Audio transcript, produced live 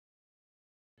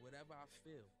whatever I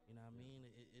feel. You know what I mean?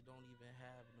 It don't even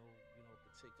have no,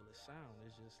 particular sound.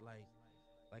 It's just like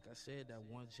I said, that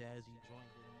one jazzy joint,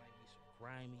 then it might be some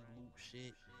grimy loop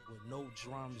shit with no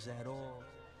drums at all.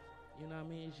 You know what I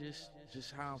mean? It's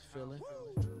just how I'm feeling.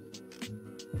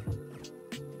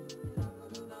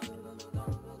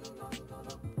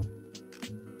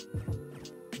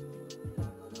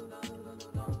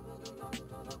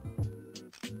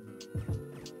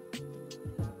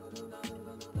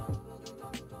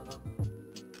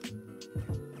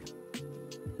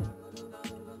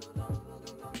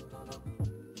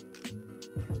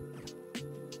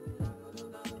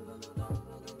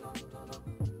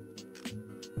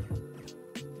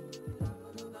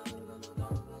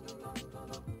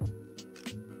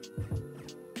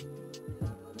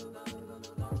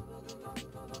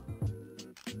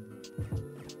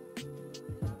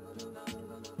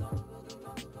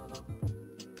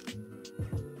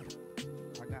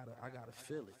 I gotta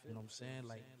feel it. You know what I'm saying?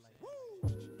 Like,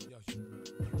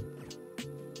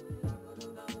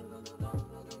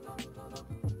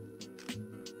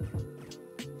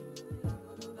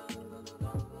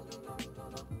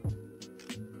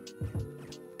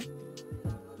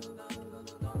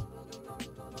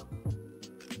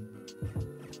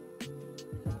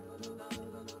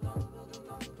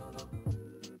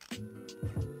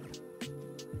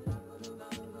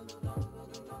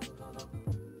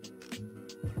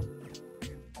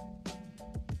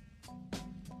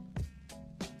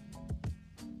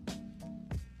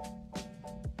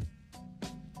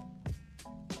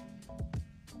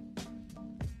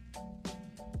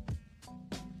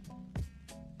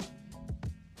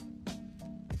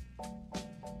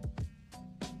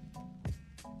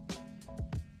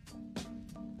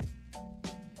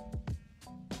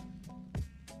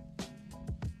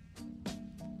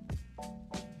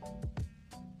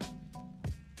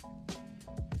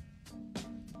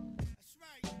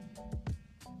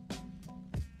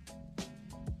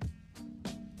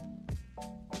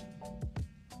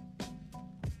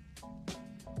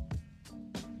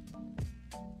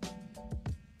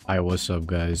 Hi, what's up,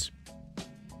 guys?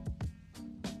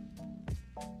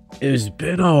 It's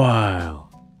been a while.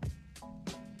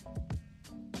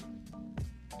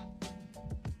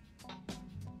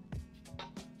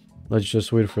 Let's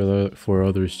just wait for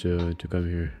others to come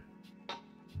here.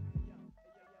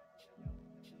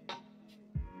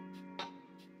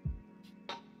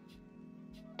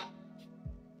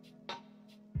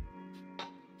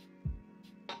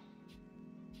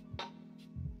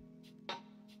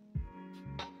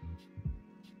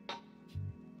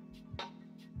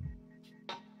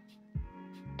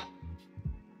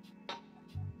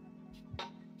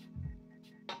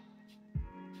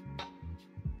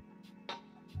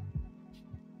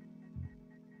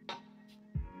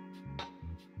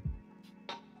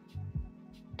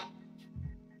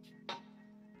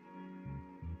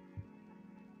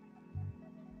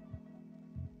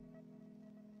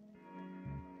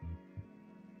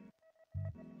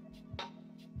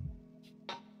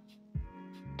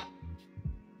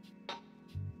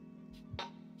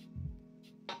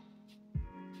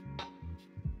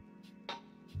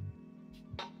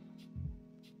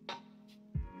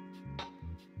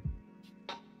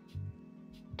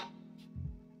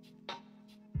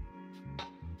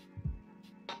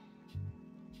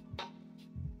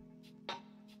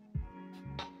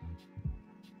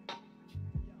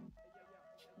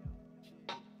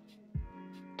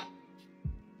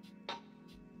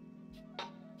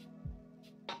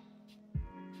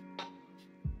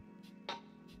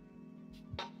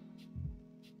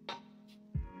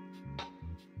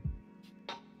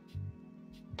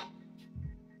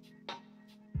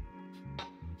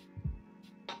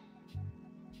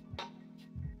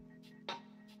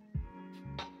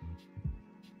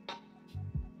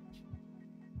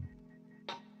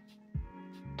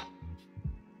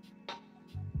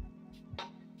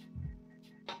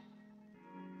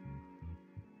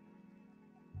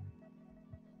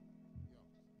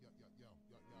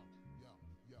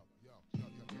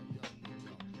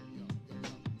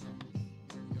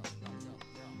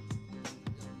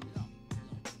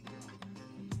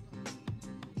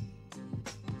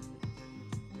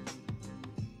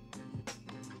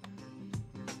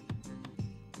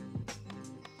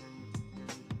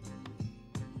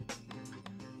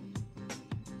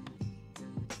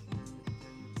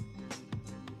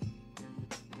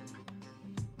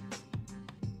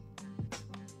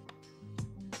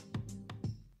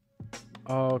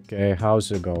 Okay, how's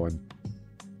it going?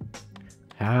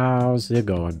 How's it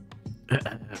going?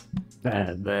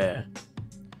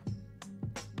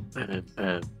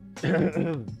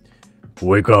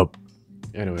 Wake up.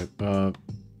 Anyway,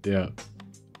 yeah.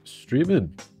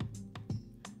 Streaming.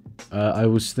 I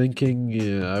was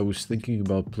thinking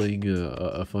about playing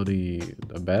a funny,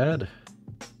 a bad.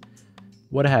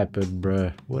 What happened,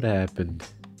 bruh? What happened?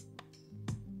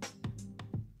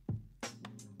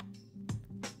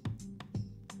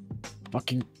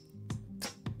 Fucking.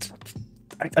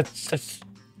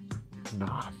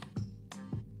 Nah.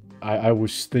 I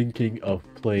was thinking of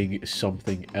playing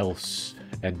something else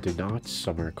and not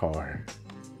Summer Car.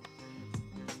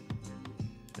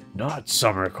 Not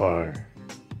Summer Car.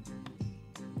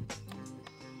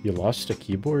 You lost a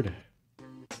keyboard?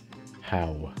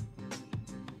 How?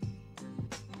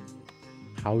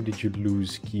 How did you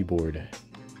lose keyboard?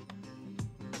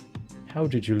 How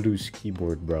did you lose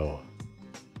keyboard, bro?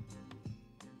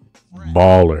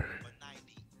 Baller.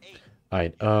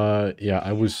 Alright, yeah,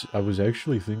 I was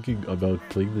actually thinking about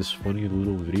playing this funny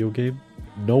little video game.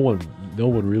 No one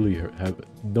really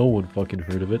no one fucking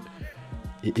heard of it.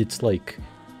 It's like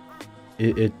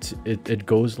it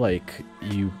goes like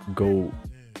you go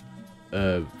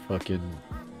fucking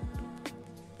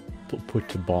put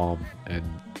to bomb and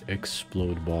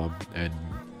explode bomb, and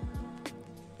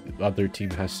the other team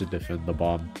has to defend the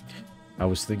bomb. I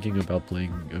was thinking about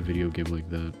playing a video game like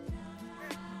that.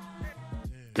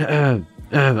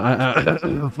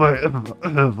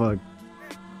 Fuck.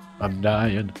 I'm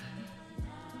dying.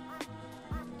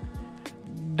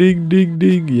 Ding ding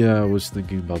ding. Yeah, I was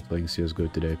thinking about playing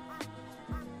CSGO today.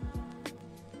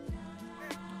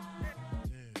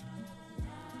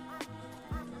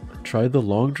 Try the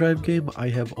long drive game? I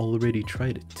have already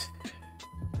tried it.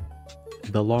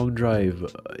 The long drive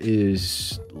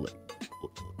is...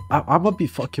 I'm gonna be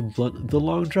fucking blunt. The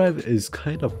long drive is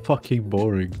kind of fucking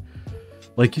boring.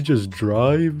 Like, you just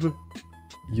drive.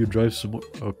 You drive some more.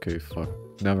 Okay, fuck.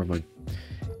 Never mind.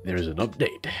 There's an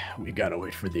update. We gotta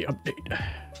wait for the update.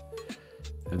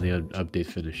 And the update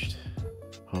finished.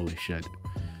 Holy shit.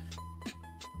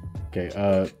 Okay,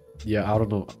 yeah, I don't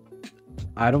know.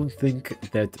 I don't think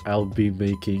that I'll be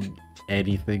making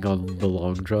anything on the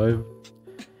long drive.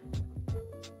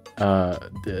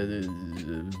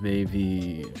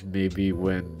 Maybe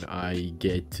when I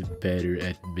get better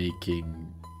at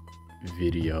making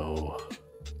video,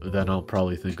 then I'll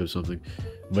probably think of something.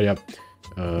 But yeah,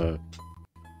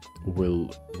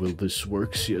 will this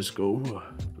work, CSGO?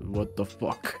 What the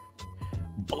fuck?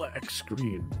 Black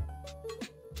screen.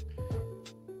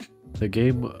 The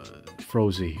game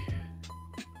Frozy.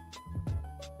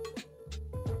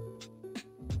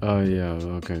 Oh yeah,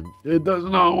 okay. It does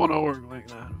not want to work like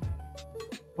that.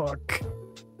 Fuck.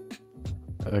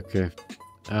 Okay.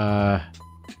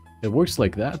 It works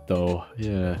like that though.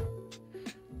 Yeah.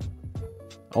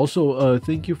 Also,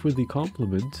 thank you for the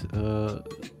compliment.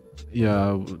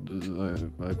 Yeah,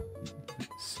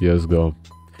 CSGO.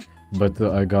 But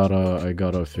I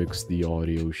gotta fix the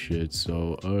audio shit,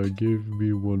 so give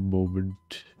me one moment.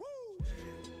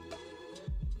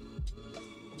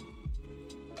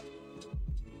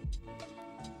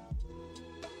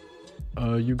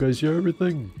 You guys hear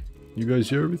everything? You guys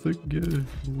hear everything? Yeah.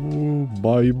 Oh,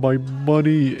 my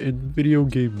money in video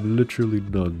game, literally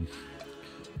none.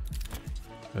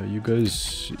 You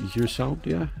guys hear sound?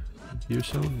 Yeah? Hear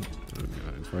sound?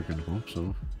 I fucking hope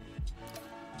so.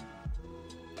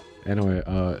 Anyway,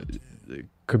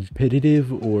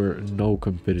 competitive or no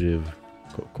competitive?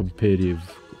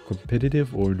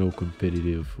 Competitive or no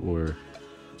competitive? Or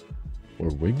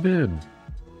wingman?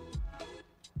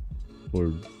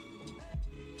 Or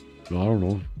I don't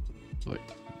know, like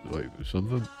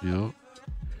something, you know?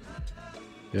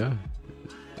 Yeah.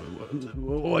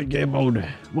 What game mode?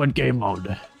 What game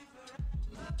mode?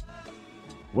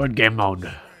 What game mode?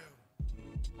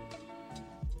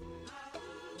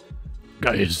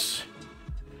 Guys,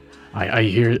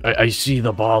 I see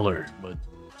the baller, but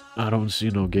I don't see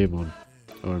no game mode.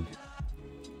 Or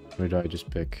where do I just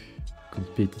pick?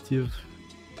 Competitive?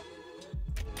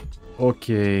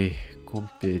 Okay,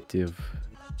 competitive.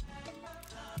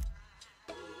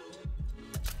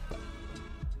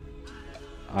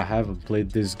 I haven't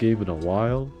played this game in a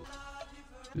while,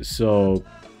 so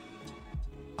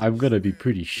I'm gonna be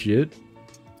pretty shit.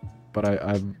 But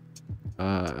I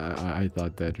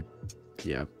thought that,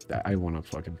 yeah, I wanna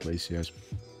fucking play CS.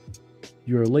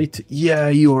 You're late. Yeah,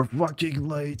 you're fucking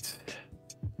late.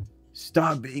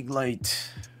 Stop being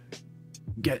late.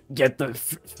 Get the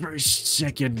first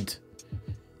second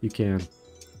you can,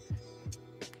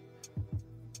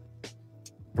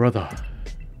 brother.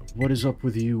 What is up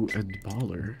with you and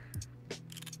Baller?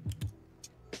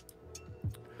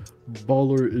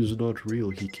 Baller is not real.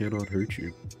 He cannot hurt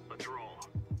you. Let's roll.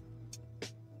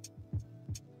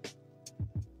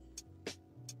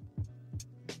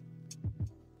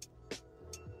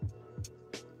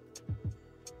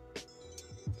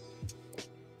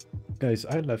 Guys,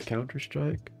 I love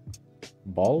Counter-Strike.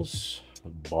 Balls?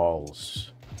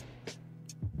 Balls.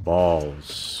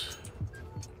 Balls.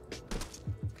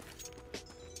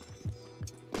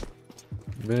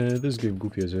 Man, this game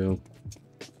goofy as hell.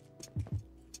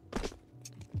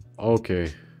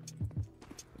 Okay.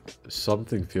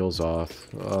 Something feels off.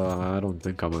 I don't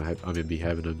think I'm gonna be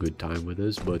having a good time with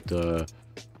this, but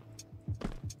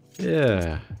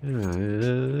yeah,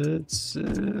 it's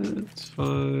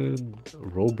fine.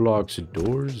 Roblox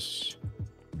doors,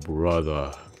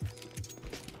 brother,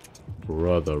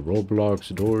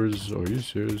 Roblox doors. Are you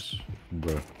serious,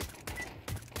 bruh?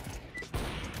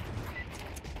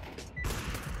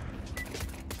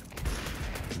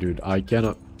 Dude, I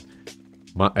cannot.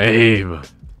 My aim.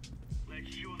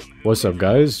 What's up,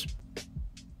 guys?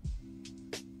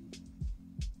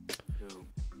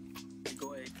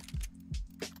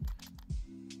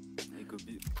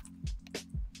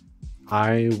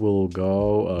 I will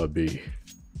go B.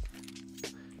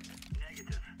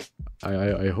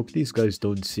 I hope these guys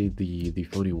don't see the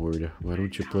funny word. Why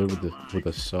don't you play with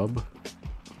a sub?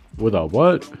 With a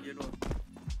what?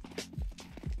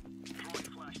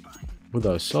 With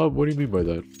a sub? What do you mean by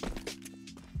that?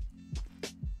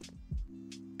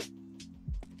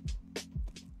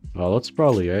 Oh, that's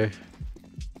probably A.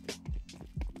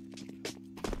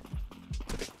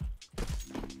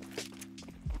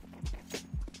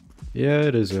 Yeah,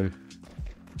 it is A.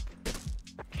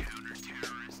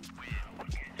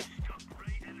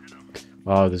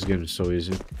 Oh, this game is so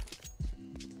easy.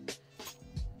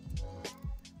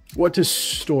 What is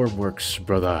Stormworks,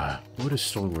 brother? What is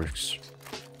Stormworks?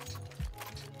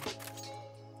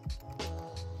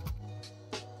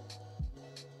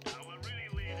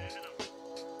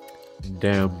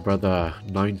 Damn, brother.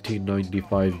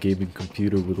 1995 gaming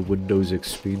computer with Windows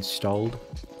XP installed.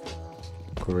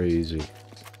 Crazy.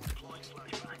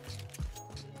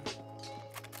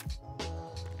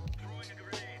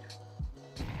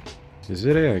 Is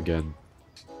it A again?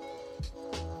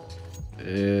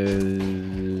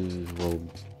 Well,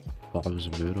 bottom's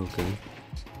mid, okay.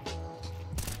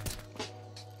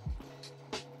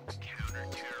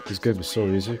 This game is so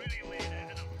easy.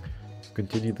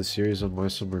 Continue the series on My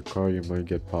Summer Car, you might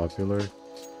get popular.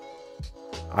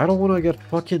 I don't want to get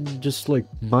fucking just like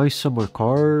My Summer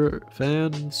Car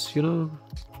fans, you know?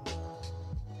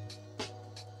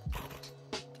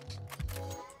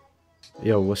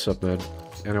 Yo, what's up, man?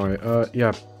 Anyway,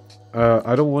 yeah.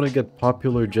 I don't want to get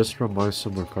popular just from My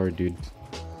Summer Car, dude.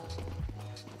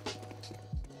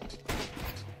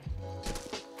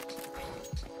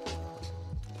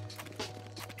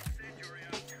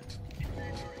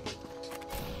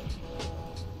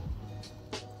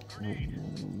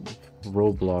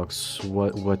 Roblox.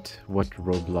 What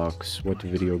Roblox? What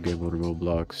video game on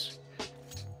Roblox?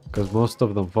 Because most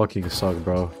of them fucking suck,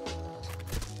 bro.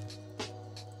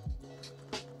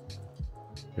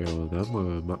 Yo, that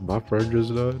my friend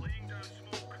just died.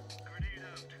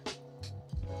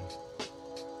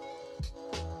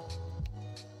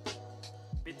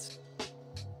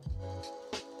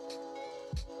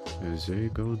 Is he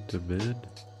going to mid?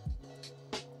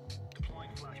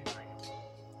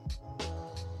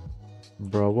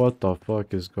 Bro, what the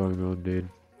fuck is going on, dude?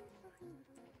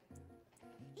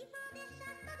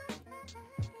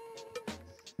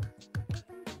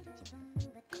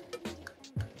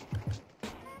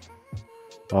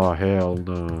 Oh, hell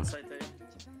no.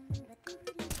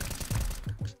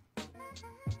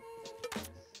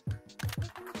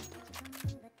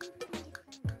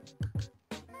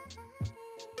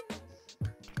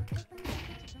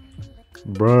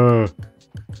 Bruh.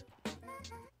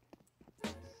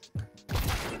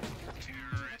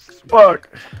 Fuck.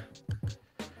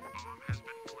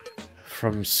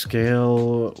 From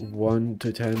scale 1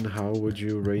 to 10, how would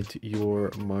you rate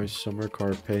your My Summer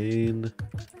Car pain?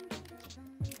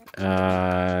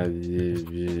 I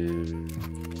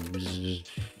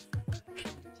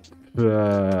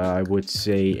would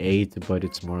say 8, but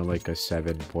it's more like a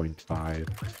 7.5.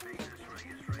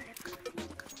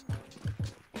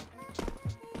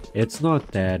 It's not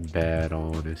that bad,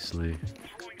 honestly.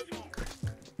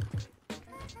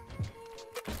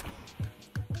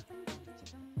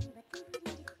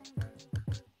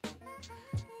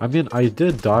 I mean, I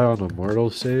did die on a mortal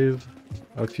save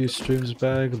a few streams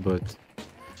back, but...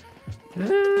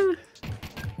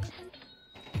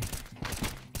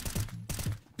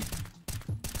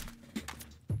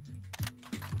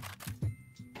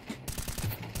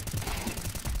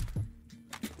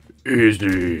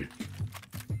 Easy.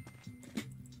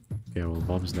 Yeah, well,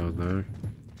 bomb's down there.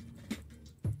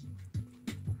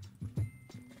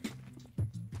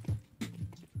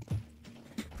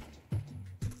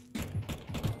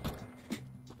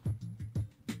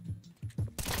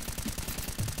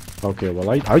 Okay, well,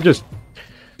 I just...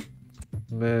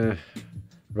 Meh.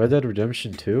 Red Dead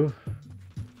Redemption 2?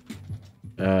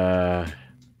 I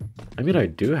mean, I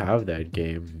do have that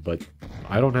game, but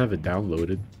I don't have it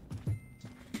downloaded.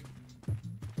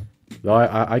 Though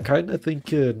I kind of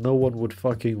think no one would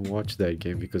fucking watch that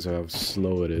game because of how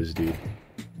slow it is, dude.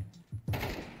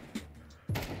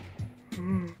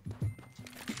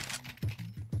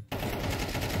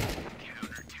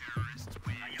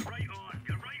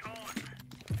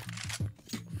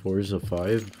 Forza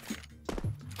 5?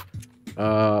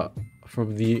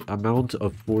 From the amount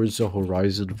of Forza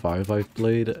Horizon 5 I've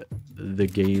played, the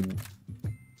game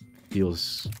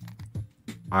feels,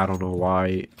 I don't know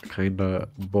why, kinda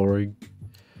boring.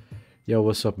 Yo,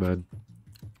 what's up, man?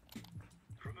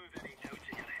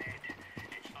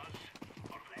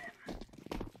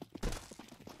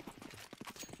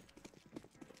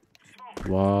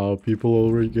 Wow, people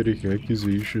already getting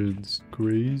accusations.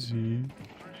 Crazy.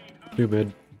 Hey,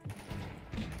 man.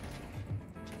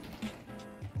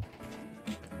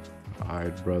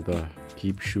 Alright, brother.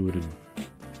 Keep shooting.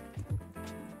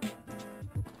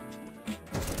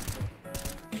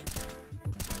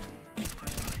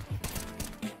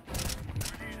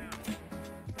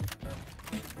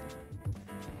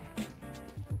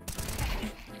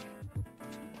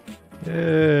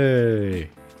 Hey!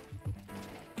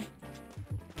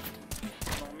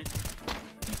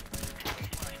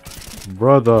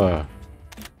 Brother!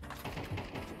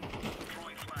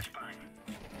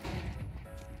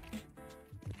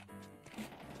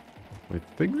 I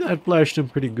think that flashed him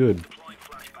pretty good.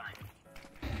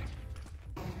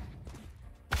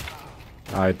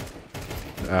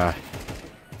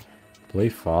 Play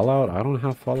Fallout? I don't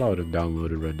have Fallout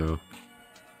downloaded right now.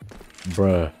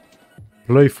 Bruh.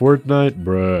 Play Fortnite?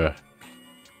 Bruh.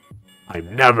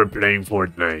 I'm never playing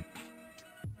Fortnite.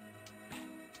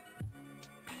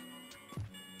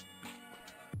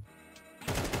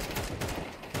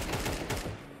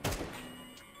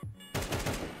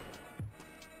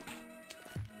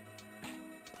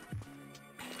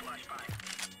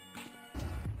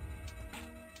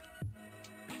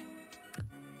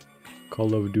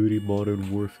 Call of Duty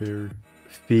Modern Warfare.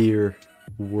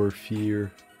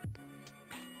 Warfare.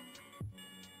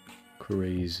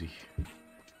 Crazy.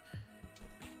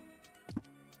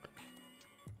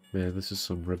 Man, this is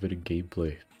some riveting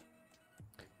gameplay.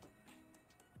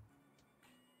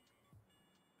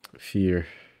 Fear.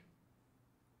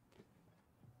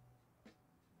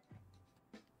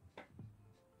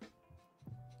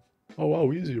 Oh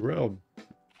wow, easy round.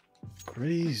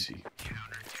 Crazy.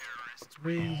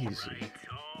 Crazy.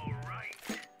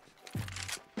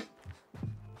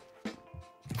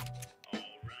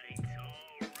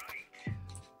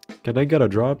 Can I get a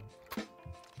drop?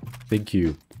 Thank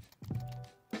you.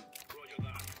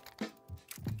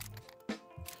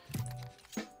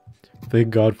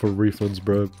 Thank God for refunds,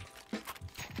 bro.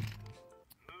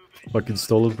 Fucking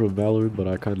stolen from Valorant, but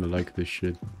I kinda like this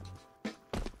shit.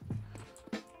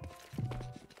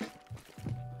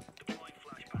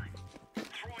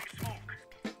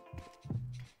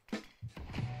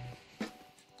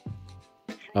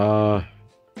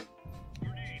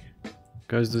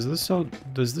 Guys, does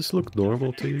this look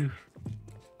normal to you?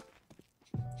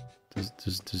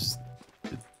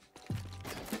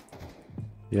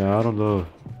 Yeah, I don't know.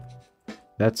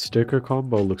 That sticker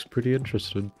combo looks pretty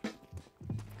interesting.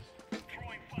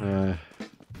 That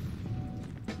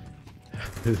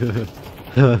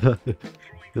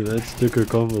sticker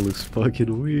combo looks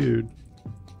fucking weird.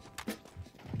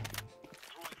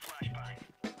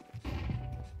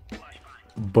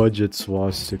 Budget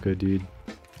swastika, dude.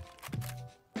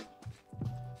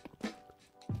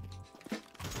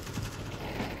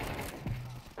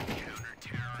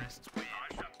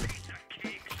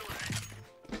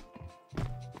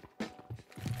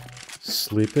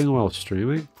 Sleeping while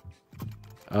streaming?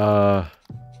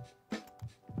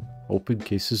 Open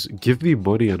cases? Give me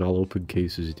money and I'll open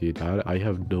cases, dude. I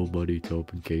have no money to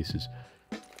open cases.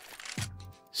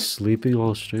 Sleeping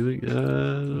while streaming?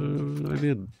 I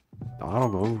mean, I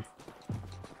don't know.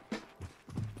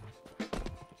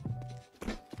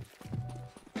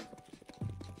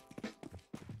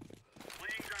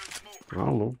 I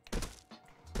don't know.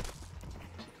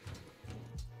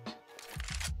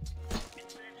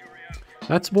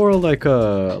 That's more like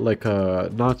a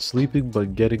not sleeping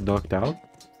but getting knocked out.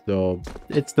 So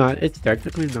it's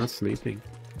technically not sleeping.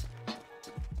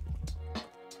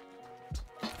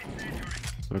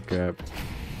 Okay.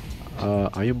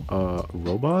 I am a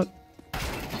robot.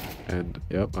 And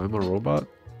yep, I'm a robot.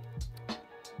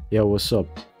 Yeah, what's up?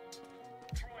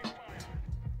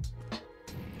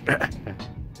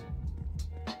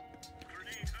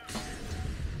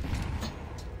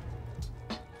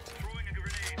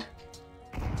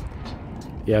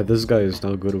 Yeah, this guy is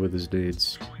not good with his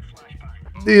nades.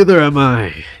 Neither am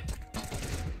I.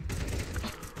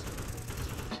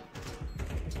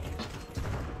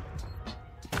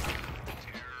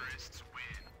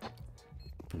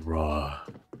 Bruh.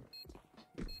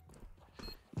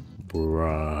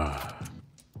 Bruh.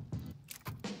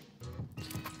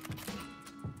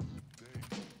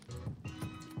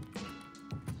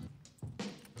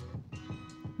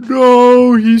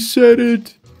 No, he said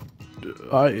it.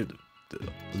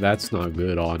 That's not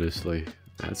good, honestly.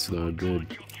 That's not good.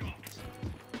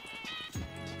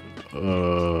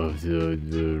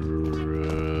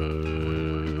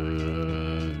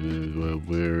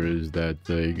 Where is that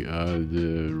thing?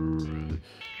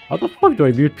 How the fuck do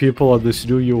I mute people on this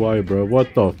new UI, bro?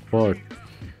 What the fuck?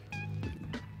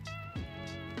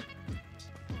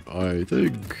 I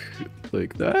think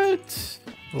like that.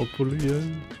 Hopefully, yeah.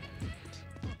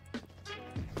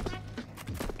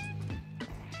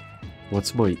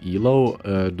 What's my elo?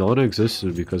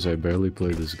 Non-existent because I barely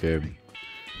play this game.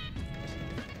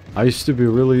 I used to be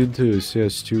really into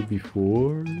CS2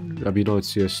 before. I mean, not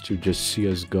CS2, just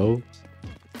CSGO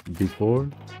before.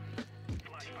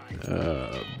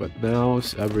 But now,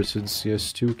 ever since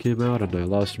CS2 came out and I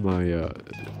lost my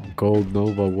Gold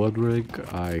Nova 1 rank,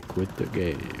 I quit the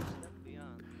game.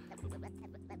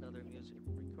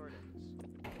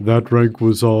 That rank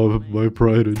was all my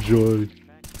pride and joy.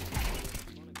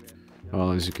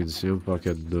 Well, as you can see, I'm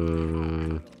fucking,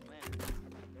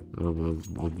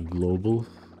 I'm global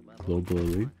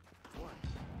elite.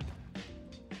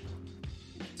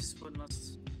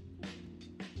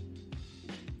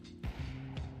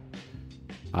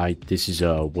 This is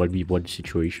a 1v1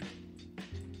 situation.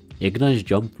 Igna's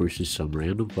jump versus some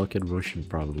random fucking Russian,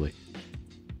 probably.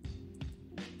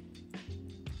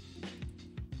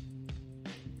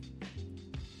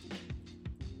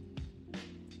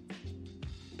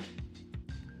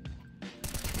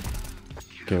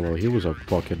 Okay, well, he was a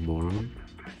fucking moron.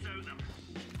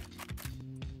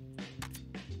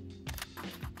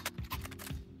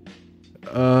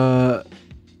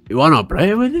 You wanna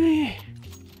play with me?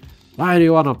 Why do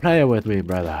you wanna play with me,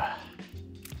 brother?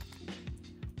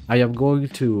 I am going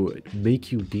to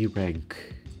make you D-rank.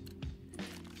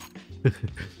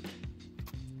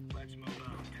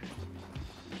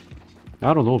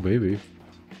 I don't know, maybe.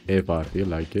 If I feel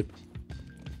like it.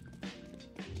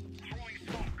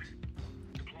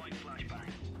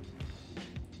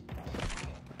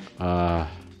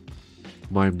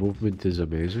 My movement is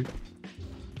amazing.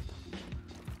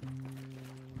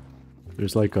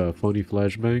 There's like a funny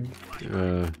flashbang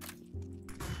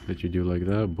that you do like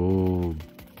that. Boom.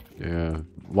 Yeah.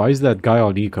 Why is that guy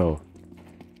on eco?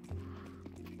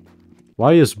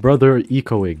 Why is brother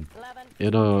ecoing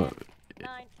in a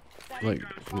like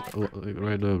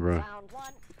right now, bro?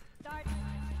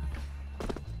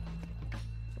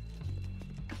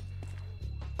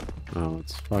 Oh,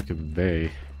 it's fucking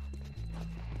Bay.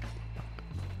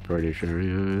 Pretty sure,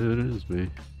 yeah, it is me.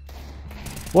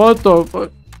 What the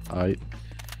fuck?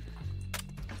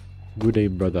 Good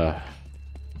aim, brother.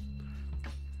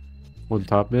 One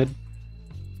top mid.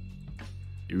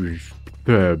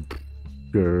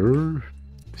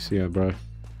 See ya, bro.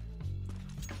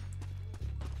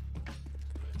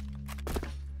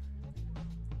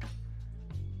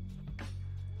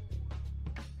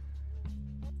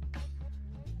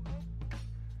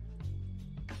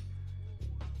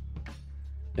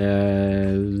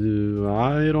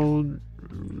 I don't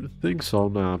think so,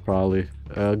 nah, probably.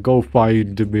 Go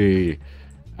find me.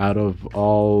 Out of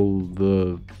all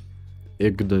the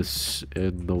Ignis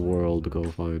in the world, go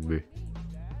find me.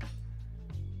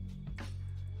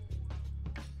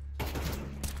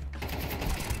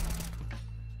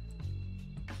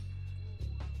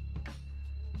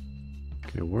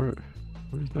 Okay, where's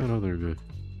that other guy?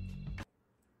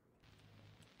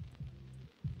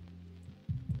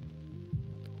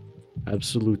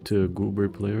 Absolute goober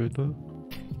play right now.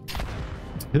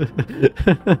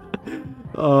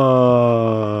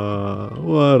 Oh,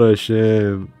 what a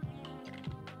shame.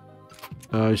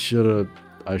 I should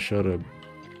have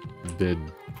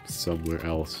been somewhere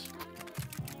else.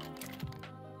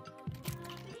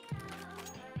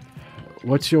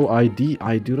 What's your ID?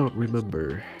 I do not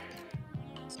remember.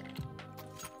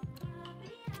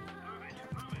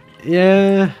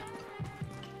 Yeah.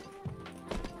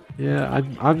 Yeah,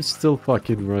 I'm still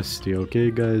fucking rusty, okay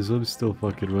guys? I'm still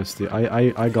fucking rusty.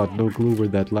 I got no clue where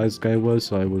that last guy was,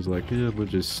 so I was like, yeah, I'm gonna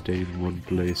just stay in one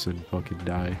place and fucking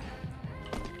die.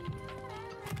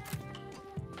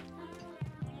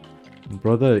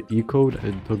 Brother ecoed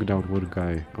and took down one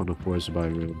guy on a force buy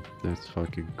room. That's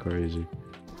fucking crazy.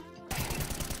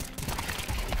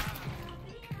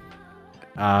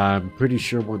 I'm pretty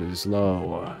sure one is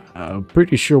low. I'm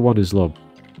pretty sure one is low.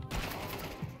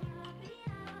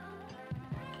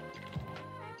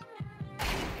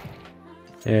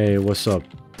 Hey, what's up?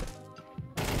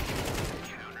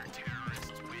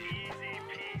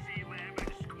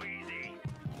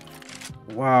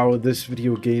 Wow, this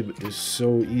video game is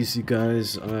so easy,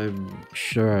 guys. I'm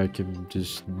sure I can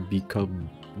just become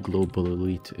global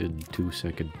elite in 2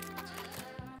 seconds.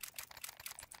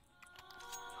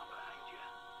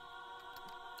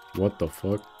 What the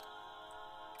fuck?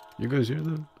 You guys hear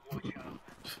that?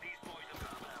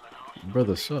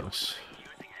 Brother sucks.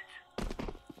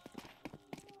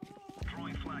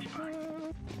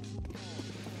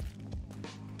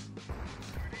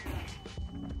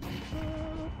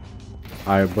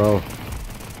 Alright, bro.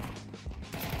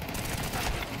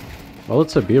 Well,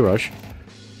 it's a B rush.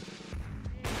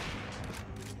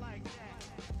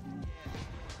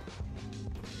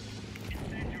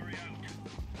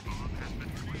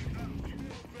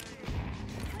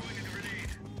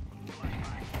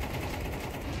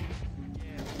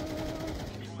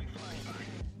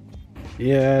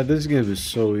 Yeah, this game is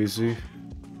so easy.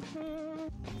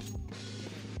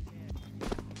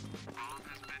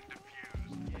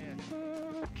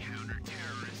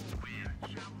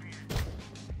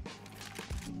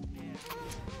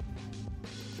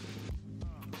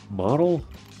 Model?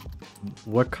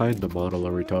 What kind of model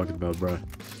are we talking about, bruh?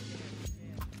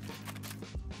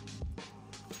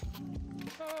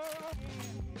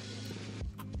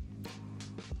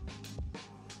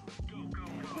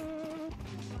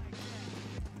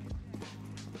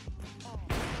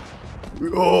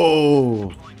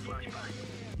 Oh!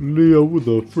 Leo with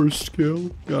the first kill?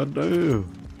 Goddamn.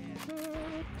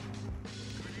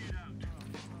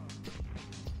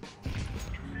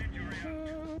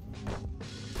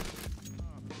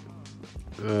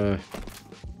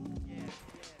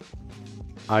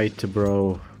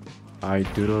 Bro. I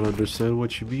do not understand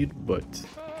what you mean, but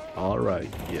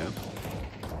alright, yeah.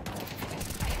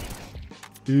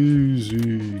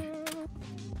 Easy.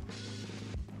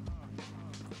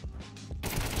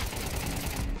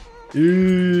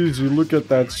 Easy, look at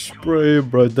that spray,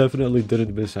 bro. Definitely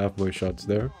didn't miss half my shots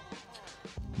there.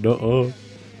 Nuh-uh.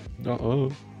 Nuh-uh.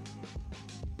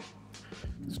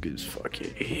 This game's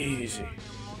fucking easy.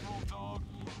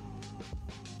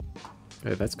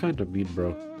 Hey, that's kind of mean,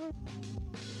 bro.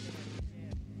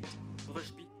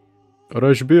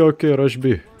 Rush B, okay, Rush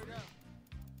B.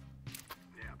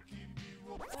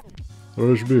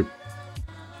 Rush B.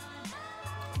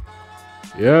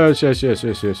 Yes.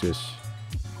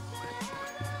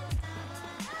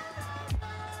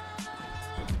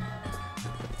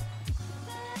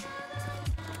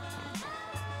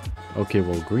 Okay,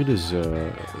 well, green is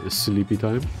sleepy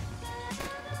time.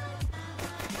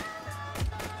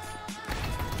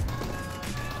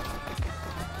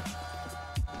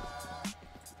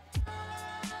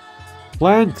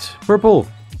 Plant! Purple!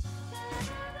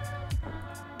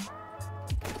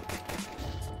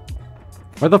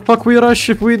 Why the fuck we rush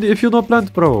if you don't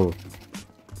plant, bro?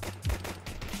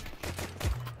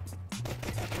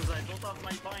 Because I don't have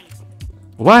my bind.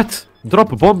 What?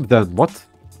 Drop a bomb then, what?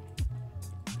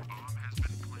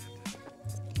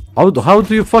 How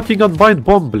do you fucking unbind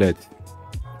bomb, blade?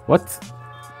 What?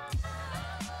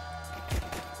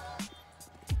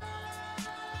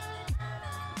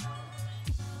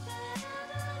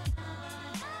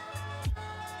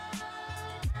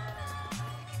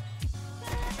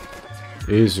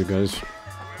 Easy, guys.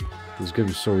 This game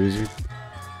is so easy.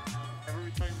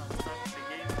 Every time I start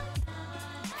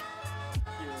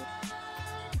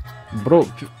the game,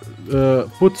 Bro,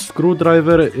 put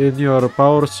screwdriver in your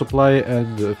power supply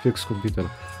and fix computer.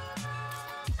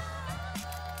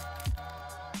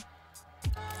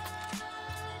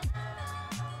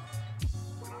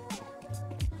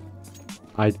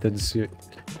 I didn't see it.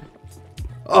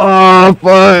 Oh,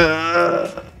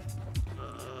 fuck!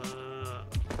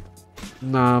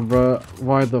 Nah, bro.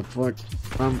 Why the fuck?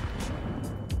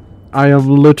 I am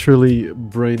literally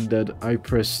brain dead. I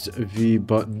pressed V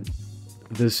button.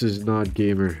 This is not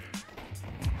gamer.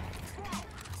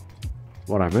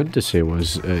 What I meant to say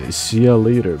was, see ya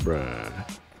later, bruh.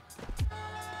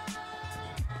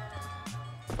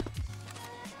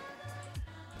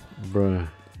 Bruh,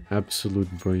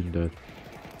 absolute brain dead.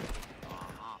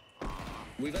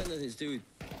 We've had nothing to do with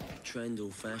trend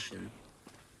or fashion,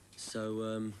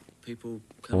 so people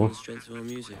come on the strength of our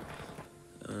music.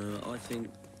 I think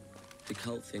the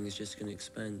cult thing is just going to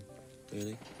expand,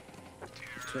 really.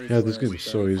 Yeah, this game is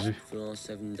so easy. For the last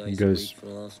 7 You days guys a week, for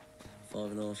the last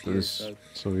 5.5 years.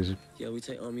 It's so easy. Yeah, we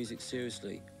take our music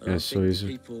seriously. And Yeah, I it's so think the easy.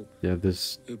 people Yeah,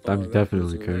 this who buy our I'm records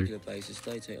definitely on a carrying. regular basis,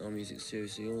 they take our music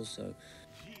seriously also.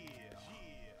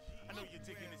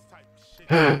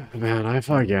 Man, I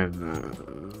fucking.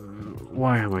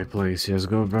 Why am I playing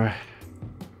CSGO, bruh?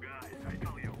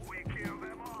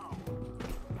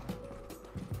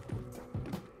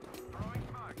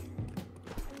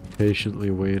 Patiently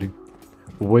waiting.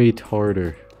 Wait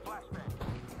harder.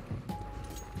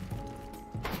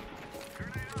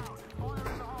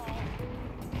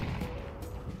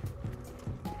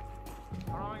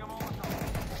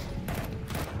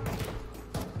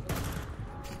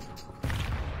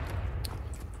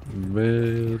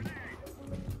 Man.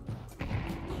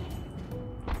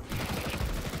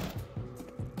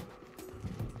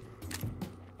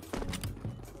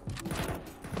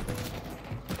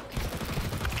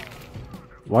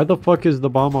 Why the fuck is the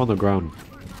bomb on the ground?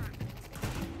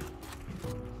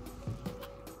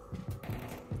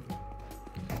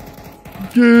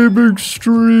 Gaming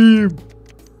stream!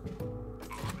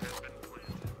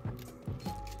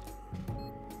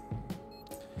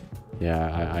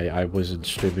 Yeah, I wasn't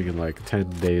streaming in like 10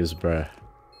 days, bruh.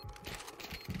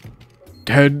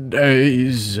 10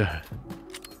 days!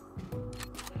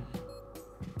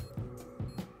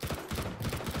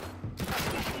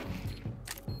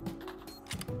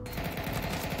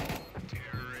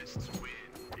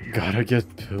 Gotta get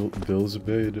bills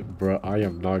paid? Bruh, I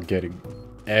am not getting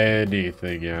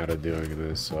anything out of doing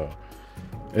this, so...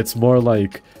 It's more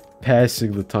like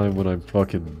passing the time when I'm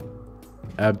fucking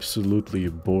absolutely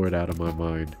bored out of my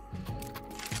mind.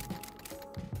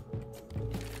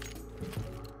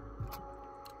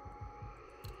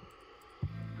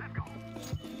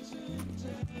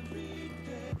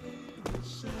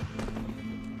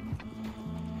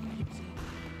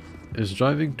 Is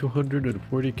driving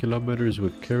 240 kilometers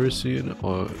with kerosene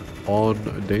on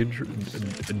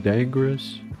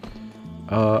dangerous?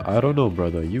 I don't know,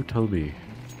 brother. You tell me.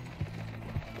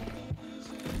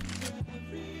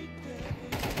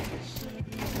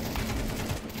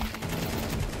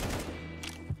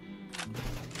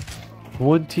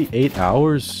 $28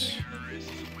 hours?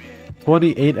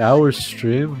 28 hours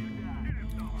stream?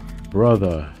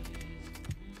 Brother.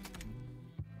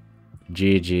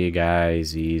 GG,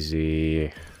 guys.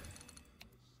 Easy.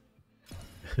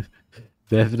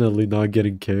 Definitely not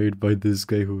getting carried by this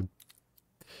guy who...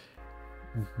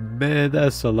 Man,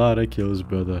 that's a lot of kills,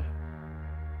 brother.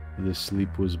 The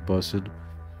sleep was bussin'.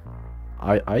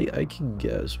 I can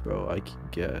guess, bro. I can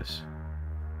guess.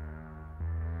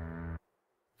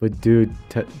 But dude,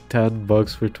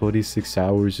 $10 for 26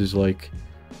 hours is like...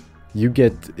 You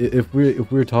get... If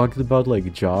we're talking about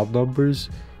like job numbers...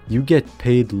 You get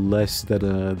paid less than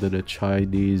a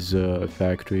Chinese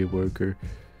factory worker.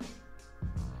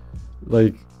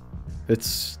 Like,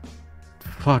 it's...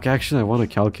 Fuck, actually I want to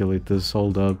calculate this.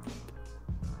 Hold up.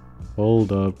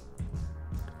 Hold up.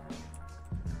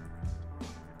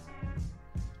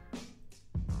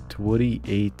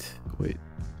 $28... Wait.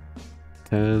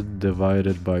 10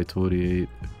 divided by 28.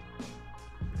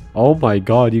 Oh my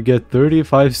god, you get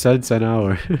 35 cents an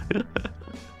hour.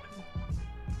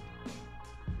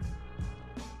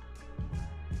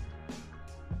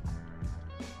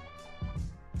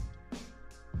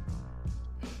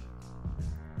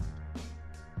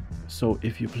 So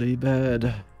if you play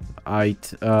bad,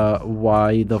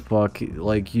 why the fuck,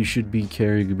 like, you should be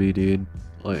carrying me, dude.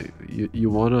 Like, you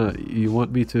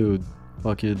want me to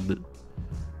fucking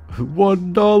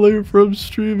 $1 from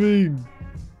streaming.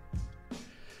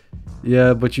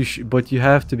 Yeah, but you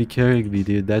have to be carrying me,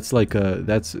 dude. That's like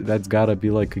that's gotta be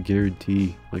like a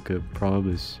guarantee, like a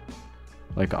promise.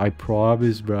 Like, I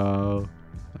promise, bro.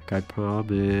 Like, I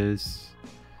promise.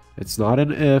 It's not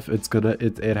an if,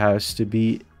 it has to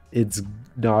be. It's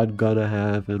not gonna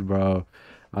happen, bro.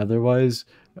 Otherwise,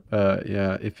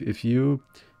 yeah, if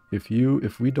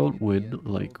we don't win,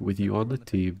 like, with you on the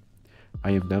team,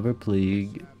 I am never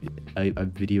playing a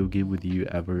video game with you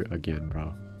ever again,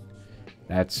 bro.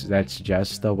 That's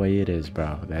just the way it is,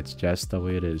 bro. That's just the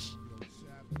way it is.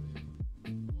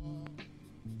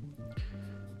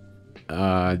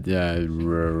 I don't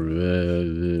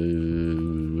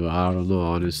know,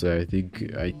 honestly. I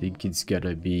think it's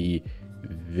gonna be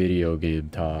video game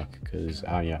talk, because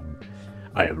I am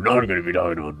not gonna be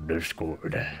talking on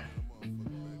Discord.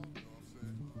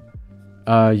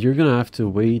 You're gonna have to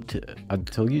wait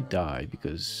until you die,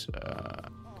 because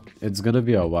it's gonna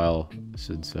be a while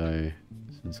since I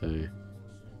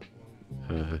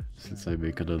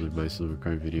make another My Silver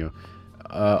Card video.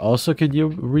 Also, can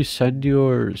you resend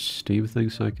your Steam thing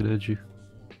so I can add you?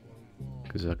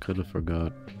 Because I kind of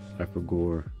forgot. I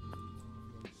forgot.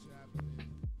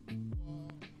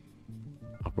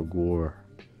 or gore.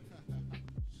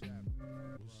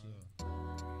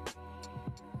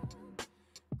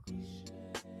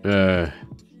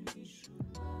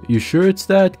 You sure it's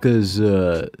that? Cause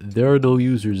there are no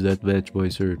users that match my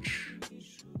search.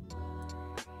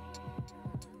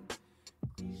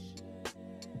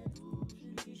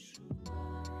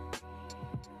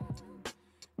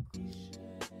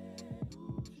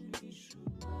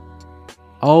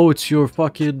 Oh, it's your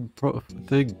fucking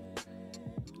thing.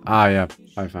 Ah, yeah,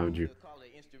 I found you,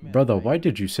 brother. Why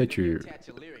did you set your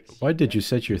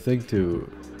thing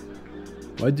to?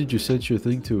 Why did you set your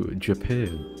thing to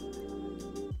Japan?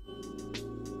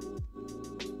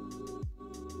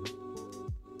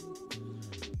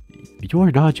 You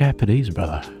are not Japanese,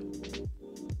 brother.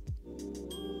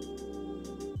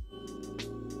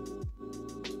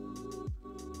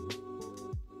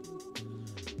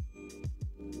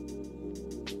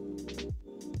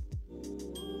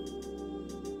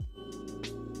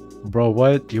 Bro,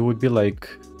 what? You would be like...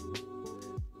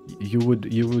 You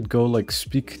would go like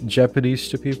speak Japanese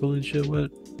to people and shit,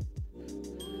 what?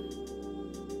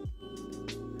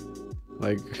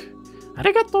 Like...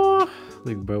 Arigato!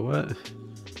 Like, bro, what?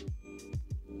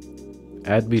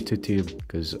 Add me to team,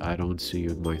 because I don't see you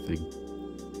in my thing.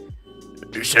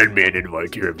 Send me an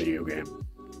invite to your video game.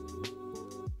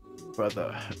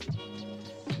 Brother.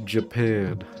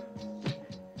 Japan.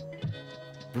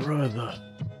 Brother.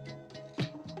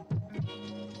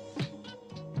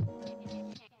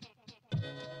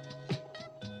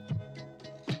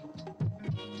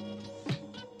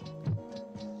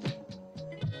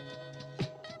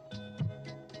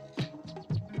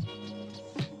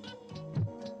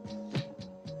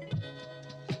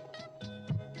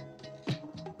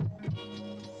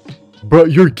 Bro,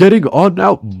 you're getting on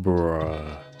now,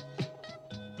 bruh.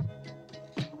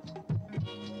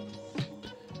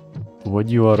 When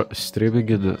you are streaming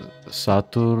in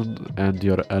Saturn and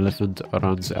your elephant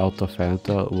runs out of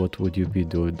Fanta, what would you be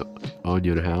doing on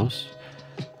your house?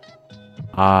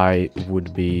 I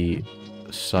would be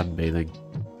sunbathing.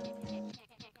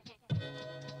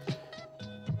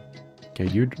 Can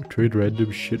you trade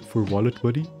random shit for wallet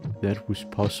money? That was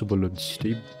possible on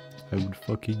Steam. I would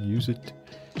fucking use it.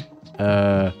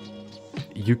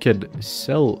 You can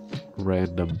sell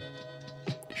random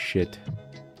shit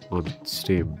on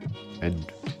Steam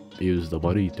and use the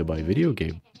money to buy video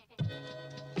game.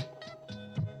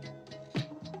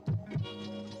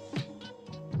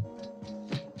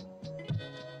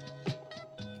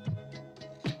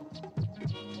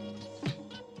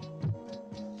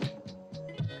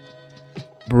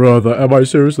 Brother, am I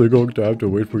seriously going to have to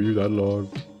wait for you that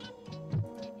long?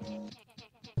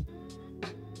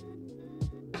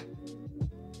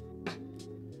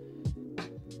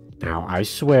 Now, I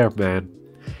swear, man,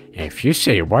 if you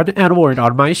say one N-word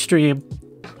on my stream,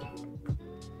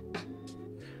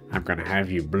 I'm gonna have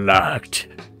you blocked.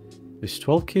 Is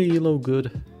 12k elo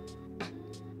good?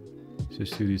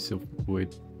 Just do this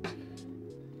wait.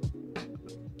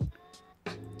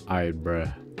 Alright,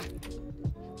 bruh.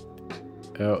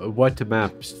 What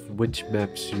maps? Which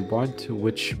maps you want?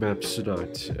 Which maps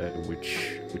not?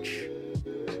 Which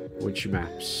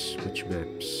maps? Which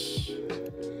maps?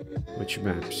 Which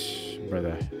maps,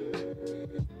 brother?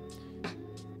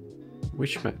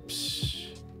 Which maps?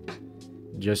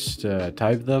 Just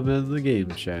type them in the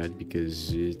game chat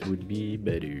because it would be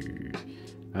better.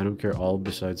 I don't care all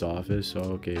besides Office.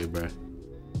 Okay, bruh.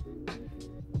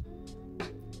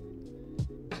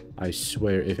 I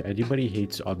swear, if anybody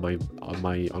hates on my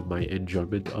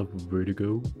enjoyment of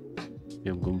Vertigo,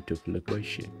 I'm going to flip my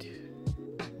shit.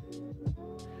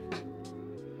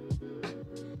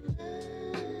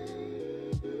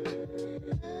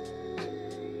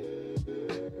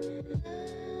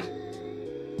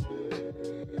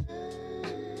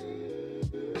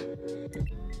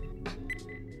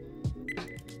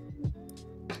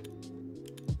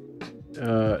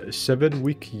 Uh,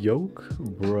 7-week yoke,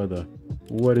 brother.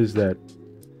 What is that?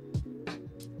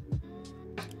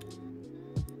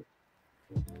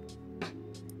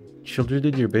 Children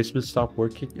in your basement stop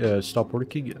working.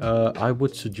 I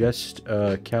would suggest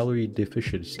calorie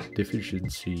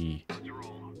deficiency.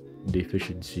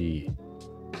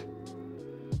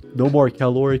 No more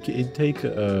caloric intake.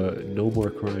 No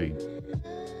more crying.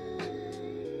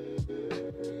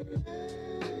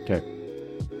 Okay.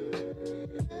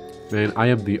 Man, I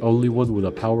am the only one with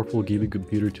a powerful gaming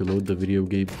computer to load the video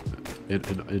game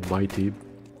in my team.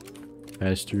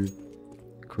 Faster.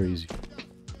 Crazy.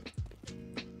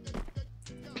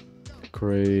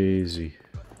 Crazy.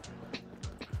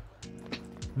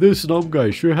 This dumb guy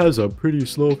sure has a pretty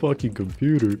slow fucking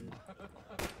computer.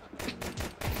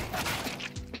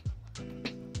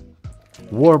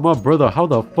 Warm up, brother. How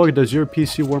the fuck does your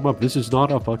PC warm up? This is not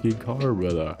a fucking car,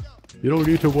 brother. You don't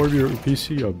need to warm your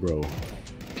PC up, bro.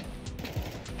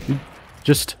 You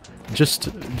just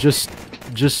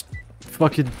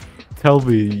fucking tell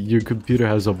me your computer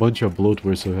has a bunch of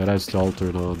bloatware, so it has to all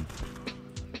turn on.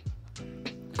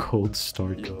 Cold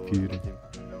start computer.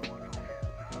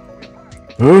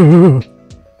 Go,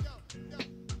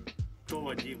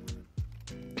 Vadim.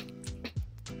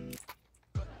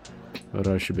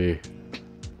 Rush B.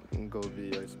 Go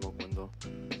B, I smoke window.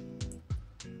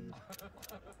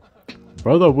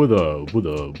 Brother with a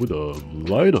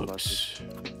Linux.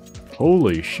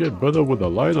 Holy shit, brother with a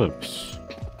Linux.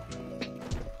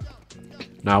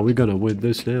 Nah, we're gonna win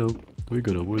this now. We're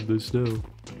gonna win this now.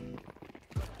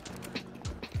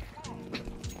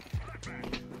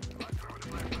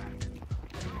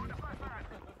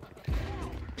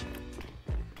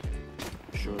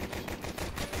 Short.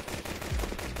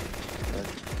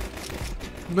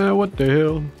 Man, what the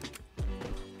hell?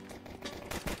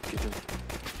 Kitchen.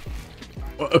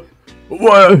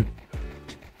 What?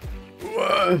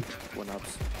 What? One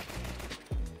ups.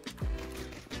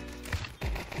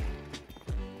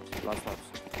 Last ups.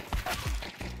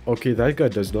 Okay, that guy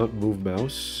does not move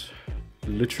mouse.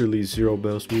 Literally zero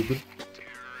mouse movement.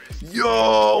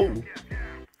 Yo!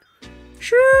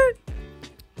 Shit!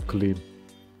 Clean.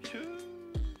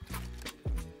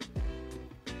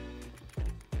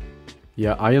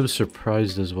 Yeah, I am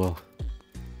surprised as well.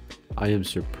 I am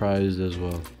surprised as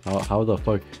well. How the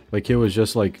fuck? Like, it was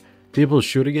just like, people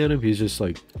shooting at him, he's just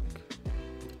like...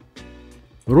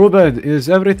 Ruben, is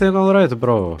everything alright,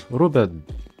 bro? Ruben,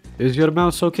 is your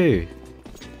mouse okay?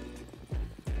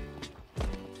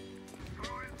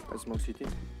 I smoke CT.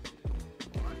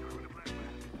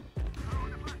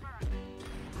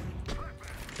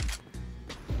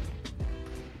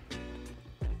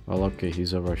 Well, okay,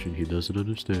 he's a Russian, he doesn't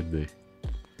understand me.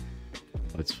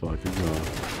 Let's fucking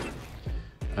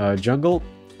go. Jungle,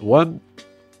 one.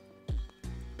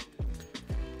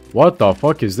 What the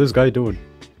fuck is this guy doing?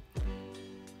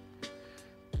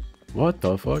 What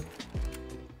the fuck?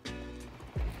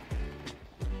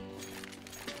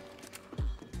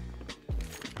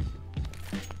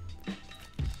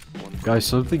 Guys,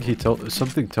 something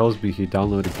tells me he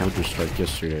downloaded Counter-Strike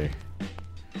yesterday.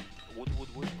 Wood.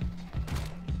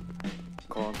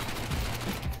 Con.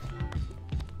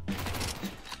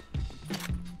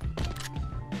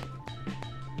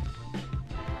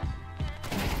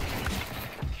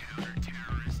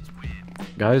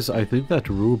 Guys, I think that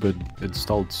Ruben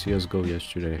installed CS:GO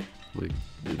yesterday. Like,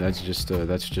 that's just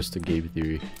a game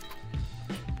theory.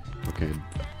 Okay,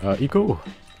 Eco.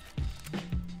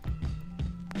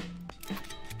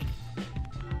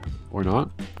 Or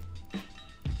not?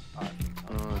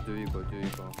 Do you go?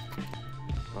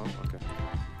 Oh, okay.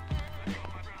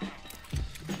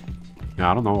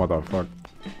 Yeah, I don't know what the fuck.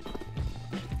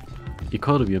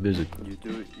 Economy amazing. You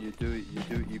do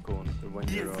eco when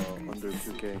you're under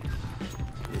 2k.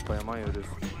 You play a Mayo this.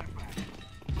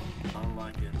 I don't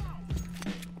like it.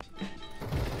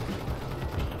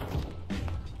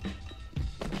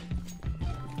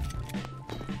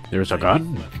 There's a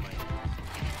gun?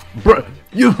 Bruh,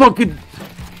 you fucking...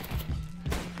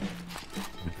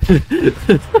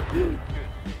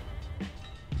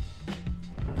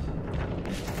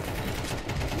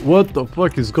 What the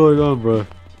fuck is going on, bro?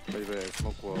 Wait, I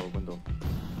smoke window.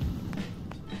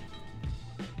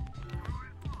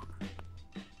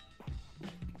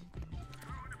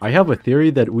 I have a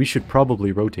theory that we should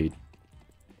probably rotate.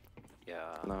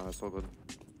 Yeah. No, it's all good.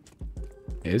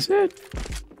 Is it?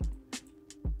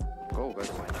 Go,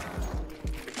 guys.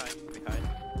 Behind.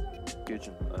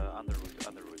 Kitchen.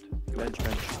 Underwood. Bench.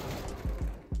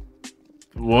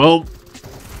 Well...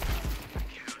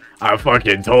 I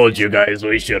fucking told you guys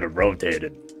we should have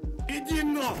rotated.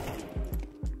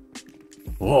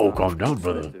 Whoa, calm down,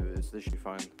 brother. It's literally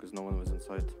fine, because no one was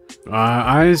inside.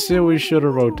 I say we should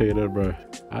have rotated, bro.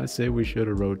 I say we should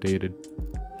have rotated.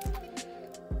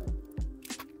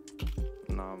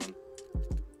 Nah, man.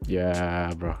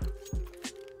 Yeah, bro.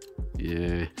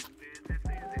 Yeah.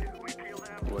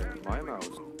 Wait, my mouse.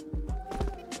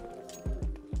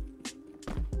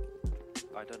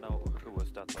 I don't know who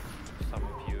was that, but some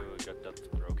of you got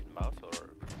that broken mouse or...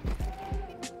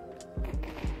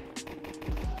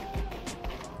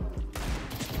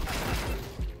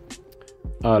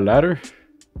 Ladder?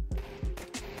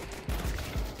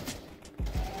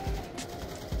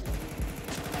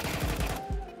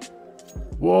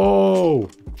 Whoa!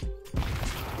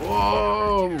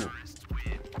 Whoa!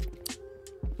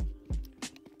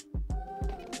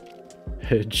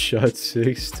 Headshot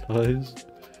 6 times?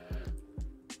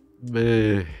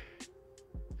 Man.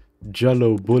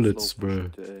 Jello bullets, bro.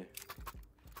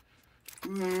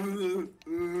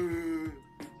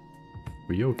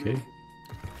 Were you okay?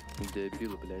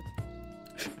 Дебил, блядь.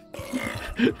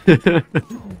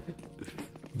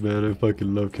 Man, I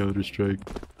fucking love Counter-Strike.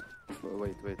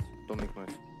 Wait, don't make noise.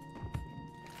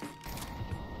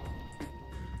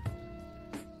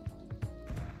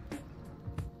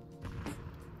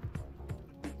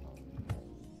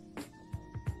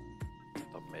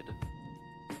 Top mid.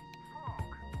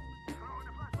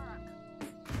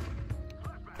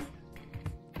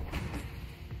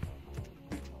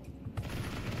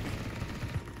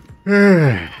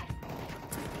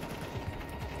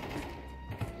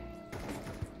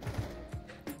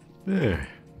 There.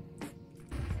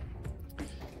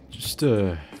 Just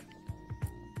okay,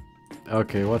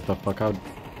 what the fuck?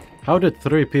 How did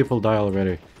 3 people die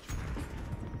already?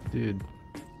 Dude.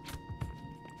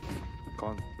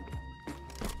 Con.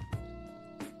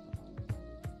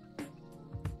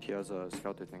 He has a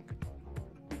scout, I think.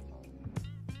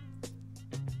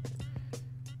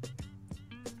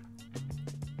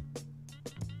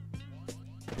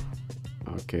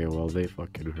 Okay, well they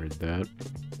fucking heard that.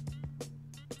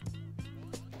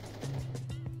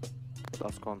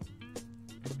 That's con.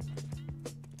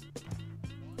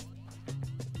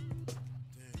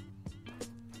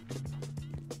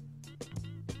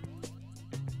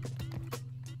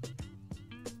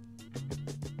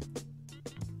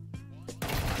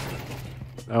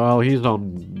 Oh, he's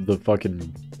on the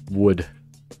fucking wood.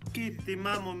 Keep the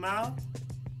mouth mouth.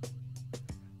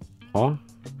 Huh?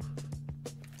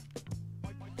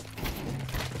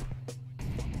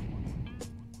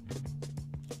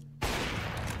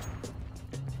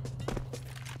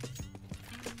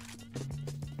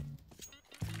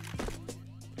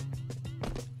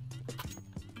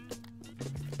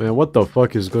 Man, what the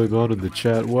fuck is going on in the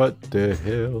chat? What the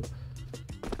hell?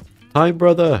 Hi,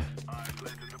 brother.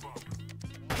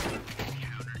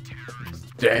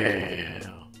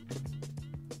 Damn.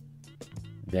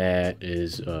 That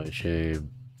is a shame.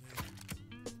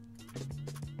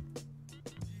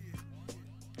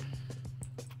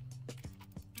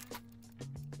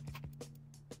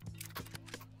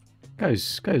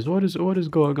 Guys, what is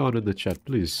going on in the chat?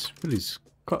 Please,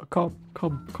 calm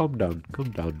down,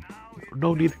 calm down.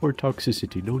 No need for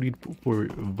toxicity, no need for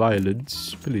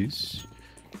violence, please.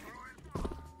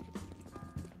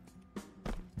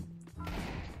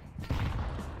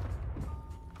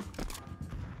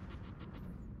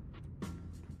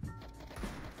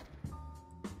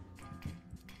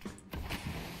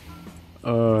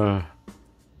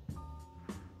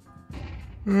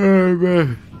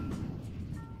 Man.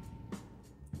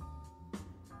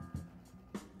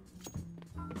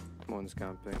 One's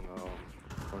camping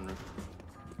corner.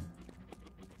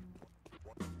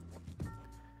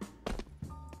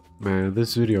 Man,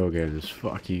 this video game is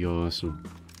fucking awesome.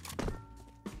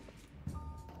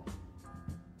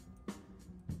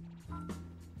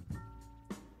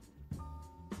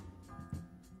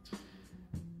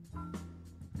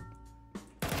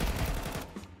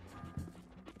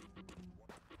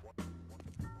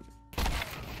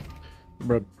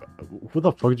 Bruh, who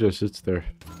the fuck just sits there?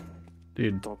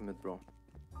 Dude. Top mid, bro.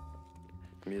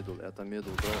 Middle, at the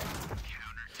middle, bro.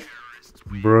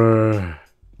 Bruh.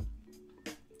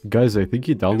 Guys, I think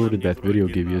he downloaded that video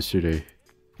game yesterday.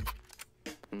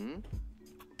 Hmm?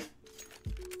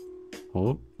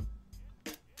 Huh?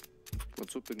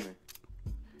 What's up with me?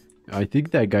 I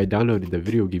think that guy downloaded the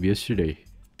video game yesterday.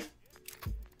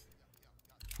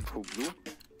 Who, blue?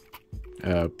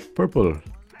 Purple.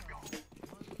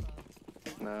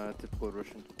 Nah, typical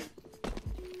Russian.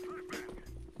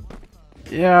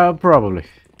 Yeah, probably.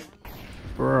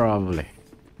 Probably.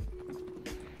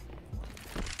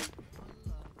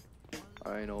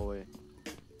 I know way.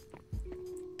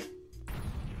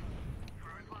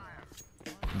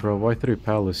 Bro, why 3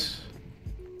 Palace?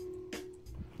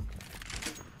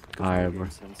 I bro.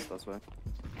 Sense, that's why.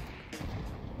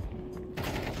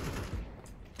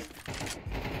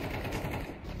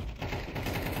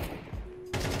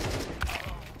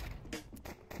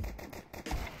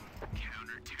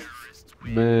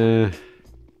 Man,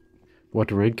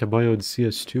 what rank am I on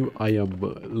CS2? I am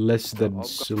less than I've got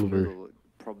silver. middle,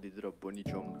 probably did a bunny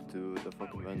jump to the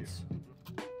fucking vents.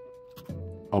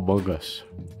 Among Us.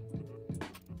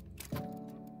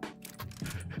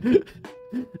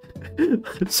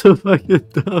 That's so fucking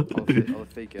dumb. I'll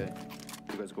fake A.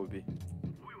 You guys go B.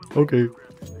 Okay.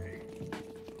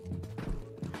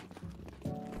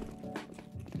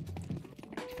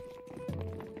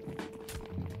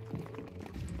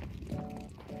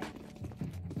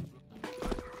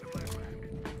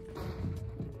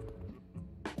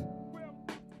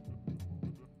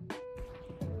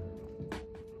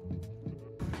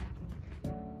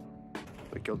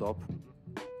 Killed up.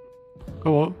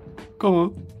 Come on. Come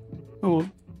on. Come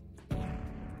on.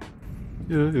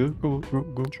 Yeah, yeah. Come on, bro.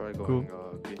 Go. Try Go. going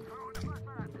B.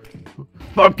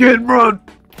 Fucking run!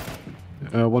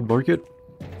 One market.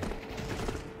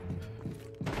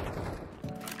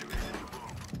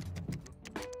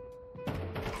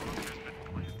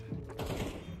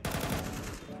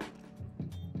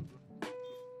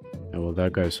 Yeah, well,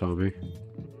 that guy saw me.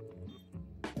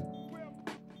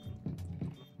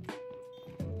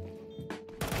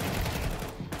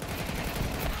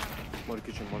 More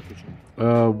kitchen, more kitchen.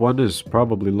 One is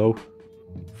probably low.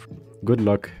 Good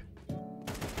luck.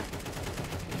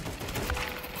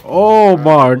 Oh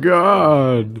my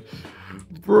god!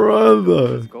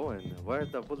 Brother! It's going. Where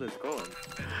the bullets going?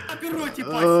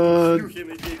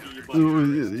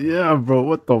 Yeah, bro,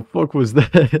 what the fuck was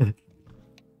that?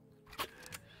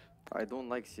 I don't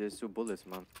like CSU bullets,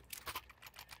 man.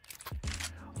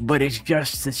 But it's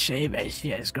just the same as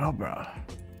CSGO, bro.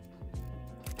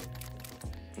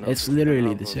 No, It's you literally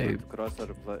have the a same.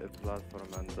 Crosshair platform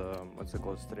and what's it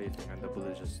called, strafing, and the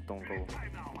bullets just don't go.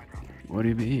 What do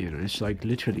you mean? It's like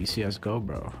literally CSGO,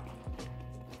 bro.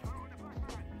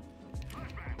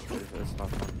 It's not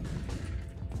fun.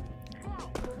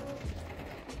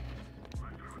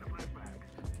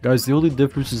 Guys, the only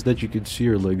difference is that you can see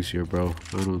your legs here, bro.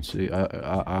 I don't see. I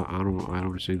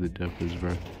don't see the difference,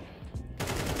 bro.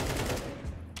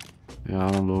 Yeah,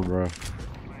 I don't know, bro.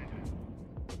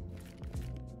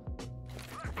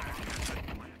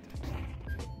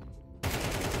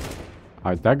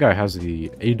 Alright, that guy has the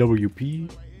AWP,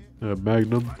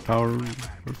 Magnum power.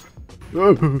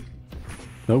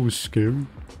 That was scary.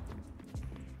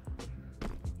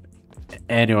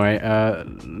 Anyway,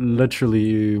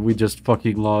 literally, we just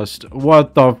fucking lost.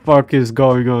 What the fuck is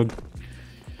going on?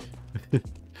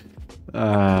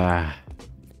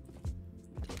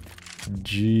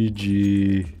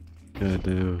 GG.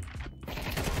 Goddamn.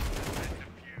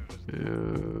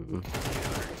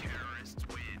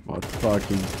 What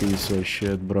fucking piece of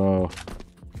shit, bro.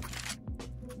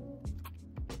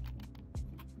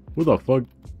 Who the fuck?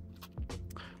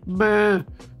 Man.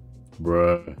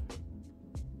 Bruh.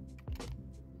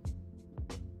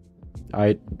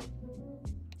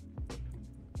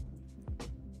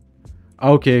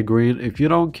 Okay, Green, if you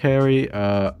don't carry,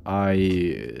 Go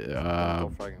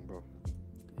fragging, bro.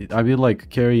 I mean, like,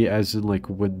 carry as in, like,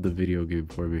 win the video game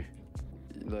for me.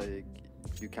 Like,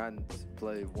 you can't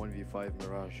play 1v5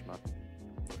 Mirage, man.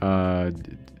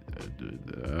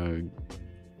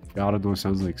 I don't know,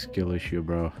 sounds like skill issue,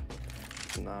 bro.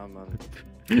 Nah, man.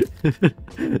 They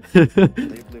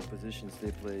play positions,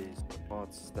 they play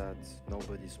spots that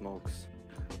nobody smokes.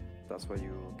 That's why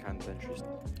you can't entry.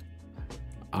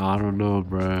 I don't know,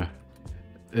 bruh.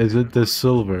 Is it the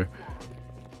silver?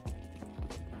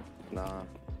 Nah.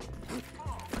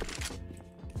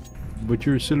 But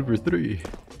you're silver 3.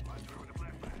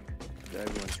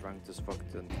 Everyone's ranked as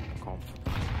fucked in comp.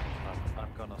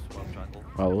 I'm gonna swap jungle.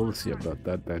 Well, we'll see about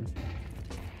that then.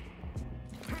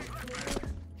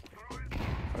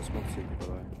 I smoke city, by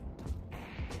the way.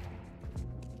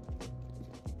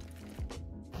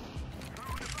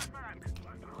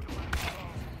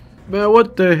 Man,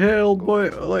 what the hell, boy?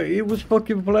 Like, he was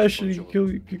fucking flashing and kill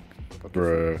you.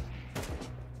 Bruh.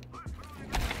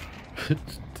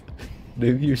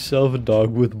 Name yourself a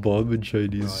dog with bomb in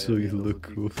Chinese so you look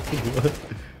cool. What?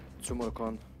 2 more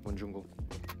con, 1 jungle.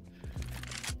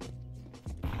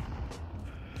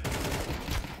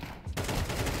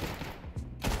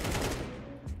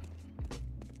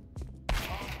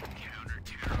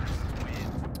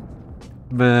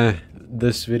 Man,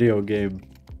 this video game.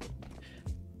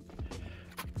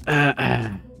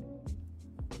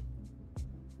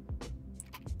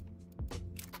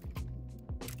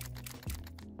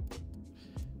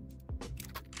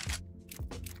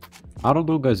 I don't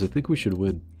know, guys. I think we should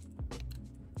win.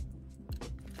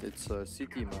 It's a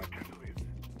CT map.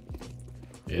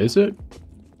 Is it?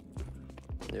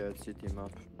 Yeah, it's CT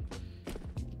map.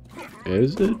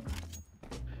 Is it?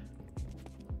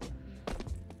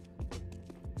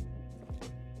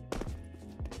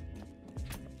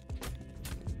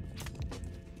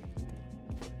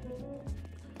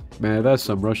 Man, that's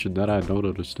some Russian that I don't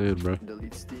understand, bro.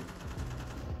 Delete Steam.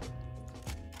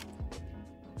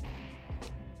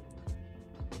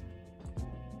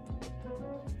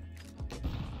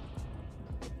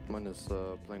 Mine is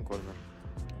playing corner.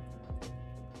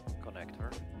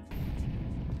 Connector.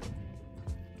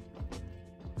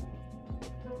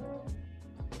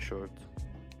 Short.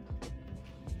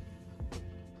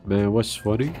 Man, what's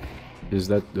funny is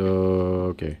that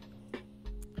okay.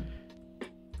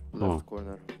 Left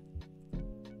corner.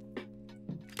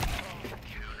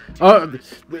 I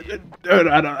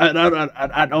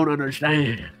don't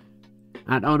understand.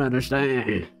 I don't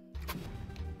understand.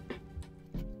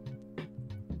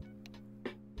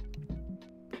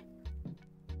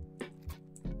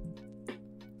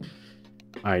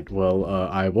 Alright, well,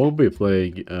 I won't be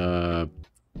playing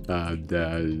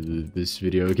this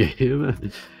video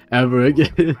game ever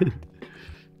again.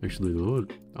 Actually, no,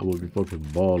 I'm gonna be fucking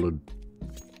balling.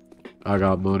 I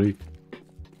got money.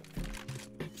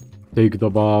 Take the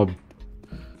bomb.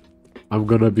 I'm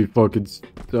gonna be fucking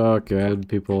stuck and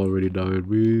people already died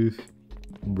with.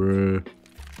 Bruh.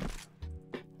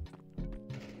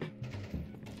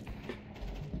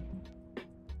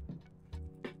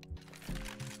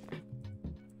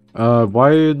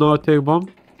 Why not take bomb?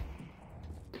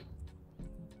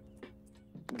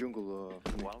 Jungle,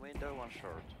 One window, one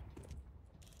short.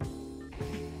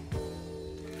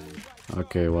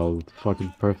 Okay, well,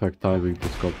 fucking perfect timing to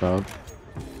scope out.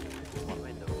 One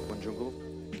window. one jungle.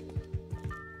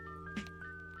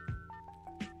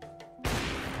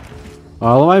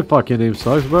 Oh, my fucking name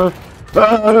sucks, bro. Two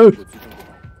jungle.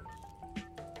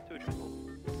 Two jungle.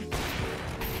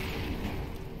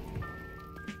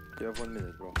 You have 1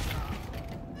 minute, bro.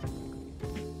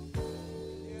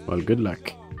 Well, good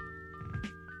luck.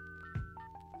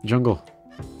 Jungle.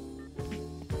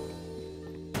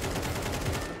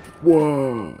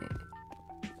 Whoa!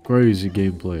 Crazy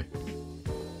gameplay.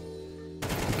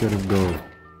 Look at him go.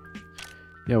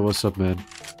 Yeah, what's up, man?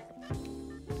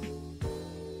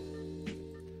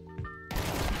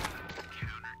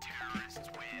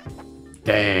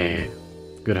 Damn.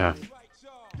 Good half.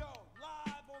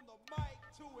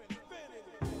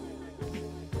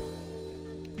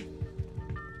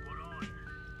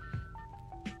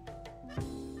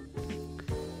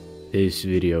 This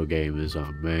video game is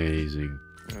amazing.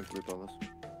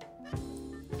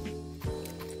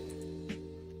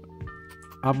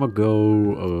 I'ma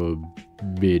go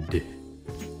mid.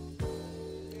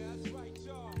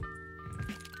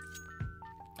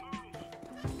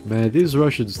 Man, these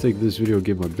Russians take this video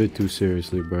game a bit too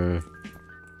seriously, bruh.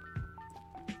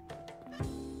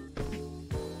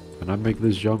 Can I make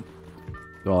this jump?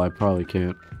 Well, I probably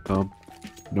can't.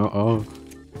 No,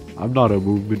 I'm not a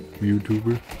movement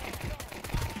YouTuber.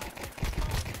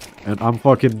 And I'm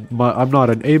not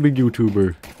an aiming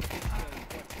YouTuber.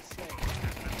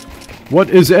 What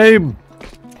is aim?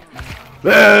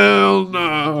 Hell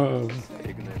no!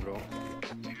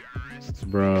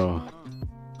 Bro.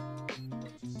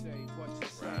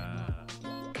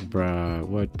 Bruh,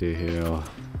 what the hell?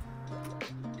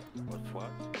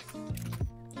 What?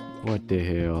 What the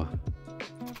hell?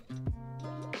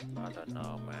 I don't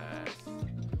know, man.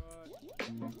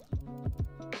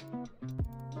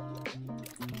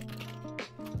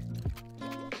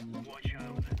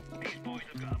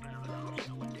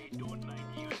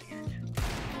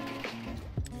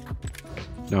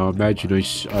 Now imagine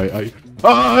it's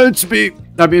me!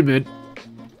 I'm in mid.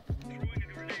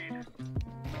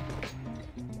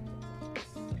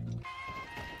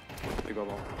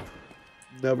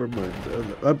 Never mind.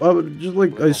 I just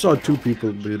like I saw two people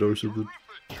in mid or something.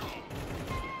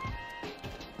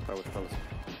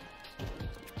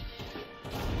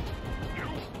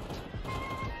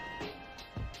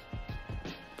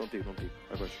 Don't peek.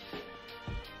 I got you.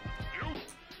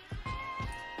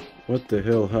 What the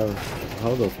hell?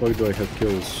 How the fuck do I have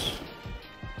kills?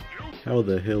 How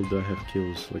the hell do I have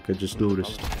kills? Like I just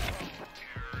noticed.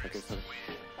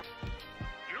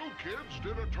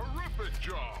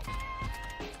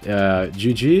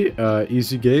 GG,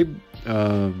 easy game.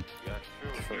 Yeah,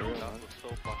 sure. That was so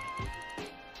fucking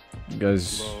good.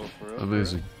 Guys,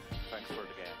 amazing. Thanks for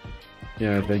the game.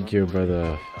 Yeah, thank you,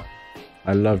 brother.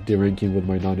 I love de-ranking with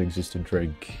my non-existent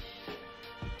rank.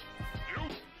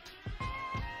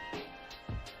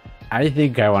 I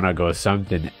think I wanna go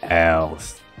something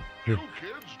else.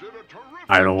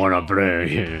 I don't wanna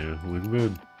play.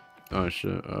 Win-win. Oh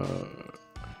shit.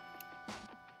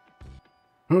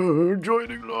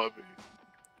 Joining lobby.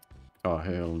 Oh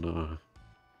hell no.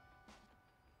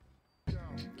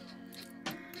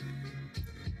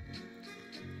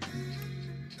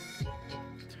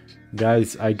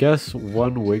 Guys, I guess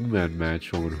one wingman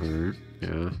match won't hurt.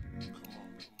 Yeah.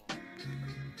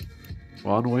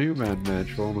 One wingman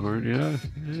match won't hurt. Yeah.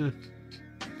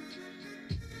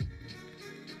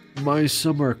 My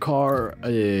summer car. I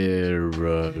don't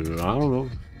know.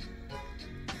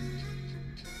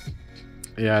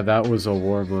 Yeah, that was a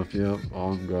warm-up, yeah.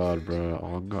 On God, bro.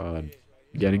 On God.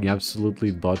 Getting absolutely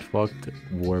butt-fucked.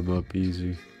 Warm-up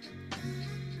easy.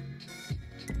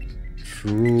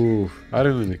 True. I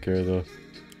don't really care, though.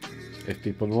 If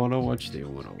people wanna watch, they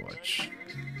wanna watch.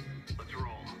 Let's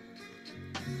roll.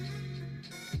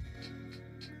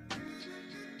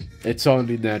 It's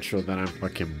only natural that I'm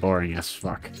fucking boring as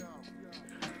fuck.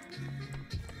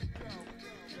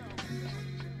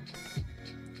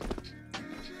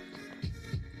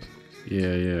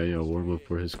 Yeah, warm up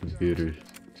for his computer.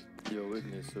 Yo,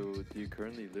 Ignis, so do you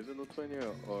currently live in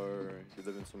Lithuania or you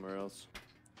live in somewhere else?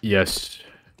 Yes.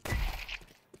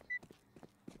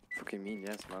 Fucking mean,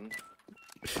 yes, man.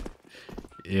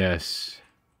 Yes.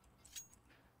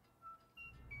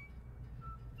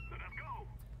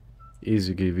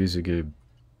 Easy game, easy game.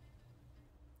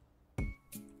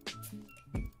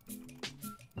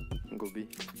 Go B.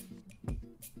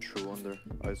 True under.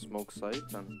 I smoke sight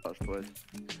and flash wide.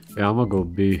 Yeah, I'm gonna go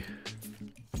B.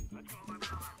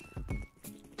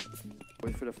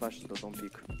 Wait for the flashes though, don't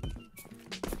peek.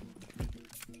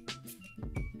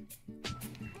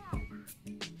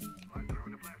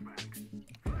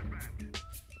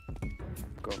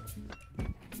 Go.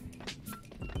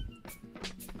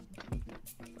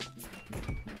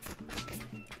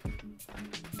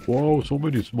 Whoa, so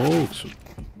many smokes.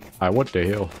 What the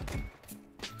hell?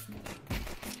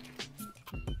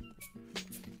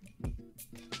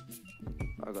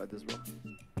 I got this, bro.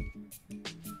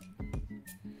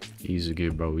 Easy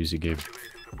game, bro, easy game.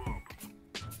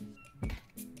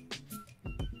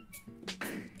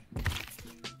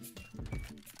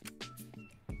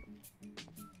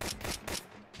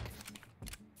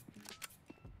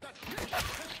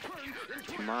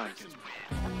 Come on.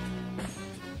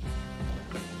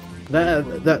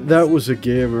 That was a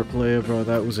gamer play, bro.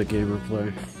 That was a gamer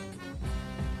play.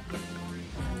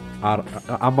 I'm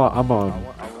a. I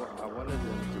wanted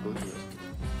them to go to it.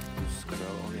 Just because I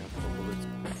only have 4 bullets.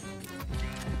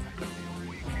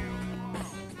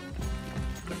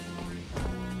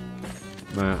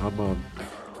 Man,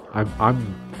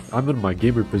 I'm in my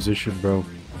gamer position, bro.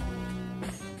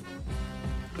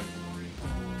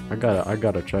 I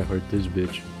gotta try hard this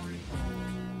bitch.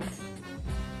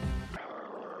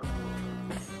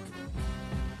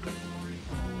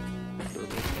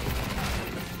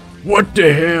 What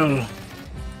the hell?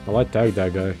 Oh, I tagged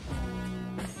that guy.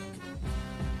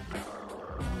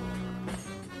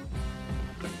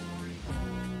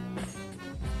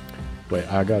 Wait,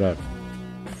 I gotta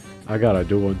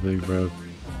do one thing, bro.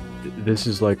 This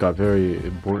is like a very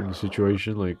important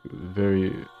situation, like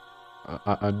very...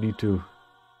 I need to...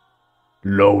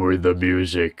 Lower the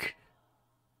music.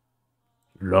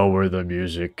 Lower the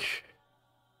music.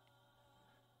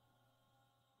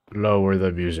 Lower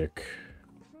the music.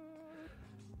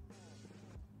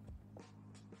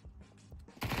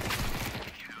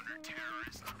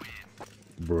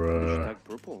 Bruh. Tag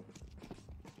purple.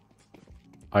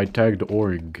 I tagged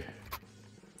Oring.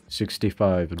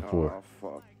 65 and 4. Oh,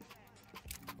 fuck.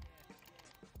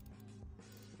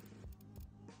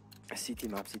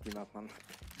 CT map, man.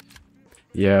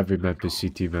 Yeah, every map is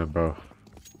CT, man, bro.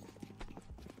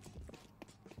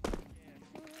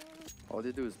 All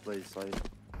they do is play side.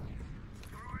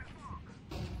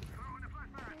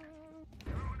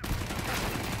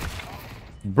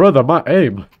 Brother, my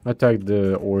aim. I tagged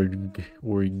the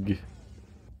Oring.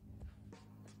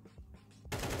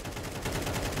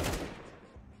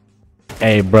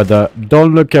 Hey, brother,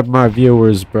 don't look at my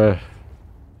viewers, bruh.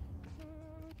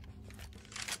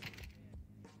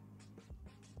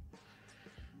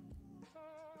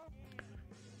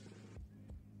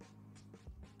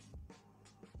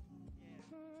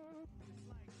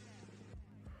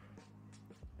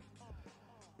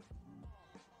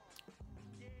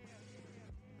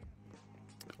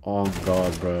 Oh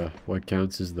god, bruh. What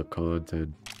counts is the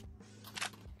content.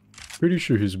 Pretty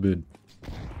sure he's mid.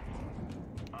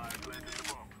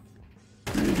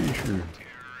 Pretty sure.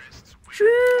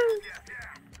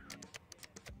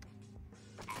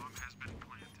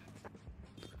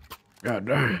 God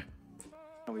damn.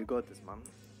 And we got this, man.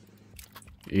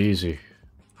 Easy.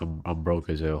 I'm broke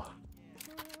as hell.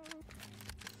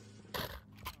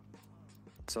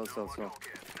 Sell.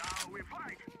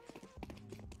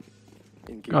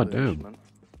 God damn. Man.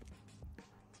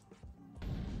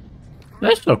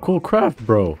 That's a cool craft,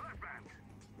 bro.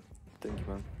 Thank you,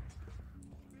 man.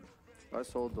 I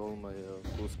sold all my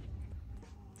boost.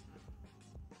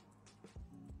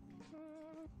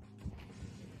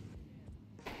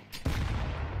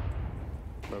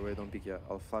 By the way, don't peek yet.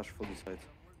 I'll flash fully side.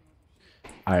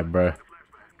 Alright, bro.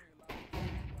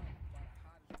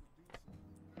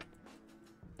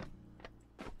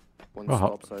 One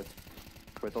stop side.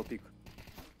 Wait, I'll peek.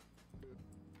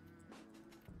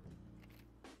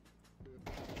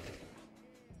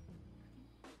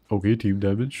 Okay, team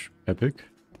damage. Epic.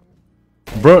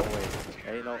 Bro. Oh,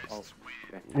 hey, no. Oh,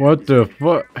 okay. What the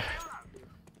fuck?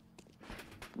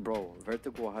 Bro,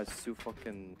 Vertigo has 2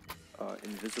 fucking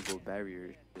invisible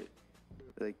barriers.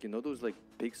 Like, you know those like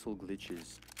pixel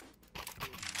glitches?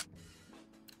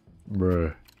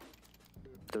 Bruh.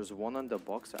 There's one on the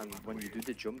box, and when you do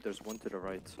the jump, there's one to the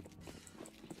right.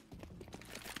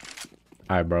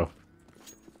 Alright, bro.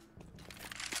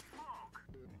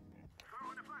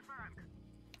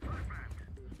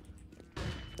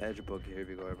 Edge bug, here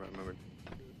we go, I remembered.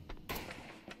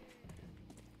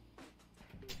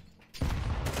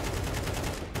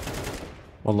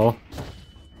 One low.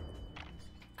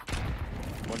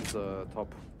 One's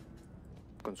top.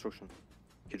 Construction.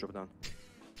 He dropped down.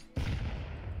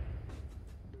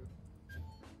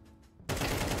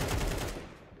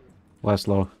 Last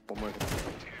low. One more.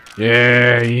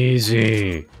 Yeah,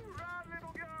 easy.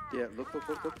 Yeah, look.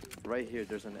 Right here,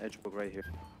 there's an edge bug right here.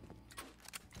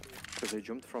 Because I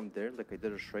jumped from there, like I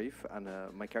did a strafe, and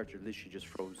my character literally just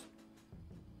froze.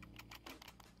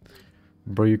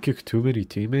 Bro, you kicked too many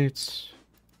teammates?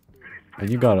 And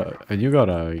you got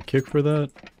a kick for that?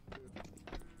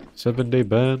 7-day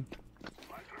ban?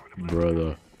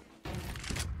 Brother.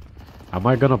 Am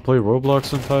I gonna play Roblox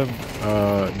sometime?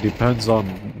 Depends on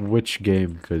which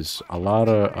game, cause a lot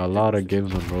of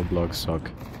games on Roblox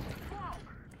suck.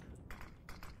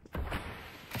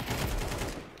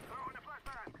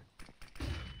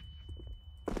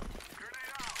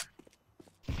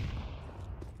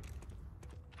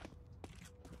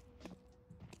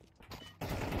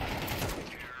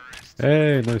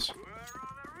 Hey, nice.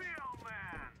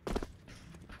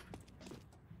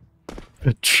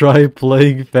 Try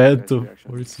playing Phantom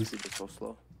Forces. So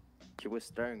slow. He was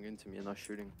staring into me and not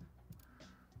shooting.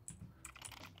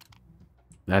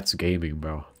 That's gaming,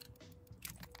 bro.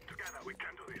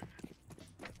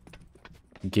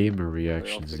 Gamer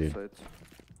reactions, dude.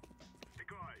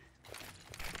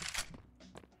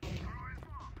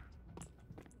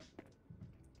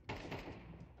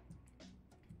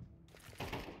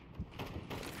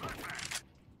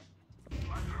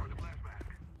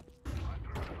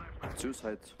 Two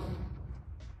sides.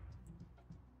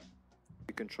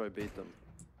 We can try bait them.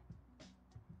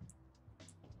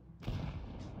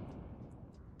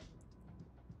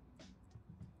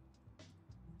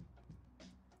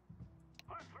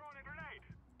 I'm throwing a grenade.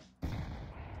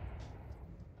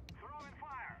 Throwing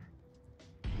fire.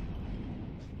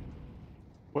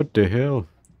 What the hell?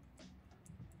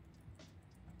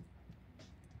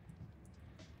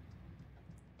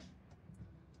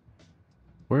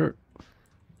 Where?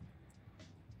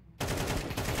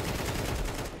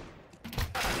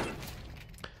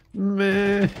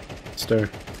 Meh. Stir.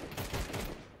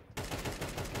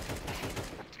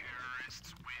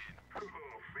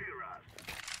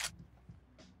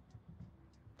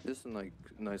 This is like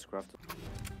nice craft.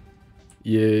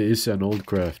 Yeah, it's an old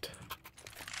craft.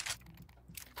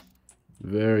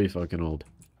 Very fucking old.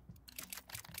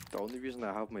 The only reason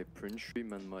I have my print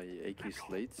stream and my AK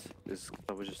slates is 'cause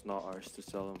I was just not arsed to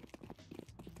sell them.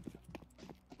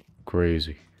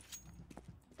 Crazy.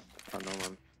 I know,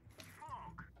 man.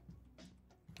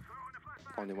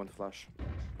 Only one flash.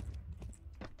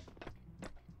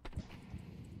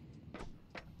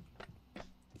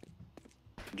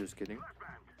 Just kidding.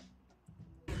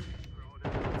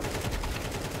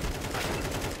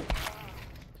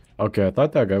 Okay, I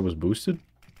thought that guy was boosted.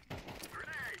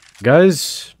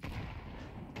 Guys,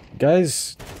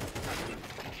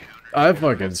 I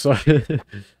fucking saw.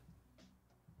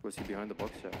 Was he behind the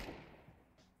box? Yeah.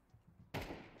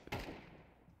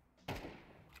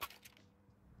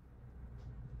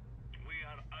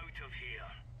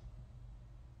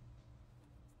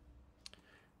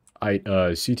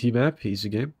 CT map, easy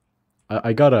game.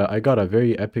 I got a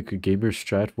very epic gamer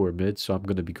strat for mid, so I'm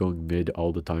gonna be going mid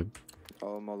all the time.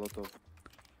 Oh, Molotov.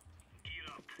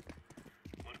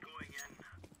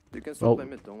 You can still play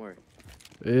mid, don't worry.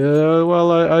 Yeah,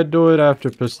 well, I do it after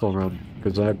pistol round,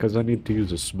 cause I need to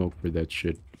use a smoke for that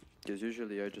shit. Cause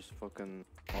usually I just fucking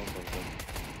Molotov them.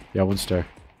 Yeah, one star.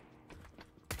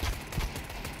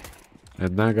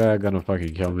 And that guy gonna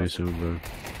fucking kill me soon, bro.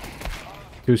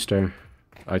 2 star.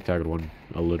 I tagged one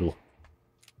a little.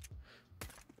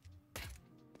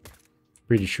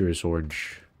 Pretty sure it's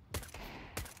orange.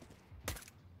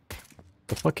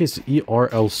 The fuck is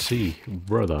ERLC,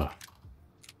 brother?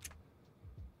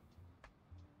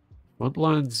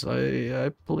 Frontlines, I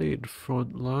played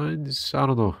Frontlines. I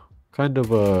don't know, kind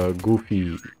of a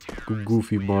goofy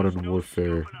Modern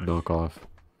Warfare knockoff.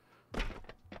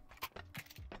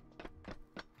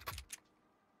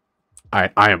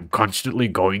 I am constantly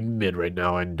going mid right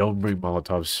now, and don't bring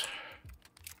Molotovs.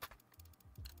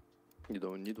 You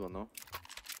don't need one, no?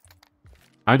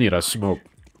 I need a smoke,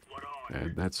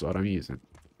 and that's what I'm using.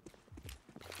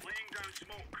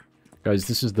 Guys,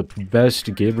 this is the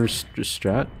best gamer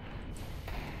strat.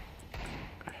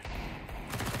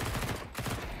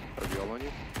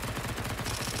 Nobody?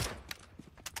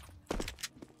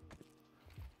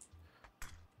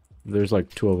 There's like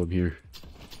 2 of them here.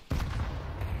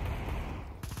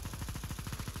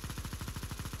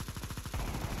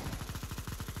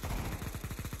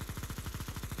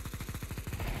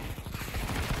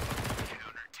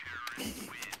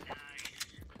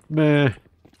 Meh.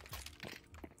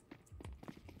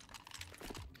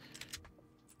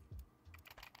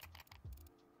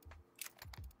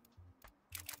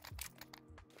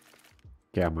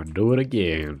 Okay, I'm gonna do it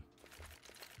again.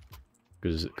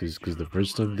 Cause the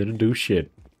first time didn't do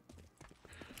shit.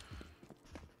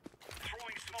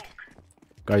 Throwing smoke.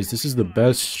 Guys, this is the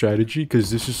best strategy because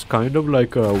this is kind of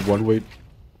like a one-way.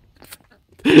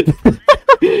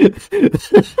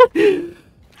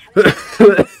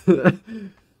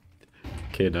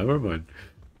 Okay, never mind.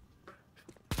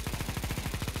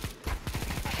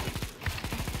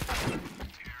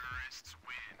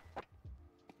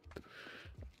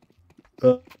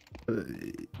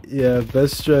 Yeah,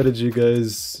 best strategy,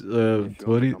 guys. If you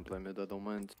 20. can't play mid, I don't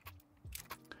mind.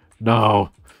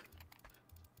 No,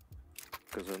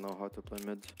 Because I know how to play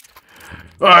mid.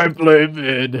 I play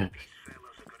mid. Fellas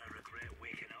are gonna regret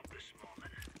waking up this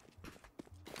morning.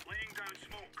 Laying down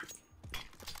smoke.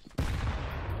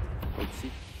 Oh,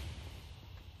 see?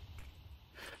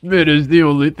 Mid is the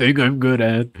only thing I'm good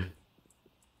at.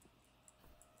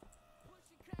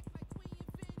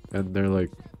 And they're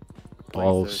like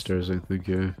all stairs. stairs, I think,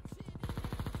 yeah.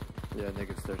 Yeah,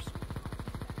 naked stairs.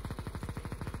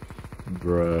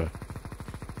 Bruh.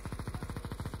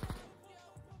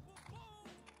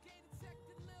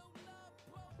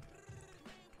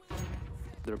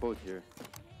 They're both here.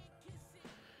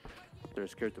 They're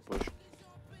scared to push.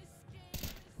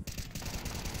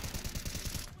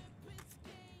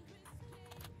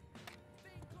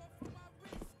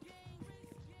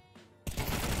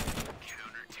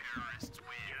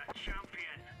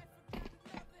 Champion.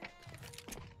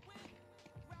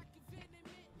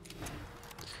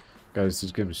 Guys,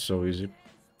 this game is so easy.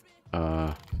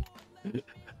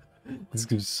 This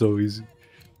game is so easy.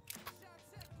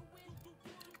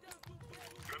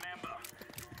 Remember,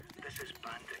 this is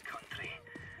bandit country.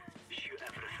 Shoot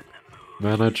everything that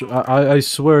moves. Man, I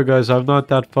swear, guys, I'm not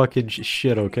that fucking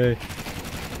shit, okay?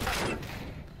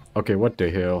 Okay, what the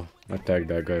hell? I tagged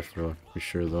that guy for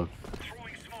sure, though.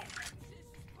 Throwing smoke.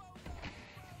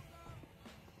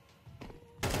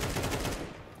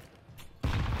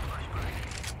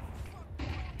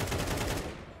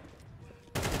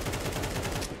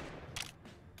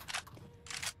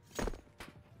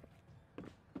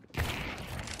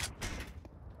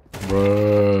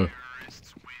 Bruh.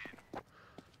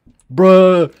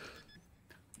 Bruh.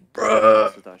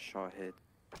 Bruh. That shot hit.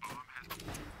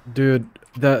 Dude,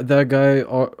 that guy,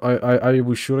 I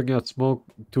was shooting at smoke,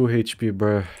 2 HP,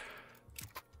 bruh.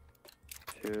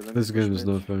 Here, let me This push game is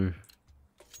mid. not fair.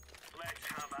 Let's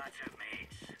have at it,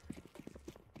 mates.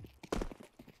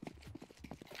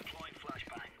 Deploying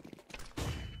flashbang.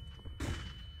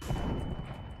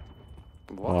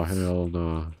 What? Oh, hell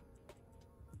no.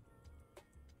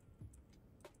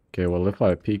 Okay, well, if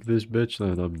I peek this bitch,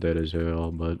 then I'm dead as hell,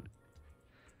 but...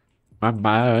 my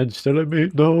mind's telling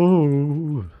me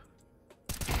no.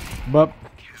 But...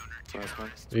 Nice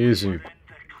one. easy.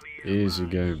 Easy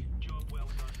game.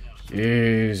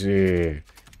 Easy.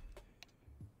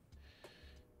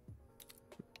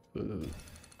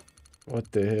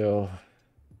 What the hell?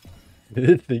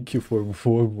 Thank you for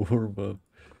warm up.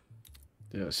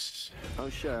 Yes. Oh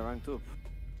shit, I ranked up.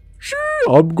 Sure,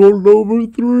 I'm going over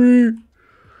 3.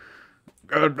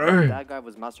 God damn. That guy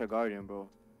was Master Guardian, bro.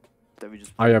 That we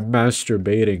just. I am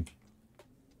masturbating.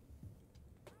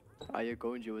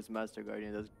 Ayakonji was Master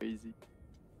Guardian, that's crazy.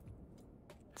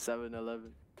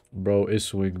 7-11. Bro, it's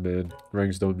swing, man.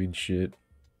 Ranks don't mean shit.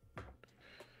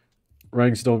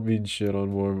 Ranks don't mean shit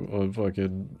on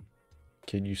fucking...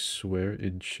 Can you swear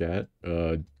in chat?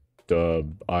 I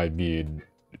mean...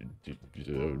 I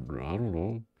don't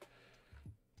know.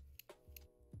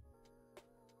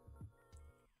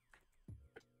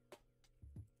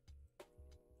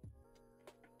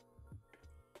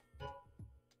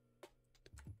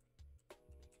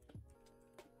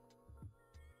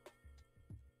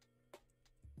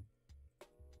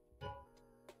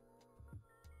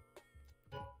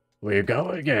 We go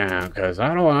again, because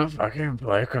I don't want to fucking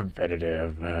play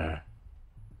competitive.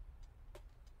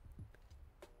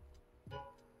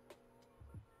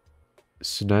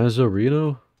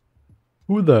 Snazarino?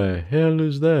 Who the hell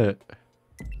is that?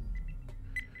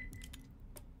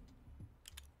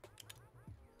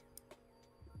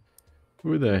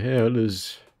 Who the hell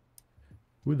is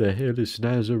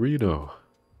Snazarino?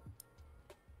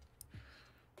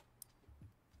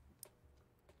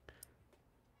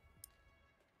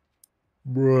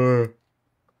 Bruh.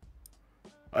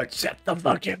 Accept the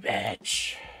fucking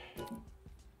bitch.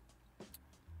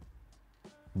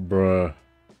 Bruh.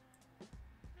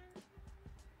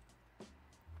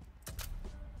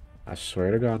 I swear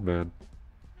to God, man.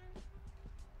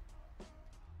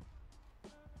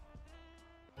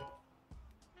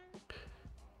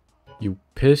 You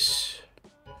piss.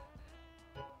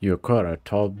 You caught a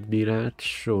tall me that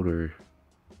shoulder.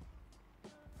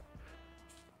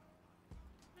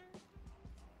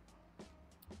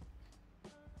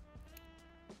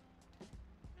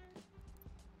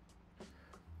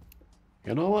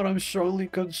 You know what I'm strongly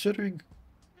considering?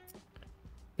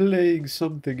 Playing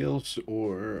something else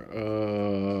or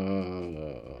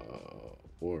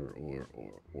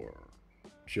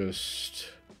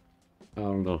just I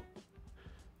don't know.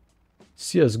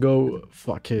 CSGO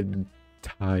fucking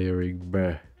tiring,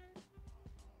 bruh.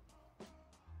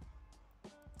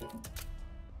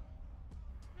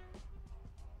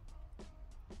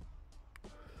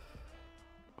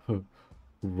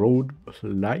 Road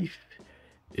life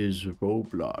is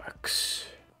Roblox.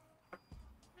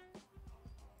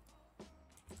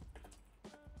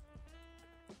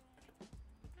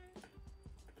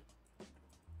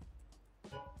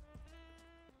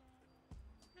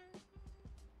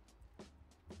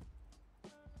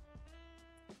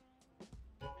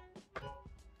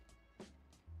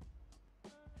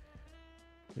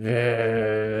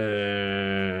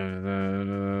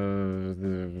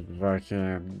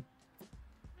 Fucking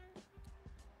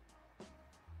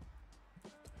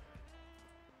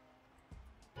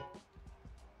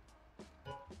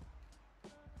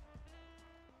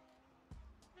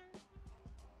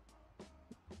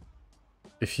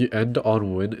if you end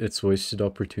on win, it's wasted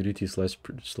opportunity slash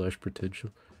potential.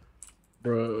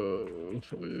 Bro.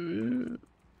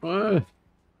 What?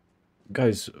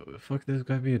 Guys, fuck this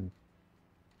guy being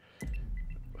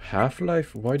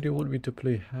Half-Life? Why do you want me to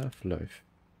play Half-Life?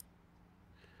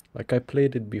 Like I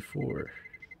played it before.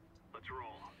 Let's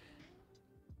roll.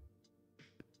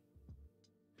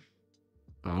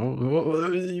 I don't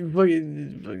know. You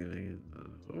fucking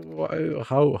why,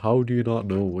 how do you not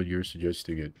know when you're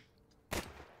suggesting it?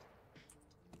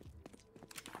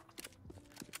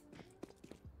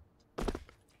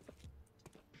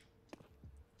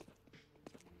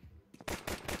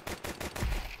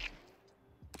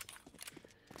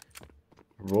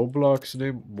 Roblox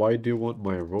name? Why do you want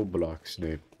my Roblox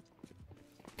name?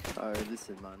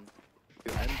 Listen, man.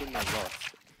 You end on a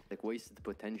loss, like wasted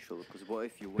potential. Because what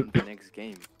if you win the next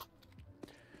game,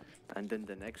 and then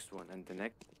the next one, and the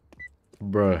next?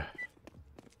 Bruh.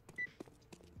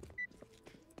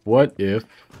 What if?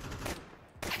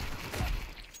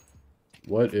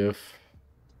 We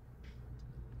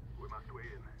must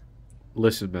win.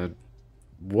 Listen, man.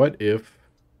 What if?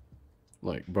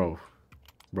 Like, bro,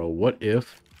 what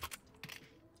if?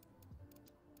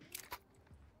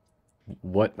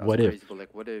 What That's if? crazy, but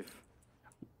like, what if?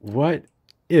 What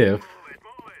if?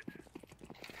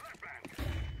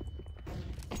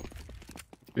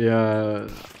 Yeah.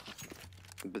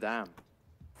 But damn.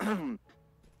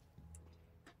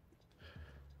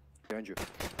 Andrew.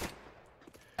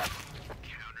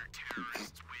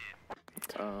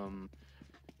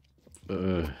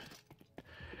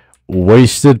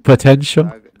 Wasted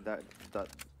potential.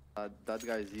 That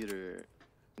guy is either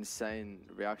insane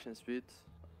reaction speed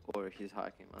or he's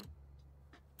hacking, man.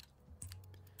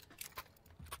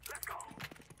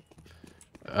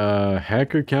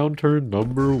 Hacker counter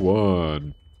number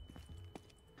 1.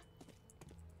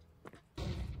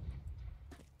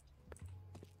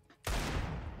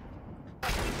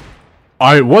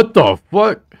 Alright, what the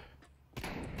fuck?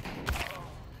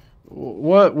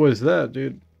 What was that,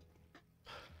 dude?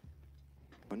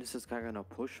 When is this guy gonna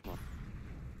push, man?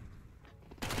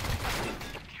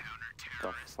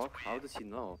 The fuck? How does he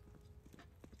know?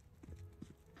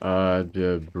 Yeah,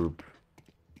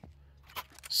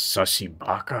 Sussy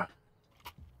Baka.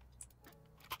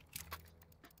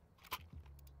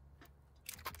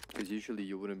 Because usually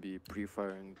you wouldn't be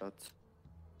pre-firing that.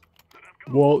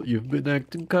 Well, you've been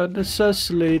acting kinda sus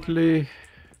lately.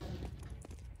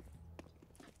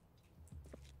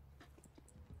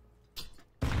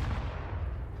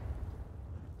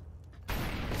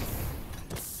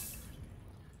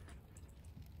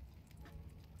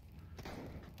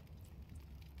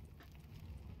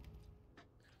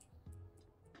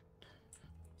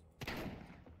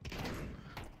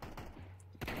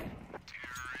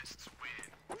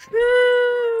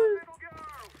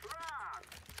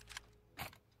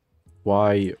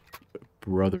 Why,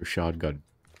 brother shotgun?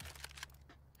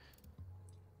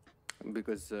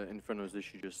 Because Inferno is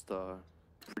literally just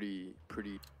pretty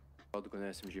shotgun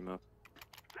SMG map.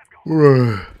 Let's go.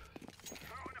 Nice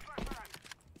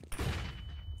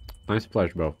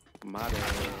splash, bro. Matter.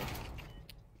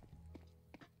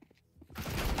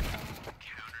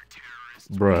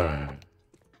 Bruh.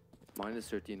 Minus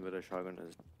 13 with a shotgun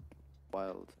is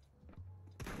wild.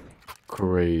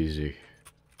 Crazy.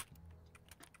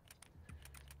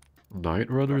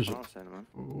 Night runners? That's what I'm saying, man.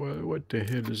 What the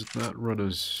hell is Night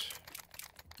runners?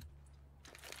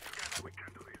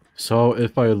 So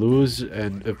if I lose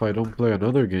and if I don't play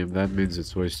another game, that means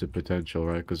it's wasted potential,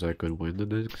 right? Because I could win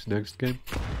the next game.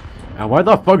 And why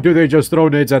the fuck do they just throw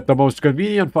nades at the most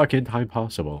convenient fucking time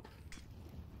possible?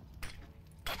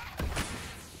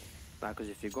 Nah, because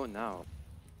if you go now,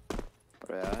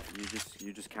 yeah,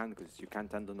 you just can't, because you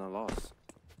can't end on a loss.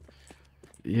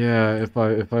 Yeah, if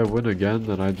I win again,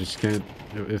 then I just can't.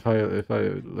 If I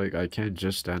like, I can't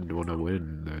just end when I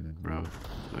win, then, bro.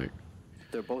 Like.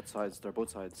 They're both sides. They're both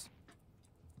sides.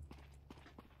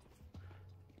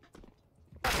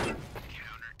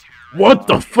 What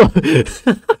the fuck?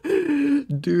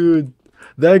 Dude,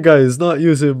 that guy is not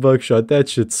using buckshot. That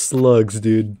shit slugs,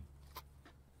 dude.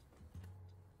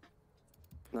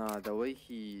 Nah, the way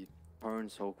he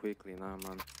turns so quickly, nah,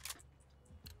 man.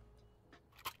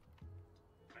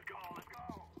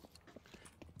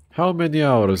 How many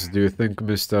hours do you think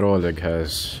Mr. Oleg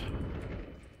has?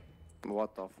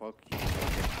 What the fuck?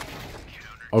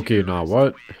 Okay, now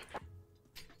what?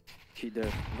 He did.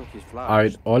 Look, he's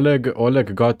flashed.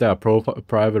 Oleg got that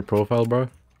private profile, bro.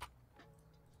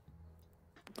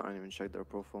 I didn't even check their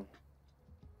profile.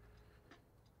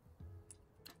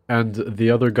 And the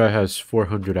other guy has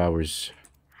 400 hours.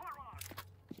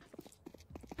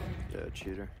 Yeah,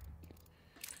 cheater.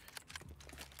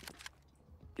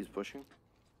 He's pushing.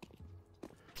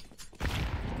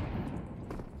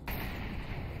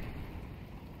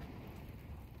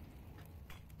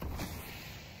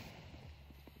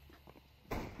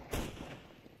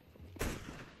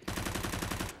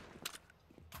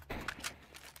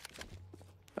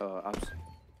 Apps.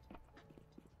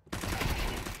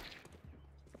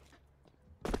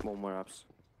 One more apps.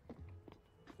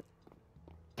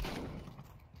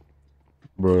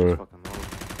 Bruh. Fucking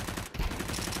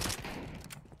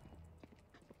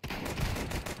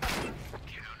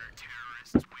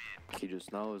hell. He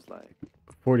just now is like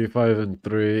 45 and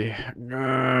 3.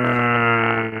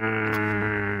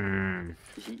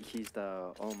 he's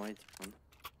the almighty one.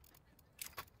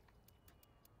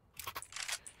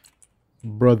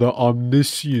 Brother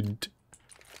omniscient.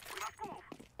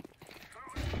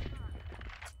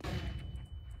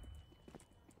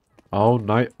 Oh,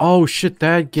 night. Oh shit,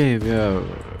 that game. Yeah,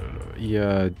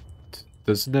 yeah.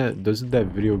 Doesn't that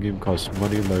video game cost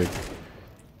money? Like,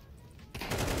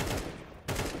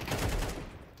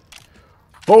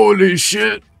 holy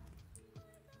shit!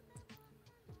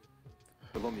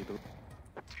 Below me, below.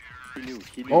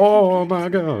 He knew. Oh my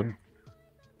god!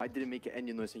 I didn't make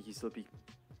any noise and he still peeked.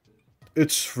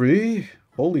 It's free?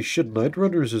 Holy shit, Night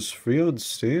Runners is free on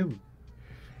Steam?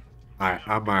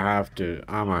 I'ma have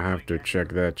to check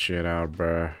that shit out,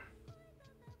 bruh.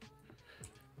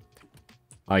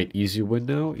 Alright, easy win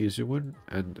now, easy win.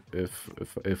 And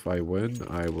if I win,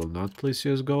 I will not play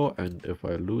CSGO, and if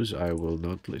I lose, I will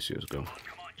not play CSGO.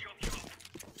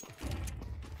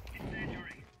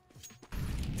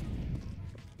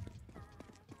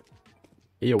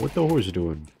 Yeah, what the horse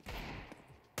doing?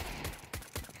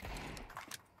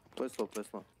 Play slow, play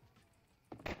slow.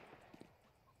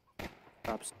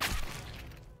 Apps.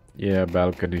 Yeah,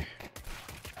 balcony.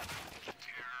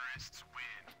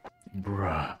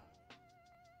 Bruh.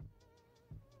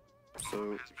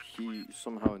 So he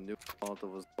somehow knew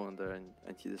Molotov was going there and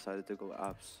he decided to go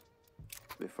apps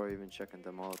before even checking the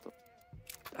Molotov.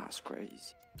 That's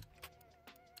crazy.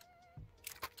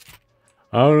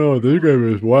 I don't know, this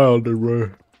game is wild,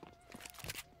 bro.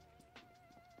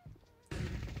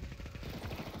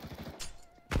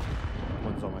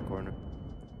 One's on my corner.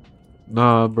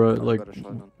 Nah, bro, I've like, got a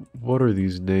shotgun. what are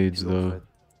these nades, though?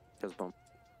 Just bomb.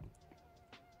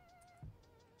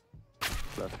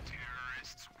 Left.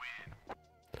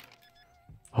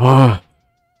 Ah!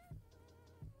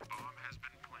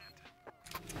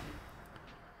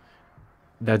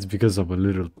 That's because I'm a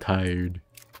little tired.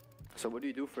 So what do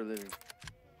you do for a living?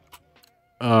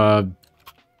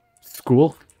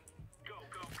 School?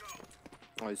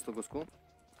 Oh, you still go to school?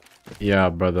 Yeah,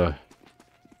 brother.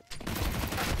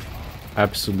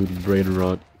 Absolute brain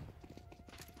rot.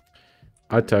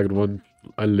 I tagged one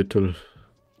a little.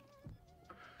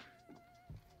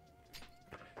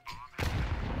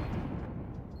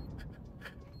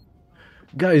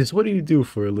 Guys, what do you do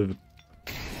for a living?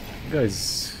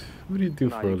 Guys, what do you do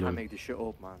Nah, for a you can't living? make this shit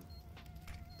up, man.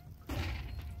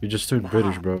 You just turned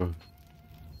British, bro.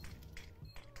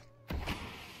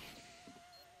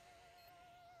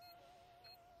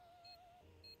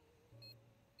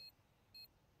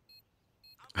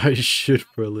 I shit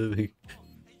for a living.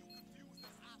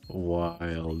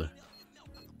 Wild.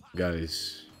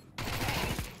 Guys.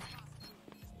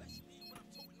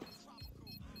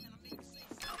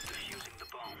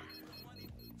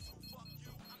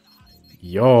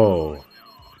 Yo.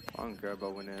 I don't care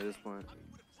about winning at this point.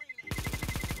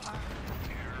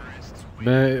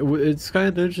 Man, it's kind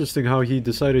of interesting how he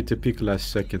decided to pick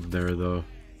last second there, though.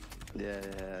 Yeah,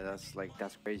 that's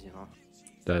crazy, huh?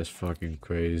 That's fucking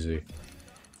crazy.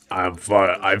 I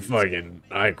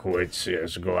quit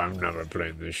CS:GO. I'm never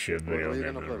playing this shit video What are you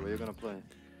game. gonna play? What are you gonna play?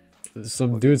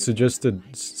 Some dude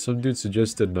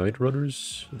suggested Night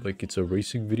Runners, like it's a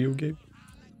racing video game.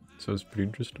 Sounds pretty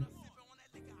interesting.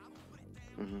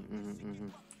 Did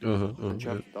you have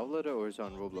to download it or is it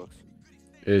on Roblox?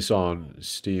 It's on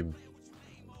Steam.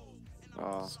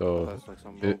 Oh, So that's like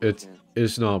some Roblox it's game.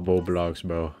 it's not Roblox,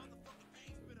 bro.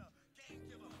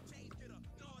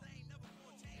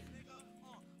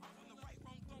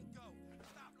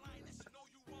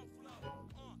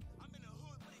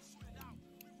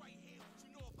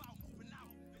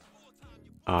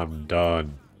 I'm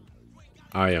done.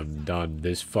 I am done.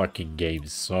 This fucking game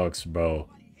sucks, bro.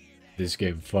 This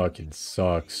game fucking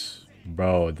sucks.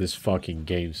 Bro, this fucking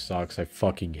game sucks. I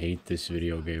fucking hate this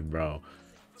video game, bro.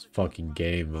 This fucking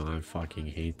game, I fucking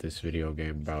hate this video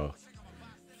game, bro.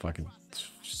 Fucking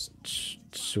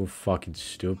so fucking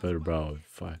stupid, bro.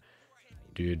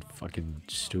 Dude, fucking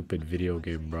stupid video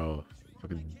game, bro.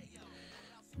 Fucking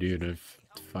dude,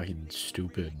 fucking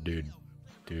stupid, dude.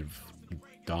 Dude,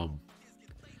 dumb.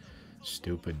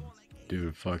 Stupid.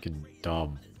 Dude, fucking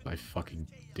dumb.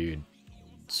 Dude,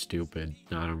 stupid.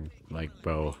 I don't, like,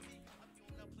 bro.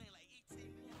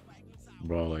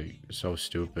 Bro, like, so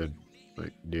stupid.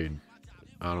 Like, dude,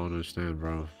 I don't understand,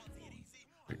 bro.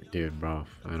 Like, dude, bro,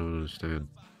 I don't understand.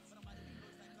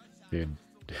 Dude.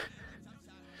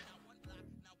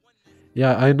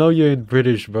 Yeah, I know you're in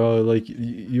British, bro. Like,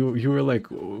 you were like,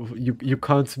 you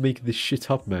can't make this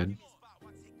shit up, man.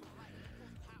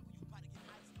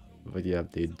 But yeah,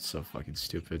 dude, so fucking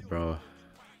stupid, bro.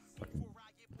 Fucking,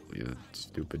 yeah,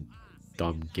 stupid,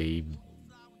 dumb game.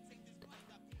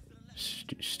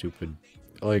 Stupid.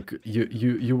 Like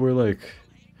you were like,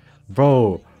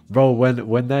 bro,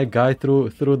 when that guy threw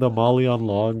the molly on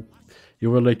long,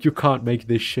 you were like, you can't make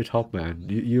this shit up, man.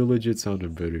 You legit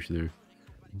sounded British there.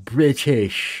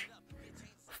 British.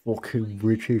 Fucking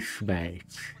British,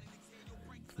 mate.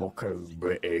 Fucking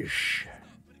British.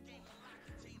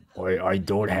 I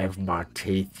don't have my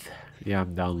teeth. Yeah,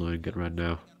 I'm downloading it right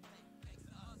now.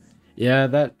 Yeah,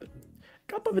 that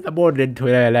got a bit more into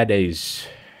it, ladies.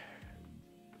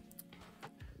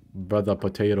 Brother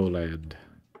Potato Land.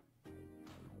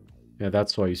 Yeah,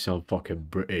 that's why you sound fucking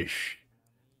British.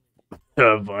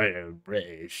 Fucking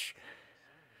British.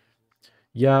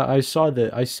 Yeah, I saw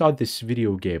this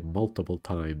video game multiple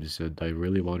times and I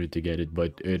really wanted to get it,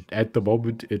 but at the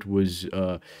moment it was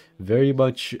very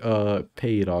much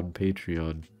paid on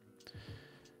Patreon.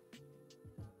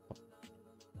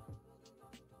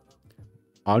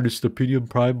 Honest opinion,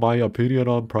 Prime, my opinion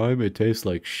on Prime, it tastes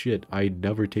like shit. I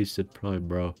never tasted Prime,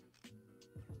 bro.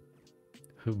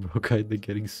 I'm kinda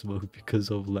getting smoked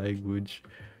because of language.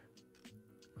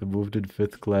 I moved in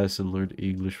 5th class and learned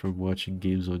English from watching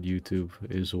games on YouTube.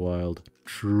 Is wild.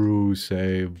 True,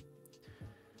 same.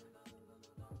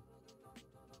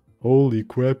 Holy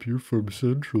crap, you're from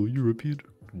Central European.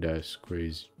 That's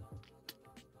crazy.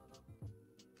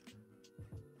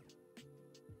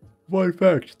 Fun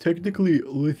fact, technically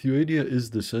Lithuania is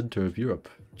the center of Europe,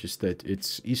 just that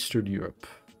it's Eastern Europe.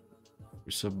 For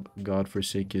some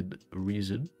godforsaken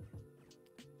reason.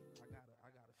 I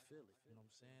gotta feel it, you know what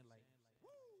I'm saying? Like,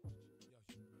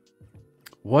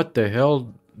 What the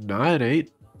hell? No, it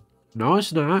ain't. No,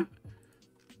 it's not.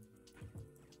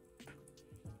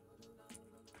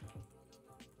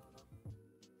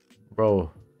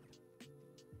 Bro.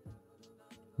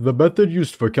 The method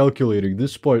used for calculating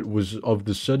this point was of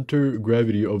the center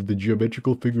gravity of the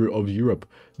geometrical figure of Europe.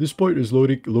 This point is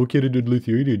located in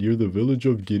Lithuania near the village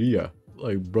of Giria.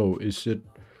 Like, bro, is it...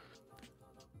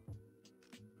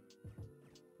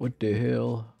 What the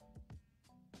hell?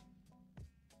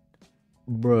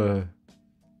 Bruh.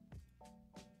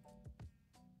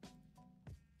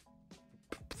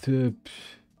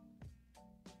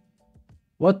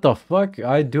 What the fuck?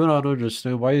 I do not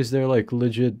understand. Why is there like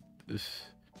legit...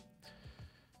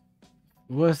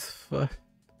 What the fuck?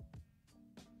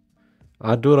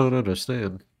 I do not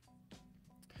understand.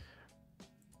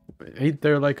 Ain't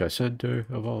there like a center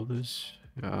of all this?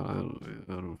 I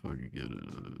don't fucking get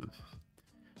it.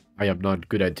 I am not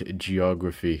good at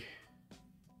geography.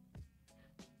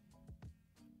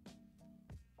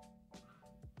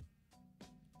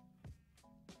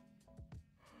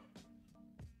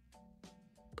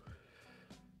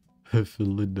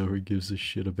 Finland never gives a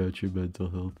shit about your mental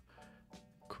health.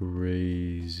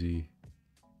 Crazy.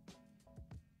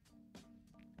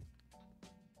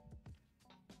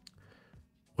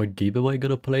 What game am I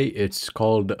gonna play? It's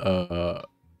called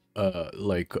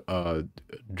like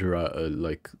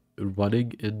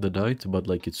running in the night, but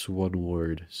like it's one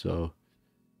word, so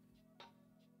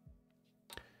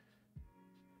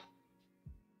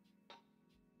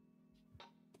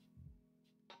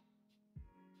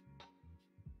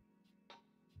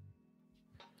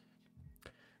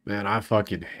man, I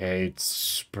fucking hate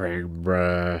spring,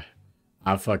 bruh.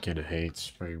 I fucking hate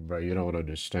spring, bruh. You don't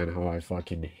understand how I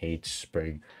fucking hate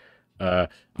spring. I'm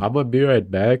gonna be right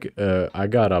back. I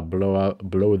gotta blow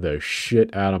the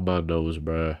shit out of my nose,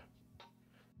 bruh.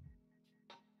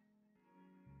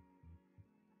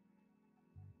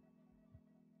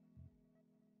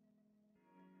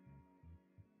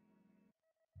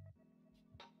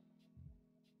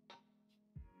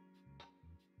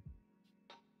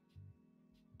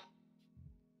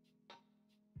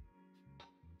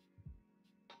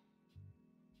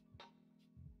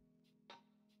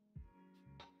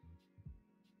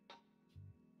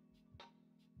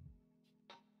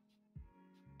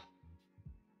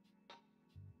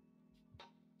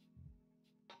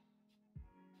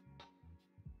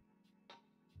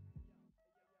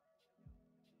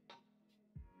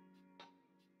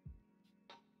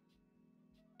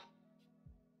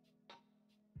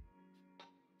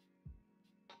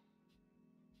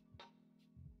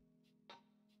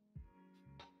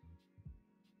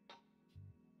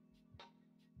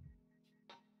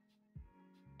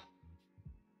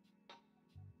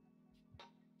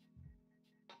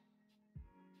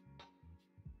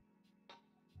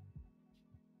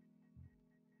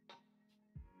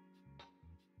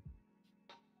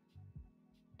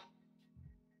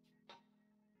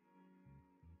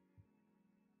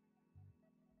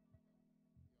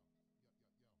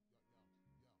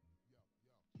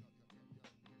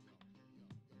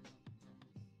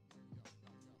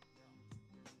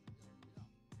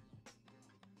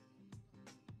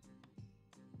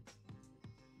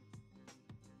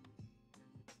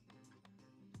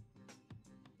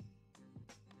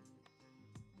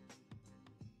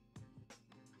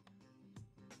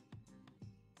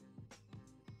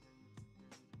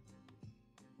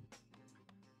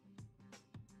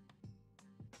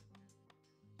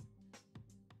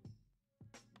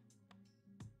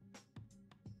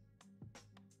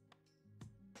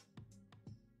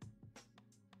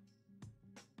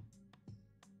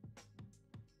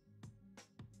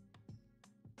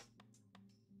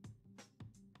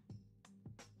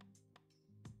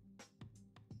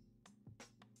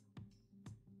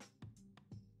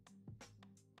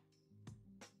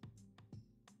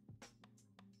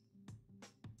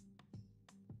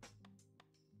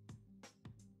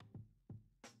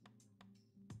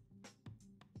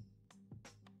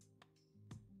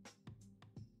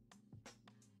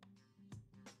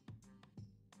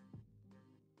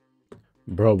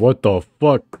 Bro, what the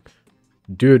fuck?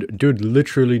 Dude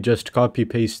literally just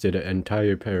copy-pasted an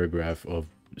entire paragraph of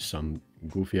some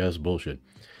goofy-ass bullshit.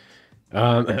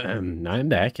 I'm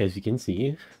back, as you can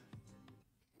see.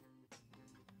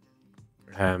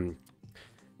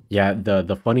 Yeah,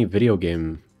 the funny video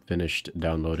game finished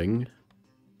downloading.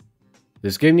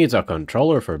 This game needs a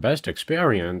controller for best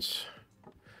experience.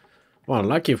 Well,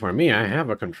 lucky for me, I have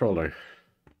a controller.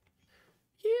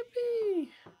 Yippee!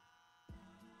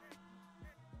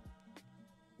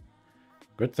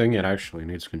 Good thing it actually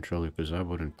needs controller, because I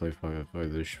wouldn't play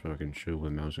this fucking shit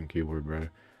with mouse and keyboard, bro.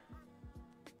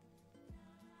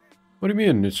 What do you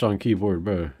mean it's on keyboard,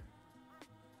 bro?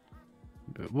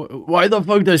 Why the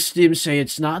fuck does Steam say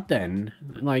it's not then?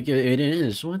 Like, it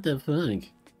is. What the fuck?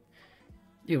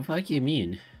 Dude, fuck you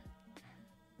mean?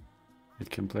 It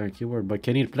can play on keyboard, but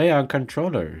can it play on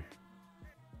controller?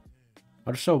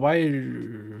 Also, why...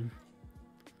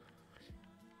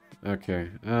 Okay,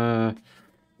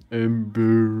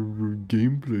 Ember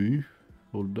gameplay.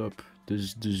 Hold up.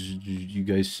 Does you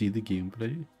guys see the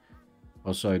gameplay?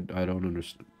 Also, I don't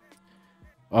understand.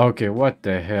 Okay, what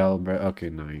the hell, bro? Okay,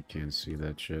 no, you can't see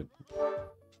that shit.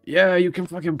 Yeah, you can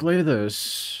fucking play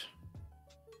this.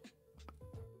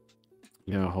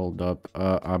 Yeah, hold up.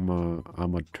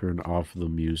 I'ma turn off the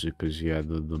music, cause yeah,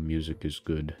 the music is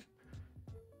good.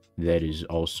 That is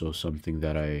also something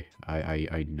that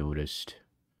I noticed.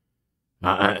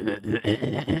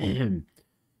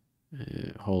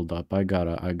 Hold up, I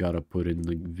gotta put in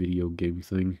the video game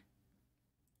thing.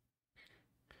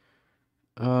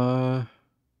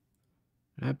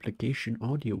 Application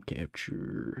audio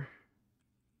capture.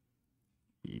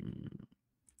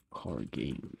 Car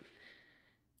game.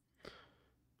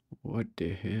 What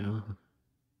the hell?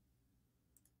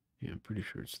 Yeah, I'm pretty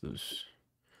sure it's this.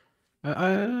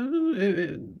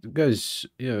 Guys,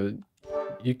 yeah,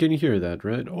 you can hear that,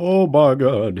 right? Oh my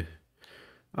god.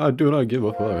 I do not give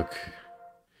a fuck.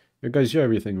 You guys hear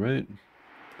everything, right?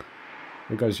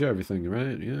 You guys hear everything,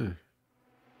 right? Yeah.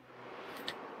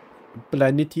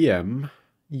 Planet Yem.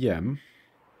 Yem.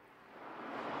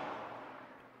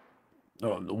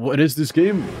 Oh, what is this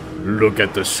game? Look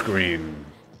at the screen.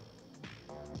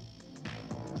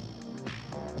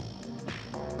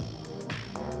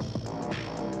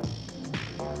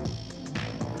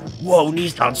 Whoa,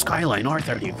 Nissan Skyline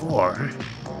R34.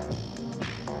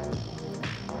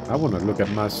 I want to look at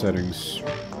my settings.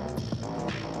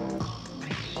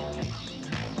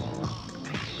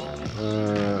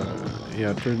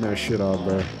 Yeah, turn that shit off,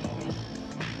 bro.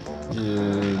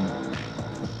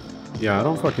 Yeah, I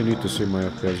don't fucking need to see my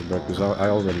FPS, bro, because I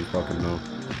already fucking know.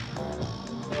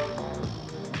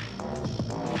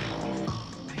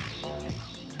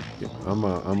 Yeah, I'm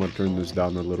gonna turn this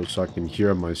down a little so I can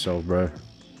hear myself, bro.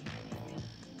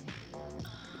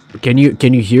 Can you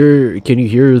hear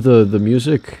the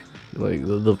music? Like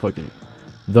the fucking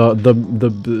the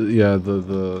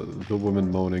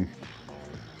woman moaning.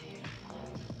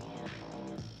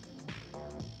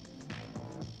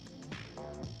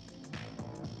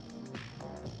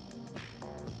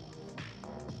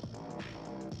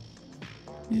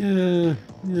 Yeah.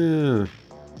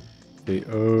 Okay,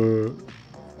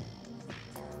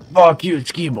 fuck you,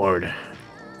 it's keyboard.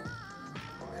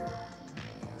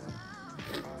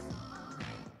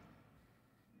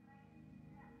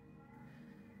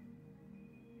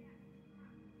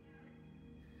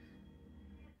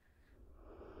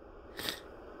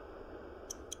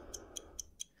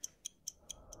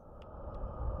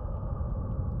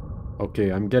 Okay,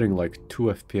 I'm getting like 2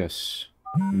 FPS.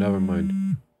 Never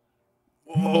mind.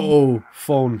 Oh,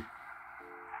 phone.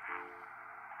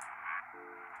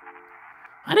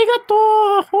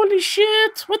 Arigato! Holy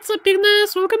shit! What's up,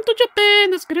 Ignis? Welcome to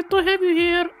Japan! It's great to have you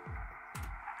here!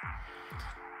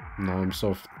 No, I'm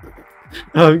so...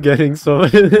 I'm getting so...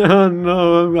 Oh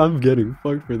no, I'm getting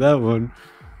fucked for that one.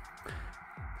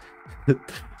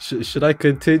 Should I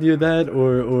continue that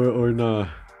or nah?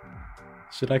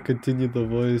 Should I continue the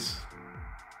voice?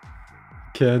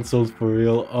 Cancelled for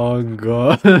real. Oh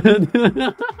god.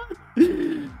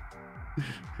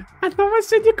 I know I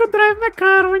said you could drive my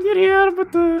car when you're here,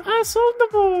 but I sold the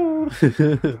ball.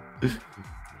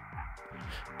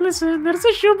 Listen, there's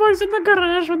a shoebox in the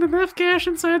garage with enough cash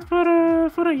inside for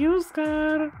a used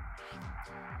car.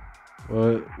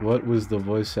 What was the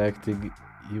voice acting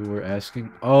you were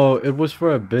asking? Oh, it was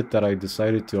for a bit that I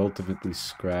decided to ultimately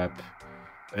scrap.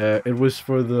 It was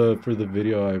for the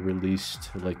video I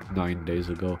released like 9 days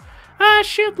ago. Ah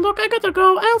shit, look, I gotta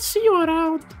go. I'll see you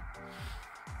around.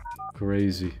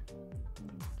 Crazy.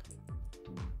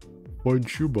 One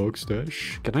shoebox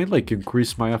dash. Can I like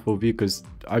increase my FOV? Because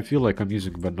I feel like I'm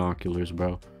using binoculars,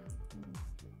 bro.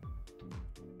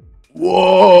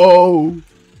 Whoa!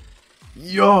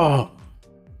 Yo!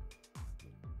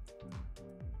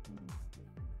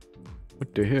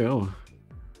 What the hell?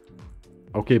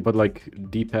 Okay, but like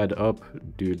D-pad up,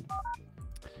 dude.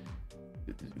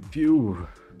 View.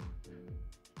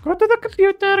 Go to the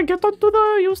computer, get onto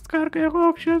the used car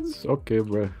options. Okay,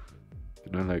 bro.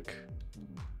 Can I like...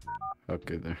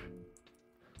 Okay, there.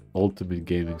 Ultimate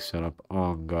gaming setup.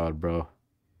 Oh god, bro.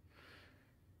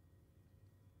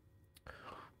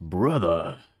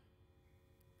 Brother.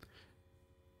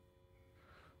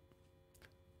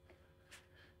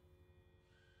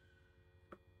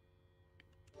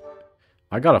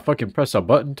 I gotta fucking press a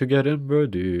button to get in, bro,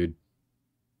 dude.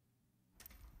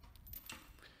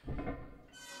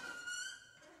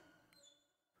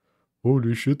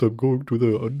 Holy shit, I'm going to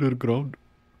the underground.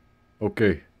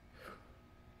 Okay.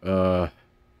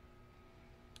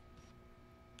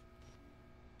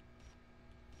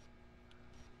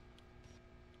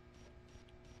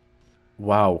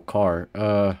 Wow, car.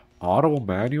 Auto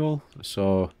manual?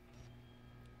 So...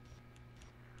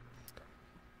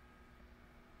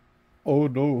 Oh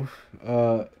no.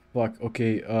 Fuck.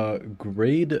 Okay.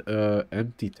 Grade.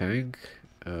 Empty tank.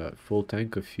 Full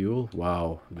tank of fuel.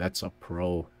 Wow, that's a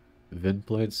pro. Vent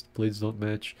plates don't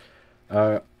match.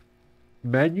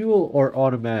 Manual or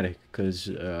automatic? Cause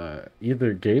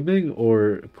either gaming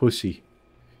or pussy.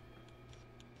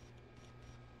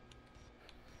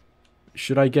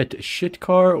 Should I get a shit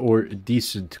car or a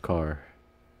decent car?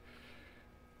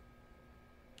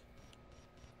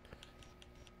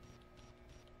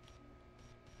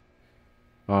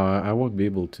 I won't be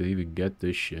able to even get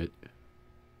this shit.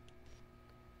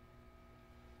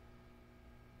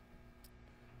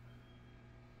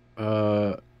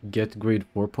 Get grade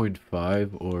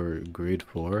 4.5 or grade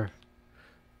 4.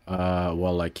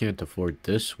 Well, I can't afford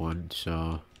this one,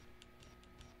 so...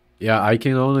 Yeah, I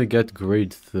can only get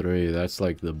grade 3. That's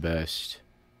like the best.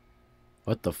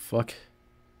 What the fuck?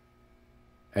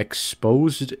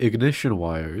 Exposed ignition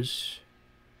wires.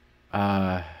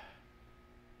 Yeah.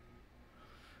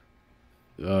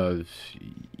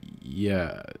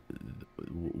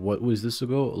 What was this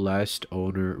ago? Last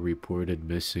owner reported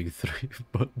missing 3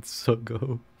 months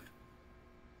ago.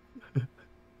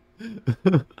 Dude,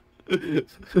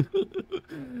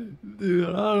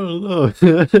 I don't know.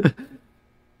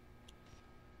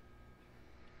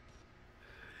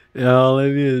 Yeah, I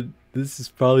mean, this is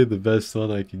probably the best one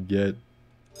I can get.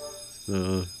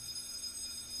 So.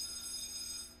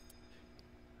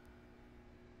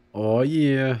 Oh,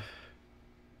 yeah.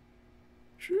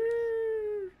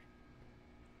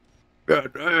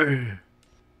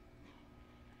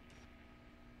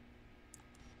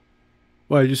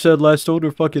 Why, you said last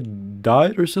owner fucking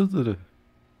died or something?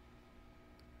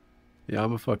 Yeah,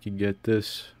 I'ma fucking get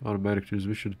this automatic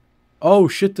transmission. Oh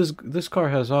shit, this car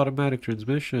has automatic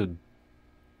transmission.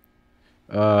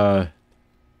 Damn,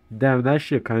 that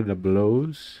shit kinda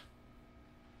blows.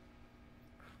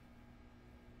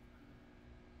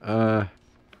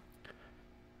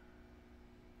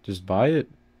 Just buy it?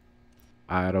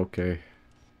 I don't care.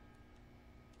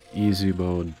 Easy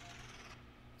mode.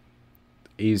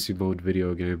 Easy mode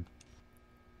video game.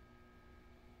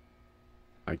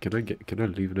 Can I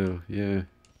leave now? Yeah.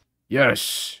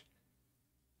 Yes!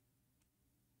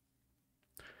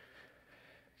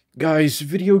 Guys,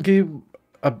 video game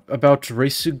about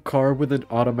racing car with an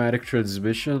automatic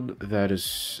transmission, that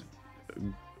is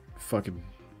fucking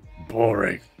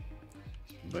boring.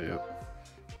 But yeah.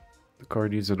 The car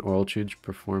needs an oil change,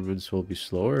 performance will be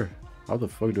slower. How the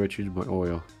fuck do I change my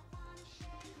oil?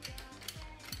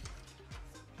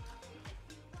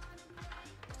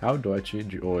 How do I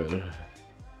change the oil?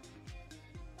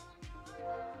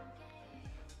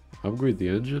 Upgrade the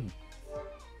engine?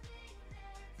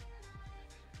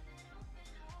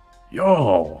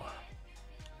 Yo!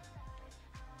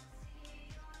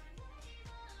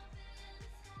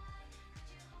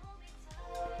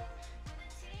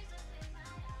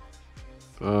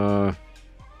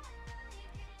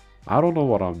 I don't know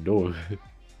what I'm doing.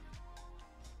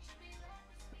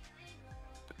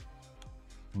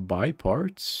 Buy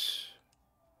parts?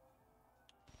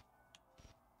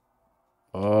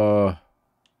 Hood?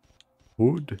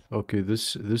 Okay,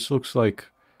 this looks like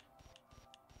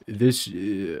this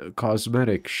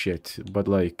cosmetic shit, but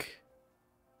like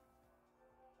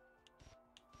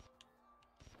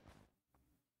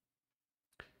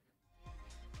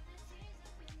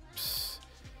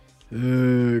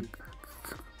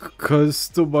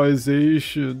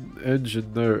customization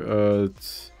engine there.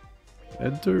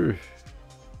 Enter.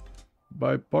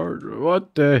 Buy part.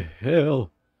 What the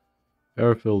hell?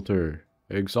 Air filter.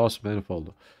 Exhaust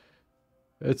manifold.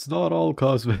 It's not all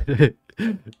cosmetic.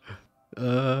 I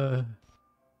don't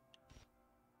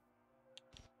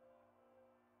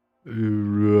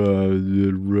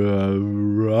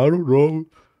know.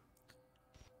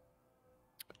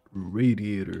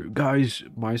 Radiator. Guys,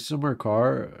 my summer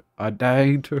car, a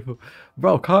dying turbo.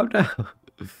 Bro, calm down.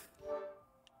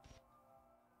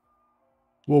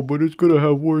 Well, but it's gonna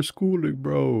have worse cooling,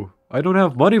 bro. I don't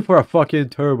have money for a fucking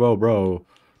turbo, bro.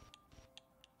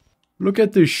 Look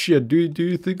at this shit. Do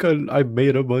you think I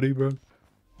made of money, bro?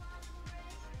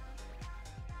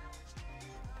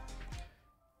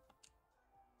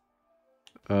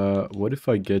 What if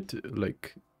I get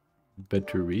like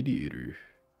better radiator?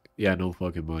 Yeah, no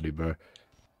fucking money, bro.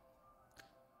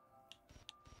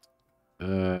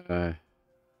 How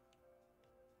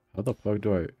the fuck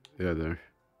do I? Yeah, there.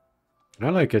 Can I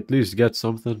like at least get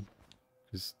something?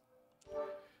 Just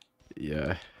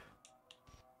yeah.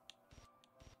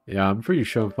 Yeah, I'm pretty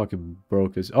sure I'm fucking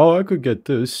broke as. Oh, I could get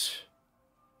this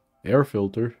air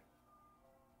filter.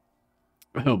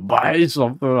 Buy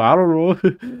something. I don't know.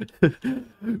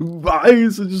 Buy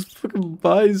so just fucking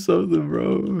buy something,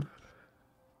 bro.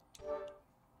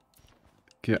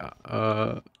 Okay.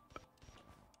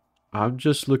 I'm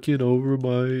just looking over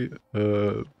my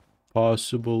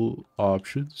possible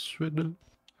options right now.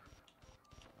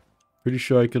 Pretty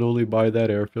sure I can only buy that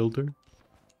air filter.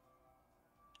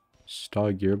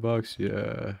 Stock gearbox,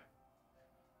 yeah.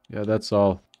 Yeah, that's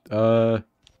all.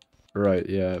 Right,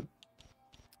 yeah.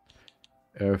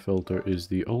 Air filter is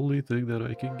the only thing that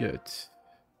I can get.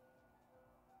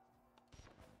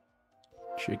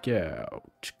 Check out.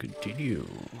 Continue.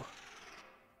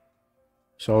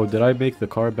 So, did I make the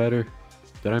car better?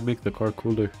 Did I make the car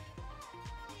cooler?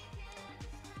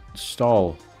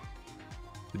 Install.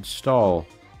 Install.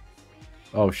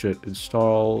 Oh shit,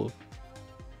 install.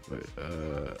 Wait,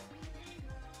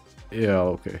 yeah,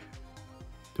 okay.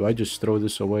 Do I just throw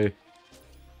this away?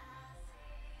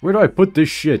 Where do I put this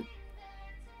shit?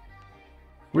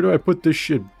 Where do I put this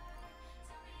shit?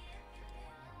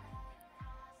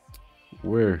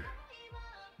 Where?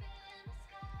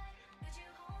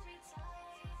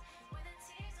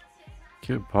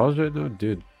 Can't pause right now?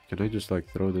 Dude, can I just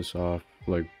like throw this off?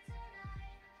 Like,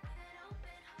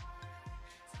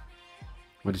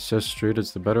 when it says straight,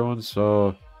 it's the better one,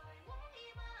 so...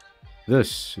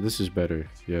 This is better,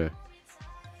 yeah.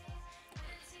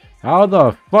 How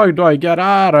the fuck do I get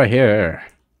out of here?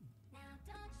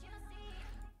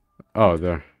 Oh,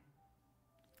 there.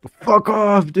 Fuck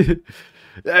off, dude.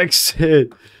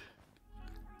 Exit.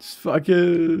 It's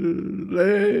fucking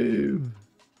lame.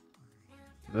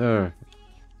 There.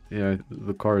 Yeah,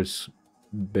 the car is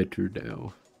better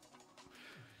now.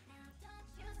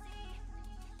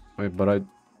 Wait, but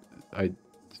I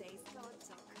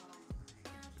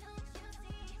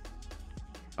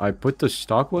put the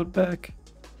stock one back?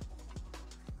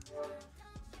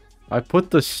 I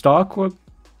put the stock one?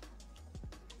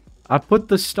 I put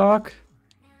the stock?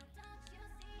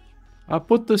 I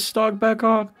put the stock back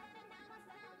on?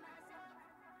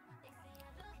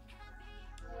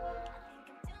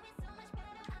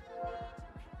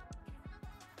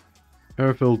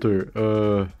 Air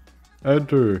filter,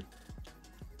 enter.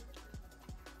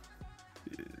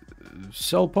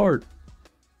 Sell part.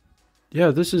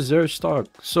 Yeah, this is their stock.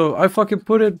 So I fucking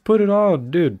put it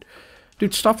on, dude.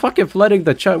 Dude, stop fucking flooding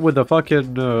the chat with the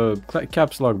fucking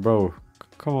caps lock, bro.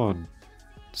 Come on.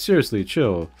 Seriously,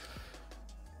 chill.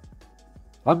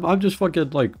 I'm just fucking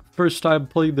like first time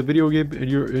playing the video game and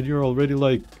you're already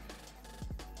like,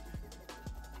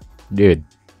 dude.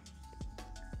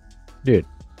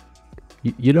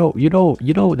 You know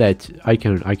that I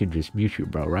can just mute you,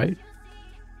 bro, right?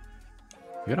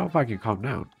 You don't fucking calm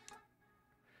down.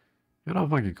 You don't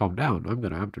fucking calm down. I'm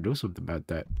gonna have to do something about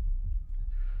that.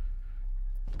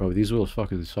 Bro, these wheels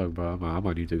fucking suck, bro. I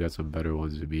might need to get some better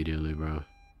ones immediately, bro.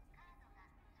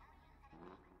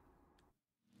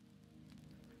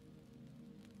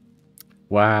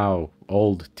 Wow,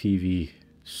 old TV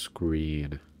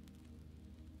screen.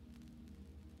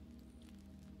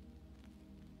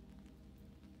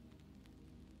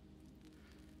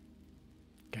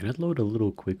 Can it load a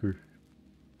little quicker?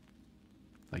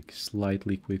 Like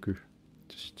slightly quicker?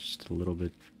 Just a little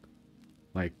bit.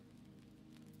 Like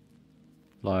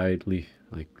slightly,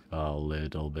 like a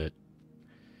little bit.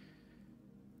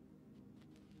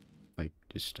 Like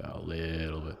just a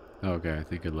little bit. Okay, I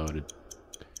think it loaded.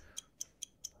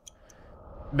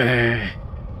 Meh.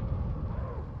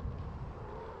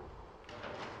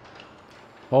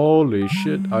 Holy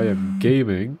shit, I am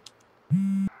gaming.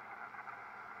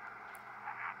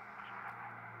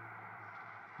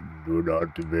 Do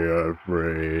not be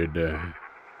afraid.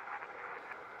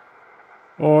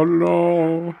 Oh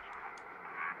no.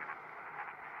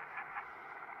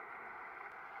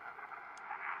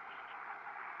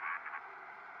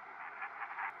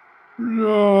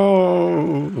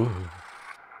 No.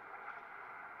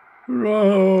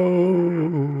 No.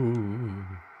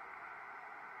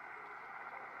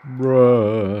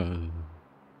 Bruh.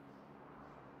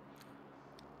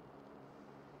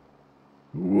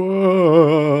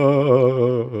 Whoa.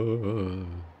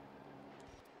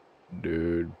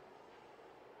 Dude.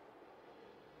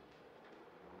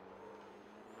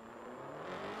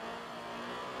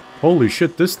 Holy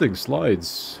shit, this thing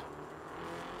slides.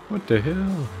 What the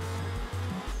hell?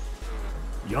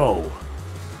 Yo.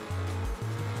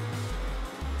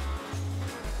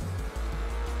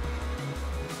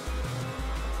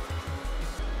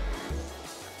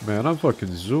 Man, I'm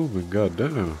fucking zooming,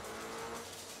 goddamn.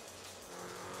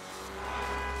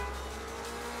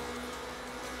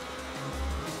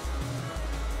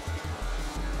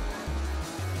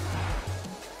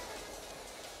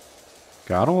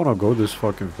 Okay, I don't want to go this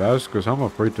fucking fast because I'm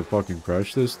afraid to fucking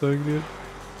crash this thing, dude.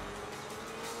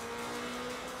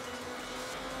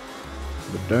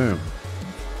 But damn.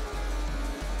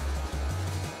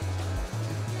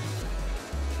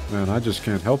 Man, I just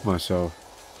can't help myself.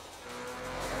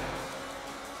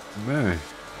 Man,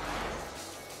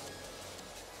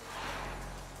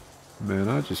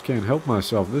 I just can't help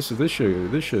myself. This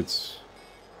shit's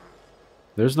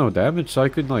There's no damage, so I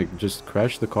could, like, just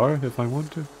crash the car if I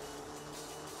want to.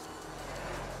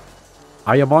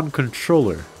 I am on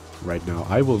controller right now.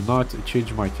 I will not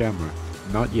change my camera.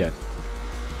 Not yet.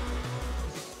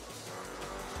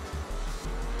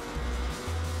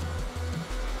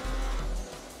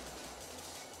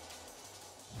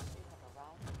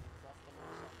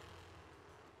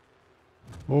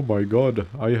 Oh my god,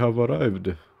 I have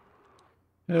arrived.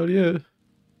 Hell yeah.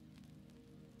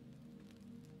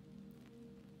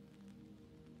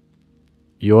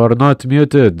 You are not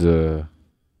muted.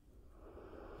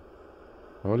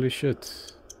 Holy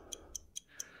shit.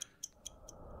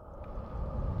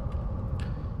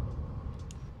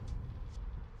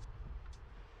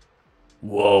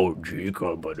 Whoa, G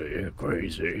Company,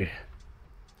 crazy.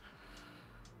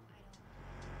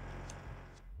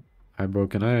 Hi, bro,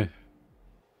 can I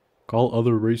call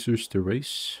other racers to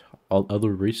race? All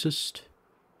other racist?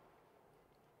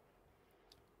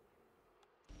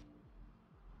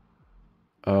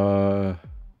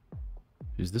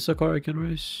 Is this a car I can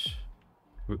race?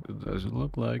 It doesn't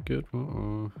look like it.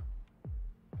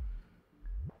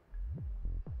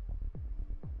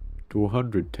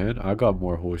 210? I got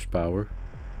more horsepower.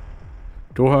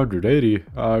 280?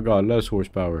 I got less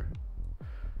horsepower.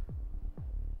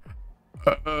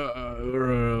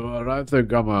 I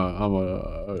think I'm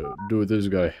a do this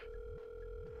guy.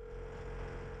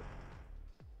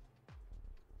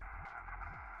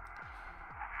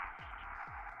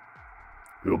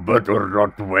 You better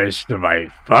not waste my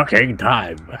fucking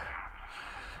time.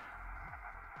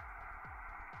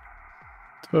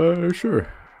 Sure.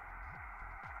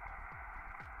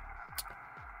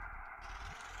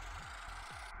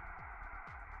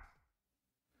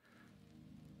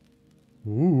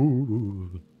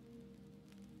 Ooh.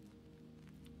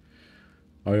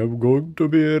 I am going to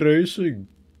be racing.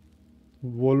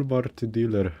 Walmart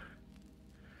dealer.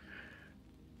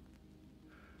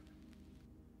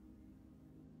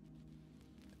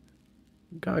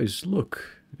 Guys, look.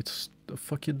 It's the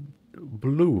fucking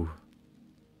blue.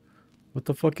 What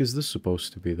the fuck is this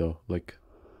supposed to be, though? Like,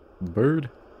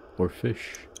 bird or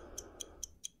fish?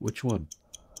 Which one?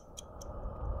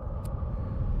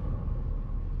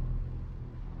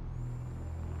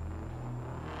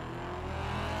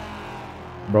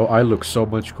 Bro, I look so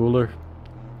much cooler.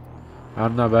 I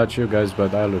don't know about you guys,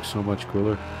 but I look so much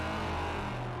cooler.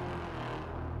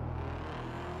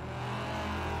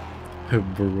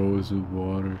 Burrows in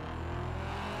water.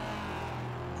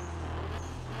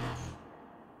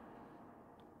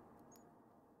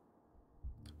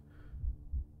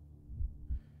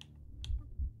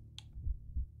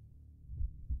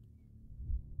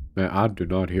 Man, I do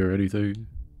not hear anything.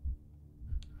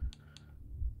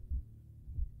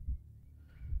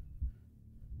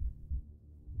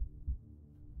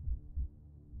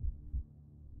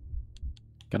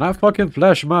 Can I fucking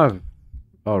flash my...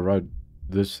 Oh, right.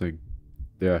 This thing.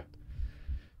 Yeah.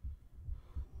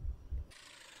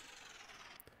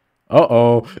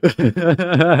 Uh-oh.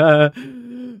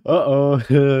 Uh-oh.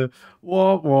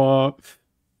 Womp womp.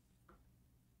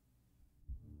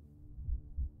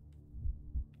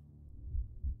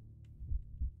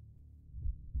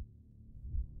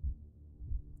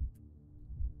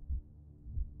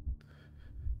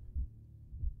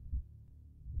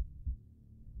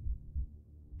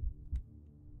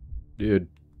 Dude.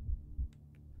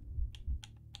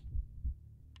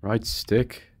 Right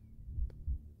stick.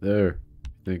 There, I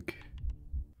think.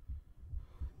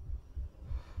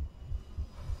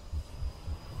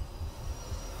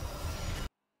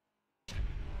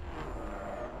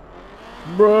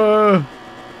 Bruh.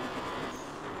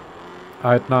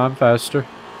 Alright, nah, I'm faster.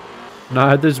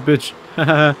 Nah, this bitch.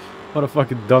 What a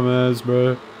fucking dumbass,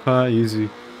 bro. Easy.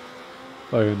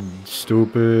 Fucking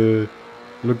stupid.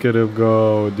 Look at him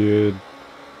go, dude.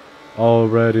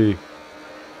 Already.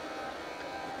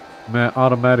 Man,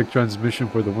 automatic transmission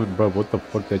for the win, bro. What the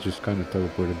fuck? That just kind of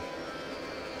teleported.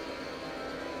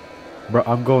 Bro,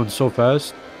 I'm going so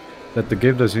fast that the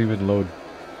game doesn't even load.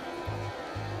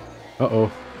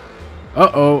 Uh-oh.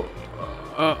 Uh-oh.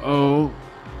 Uh-oh.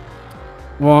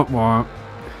 Womp womp.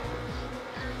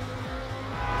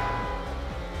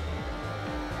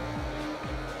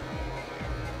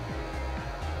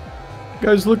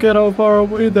 Guys, look at how far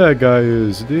away that guy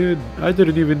is, dude. I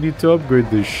didn't even need to upgrade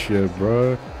this shit,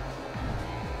 bro.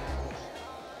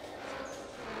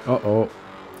 Uh-oh.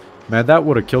 Man, that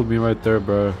would have killed me right there,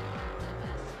 bro.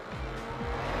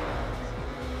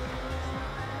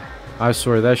 I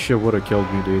swear, that shit would have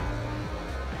killed me, dude.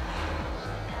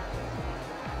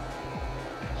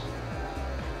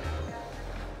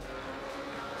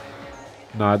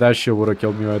 Nah, that shit would have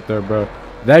killed me right there, bro.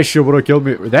 That shit would have killed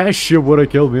me. That shit would have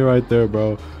killed me right there,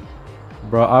 bro.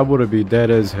 Bro, I would have been dead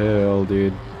as hell,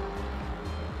 dude.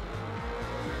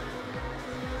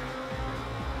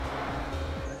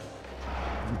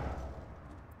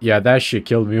 Yeah, that shit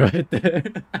killed me right there.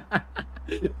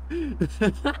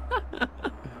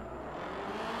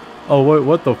 Oh, wait,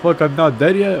 what the fuck? I'm not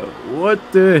dead yet? What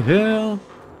the hell?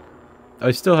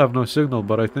 I still have no signal,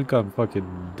 but I think I'm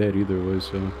fucking dead either way,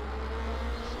 so...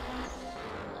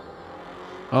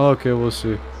 Oh, okay, we'll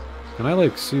see. Can I,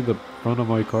 like, see the front of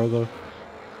my car, though?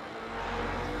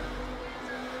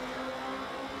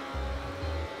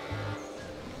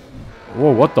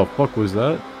 Whoa, what the fuck was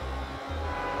that?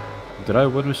 Did I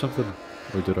win or something?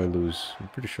 Or did I lose? I'm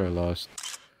pretty sure I lost.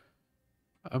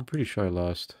 I'm pretty sure I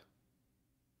lost.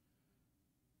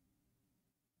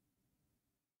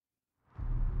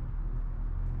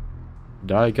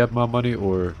 Did I get my money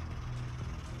or...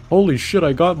 Holy shit,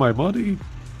 I got my money!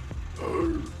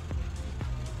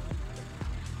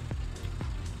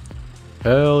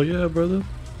 Hell yeah, brother.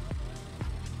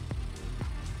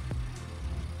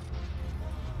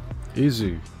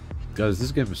 Easy. Guys,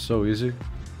 this game is so easy.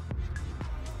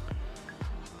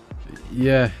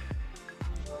 Yeah.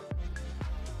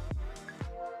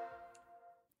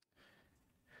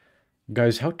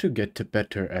 Guys, how to get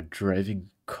better at driving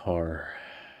car.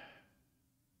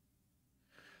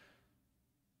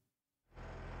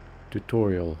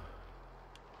 Tutorial.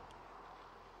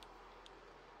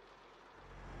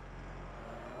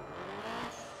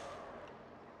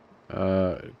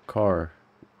 Car.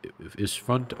 Is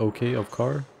front okay of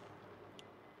car?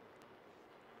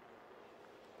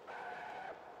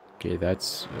 Okay,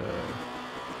 that's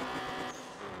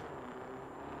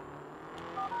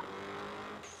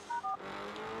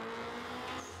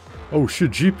oh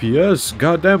shit, GPS!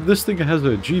 Goddamn, this thing has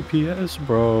a GPS,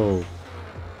 bro.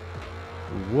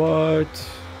 What?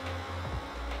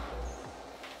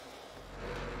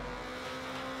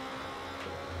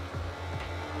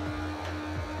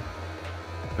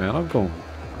 Man, I'm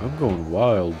going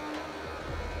wild.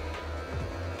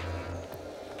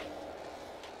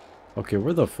 Okay,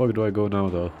 where the fuck do I go now,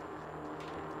 though?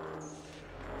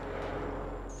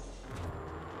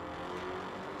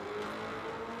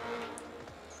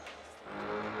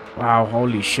 Wow,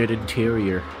 holy shit,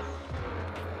 interior.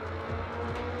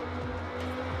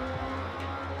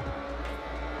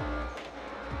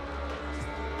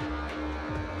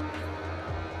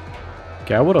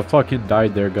 Okay, I would have fucking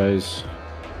died there, guys.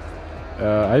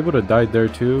 I would have died there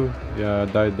too. Yeah, I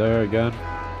died there again.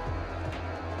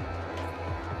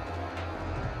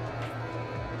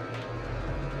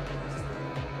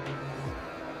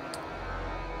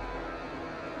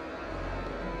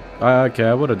 Okay,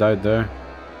 I would have died there.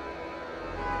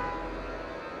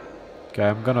 Okay,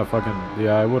 I'm gonna fucking...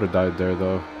 Yeah, I would have died there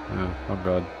though. Yeah, I'm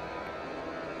god.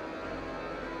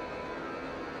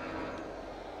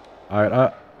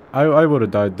 Alright, I would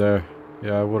have died there.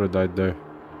 Yeah, I would have died there.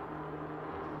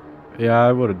 Yeah,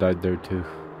 I would have died there too.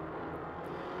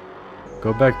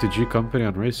 Go back to G Company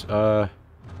on race.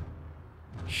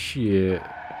 Shit.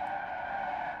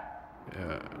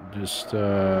 Yeah, just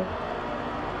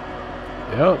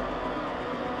yep.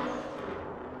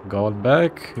 Going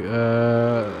back.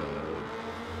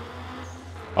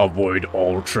 Avoid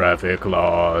all traffic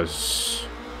laws.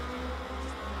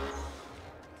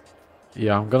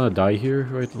 Yeah, I'm gonna die here,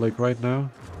 right now.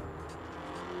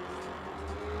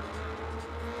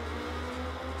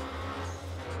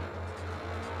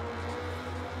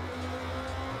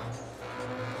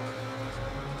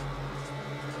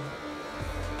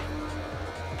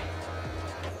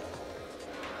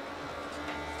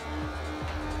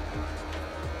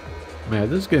 Man,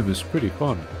 this game is pretty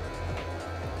fun.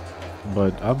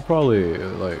 But I'm probably,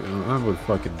 like, I'm gonna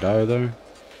fucking die there.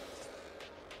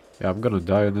 Yeah, I'm gonna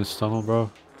die in this tunnel,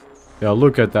 bro. Yeah,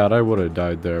 look at that. I would have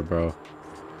died there, bro.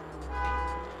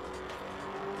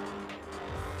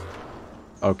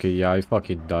 Okay, yeah, I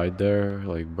fucking died there.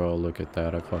 Like, bro, look at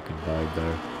that. I fucking died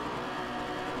there.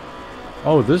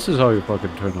 Oh, this is how you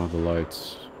fucking turn on the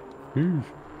lights. Phew.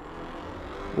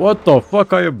 What the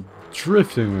fuck? I am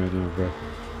drifting right now, bro.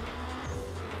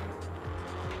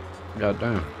 God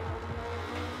damn.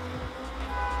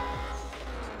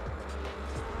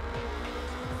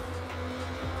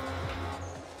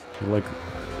 Like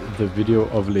the video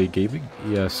of Lay Gaming?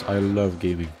 Yes, I love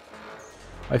gaming.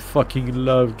 I fucking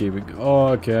love gaming. Oh,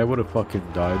 okay, I would have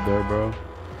fucking died there, bro.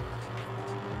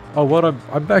 Oh, what?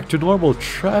 I'm back to normal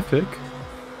traffic.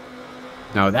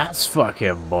 Now that's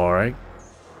fucking boring.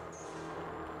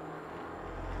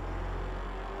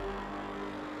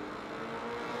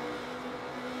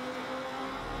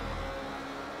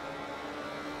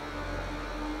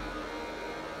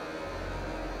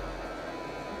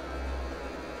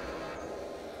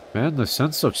 Man, the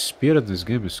sense of speed in this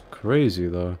game is crazy,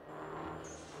 though.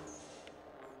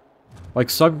 Like,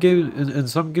 some games, in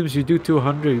some games you do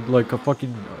 200, like a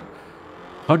fucking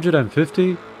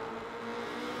 150,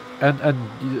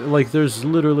 and like, there's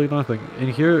literally nothing. In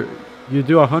here, you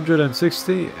do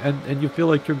 160, and you feel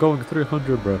like you're going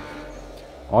 300, bro.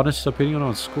 Honest opinion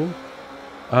on school?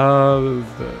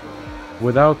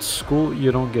 Without school,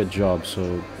 you don't get jobs,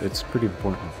 so it's pretty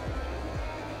important.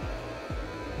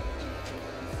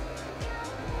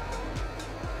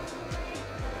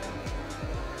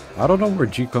 I don't know where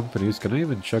G Company is. Can I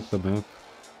even check the map?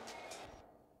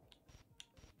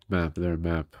 Map, there,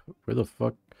 map. Where the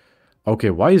fuck?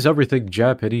 Okay, why is everything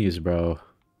Japanese, bro?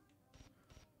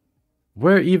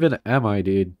 Where even am I,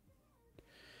 dude?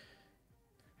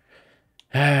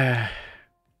 The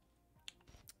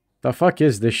fuck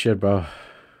is this shit, bro?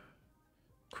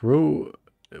 Crew,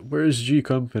 where's G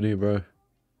Company, bro?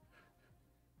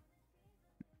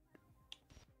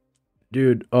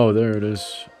 Dude, oh, there it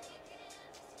is.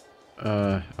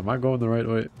 Am I going the right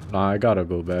way? Nah, I gotta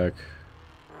go back.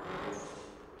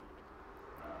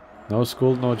 No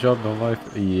school, no job, no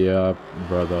life? Yeah,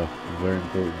 brother. Very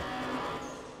important.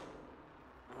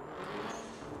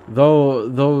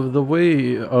 Though the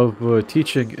way of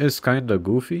teaching is kinda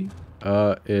goofy,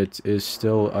 it is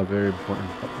still a very important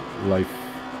life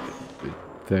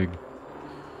thing.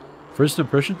 First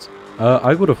impressions?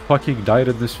 I would have fucking died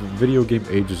in this video game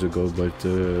ages ago, but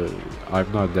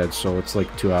I'm not dead, so it's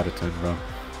like 2 out of 10, bro.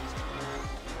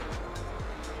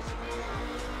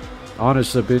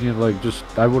 Honest opinion, like, just,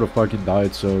 I would have fucking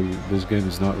died, so this game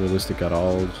is not realistic at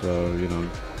all, so, you know,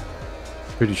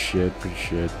 pretty shit, pretty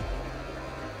shit.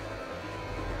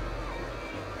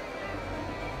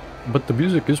 But the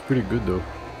music is pretty good, though.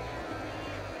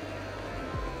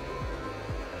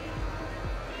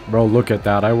 Bro, look at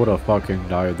that. I would have fucking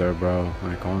died there, bro.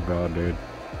 Like, oh god, dude.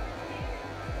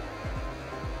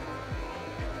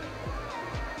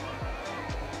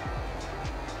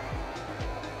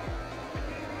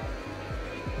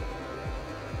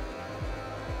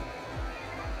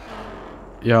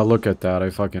 Yeah, look at that. I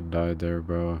fucking died there,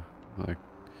 bro. Like,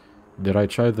 did I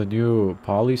try the new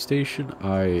Poly Station?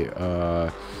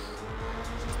 Bro,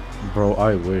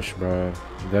 I wish, bro.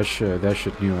 That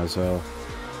shit new as hell.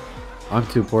 I'm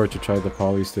too poor to try the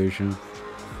Poly Station.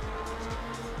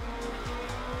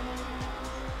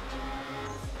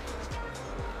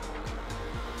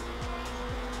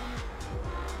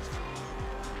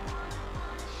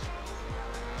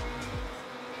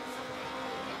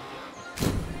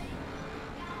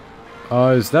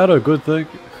 Is that a good thing?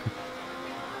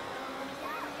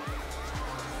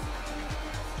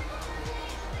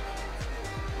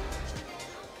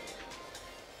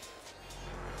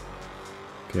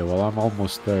 Okay, well, I'm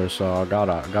almost there, so I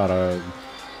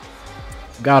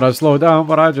gotta slow down,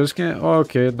 but I just can't.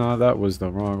 Okay, no, that was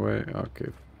the wrong way.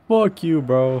 Okay, fuck you,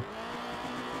 bro.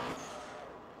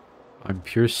 I'm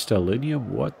pure stellinium?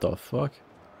 What the fuck?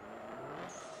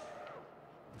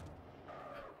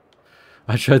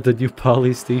 I tried the new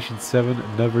Poly Station 7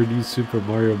 and never knew Super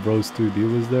Mario Bros.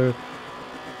 2D was there.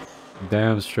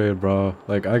 Damn straight, bro.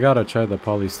 Like, I gotta try the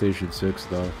Poly Station 6,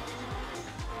 though.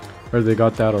 Or they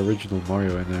got that original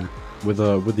Mario in there. With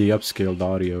the upscaled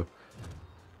audio.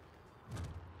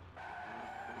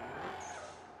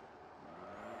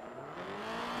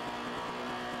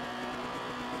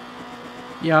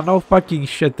 Yeah, no fucking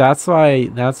shit. That's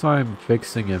why I'm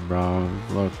fixing it, bro.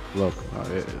 Look.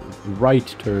 Right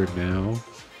turn now.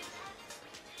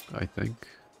 I think.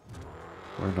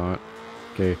 Or not.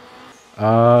 Okay.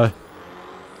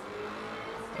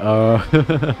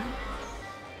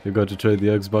 You got to try the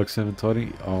Xbox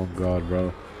 720? Oh god,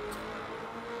 bro.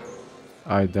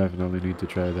 I definitely need to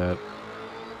try that.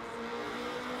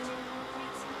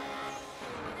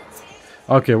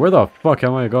 Okay, where the fuck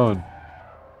am I going?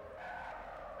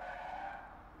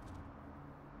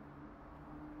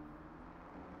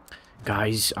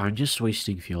 Guys, I'm just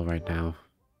wasting fuel right now.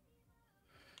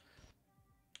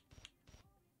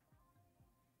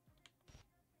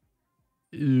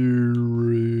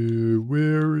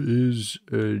 Where is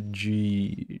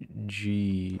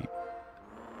G?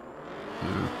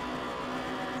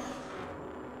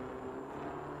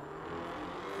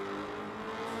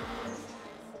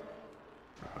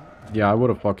 Yeah, I would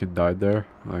have fucking died there.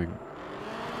 Like,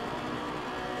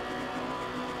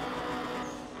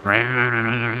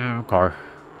 car.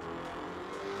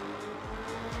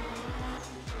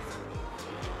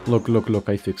 Look.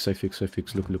 I fix.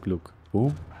 Look.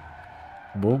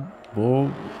 Boom.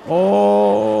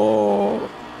 Oh!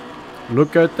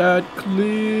 Look at that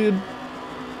clean.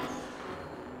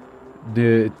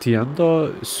 The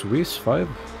Tienda Swiss 5?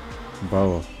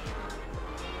 Bro,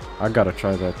 I gotta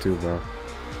try that too, bro.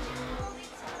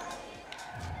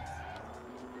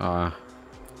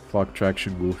 Fuck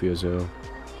traction goofy as hell.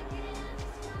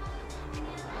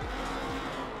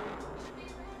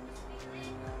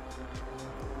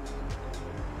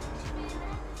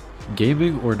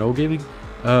 Gaming or no gaming?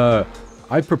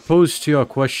 I propose to you a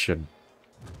question.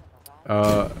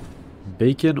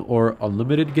 Bacon or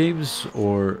unlimited games,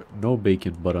 or no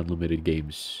bacon but unlimited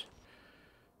games?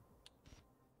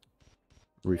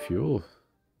 Refuel?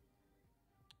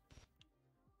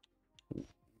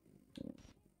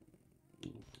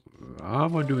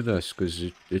 I'm gonna do this because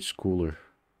it's cooler.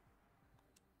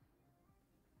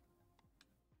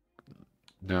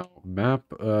 Now, map,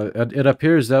 it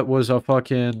appears that was a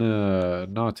fucking,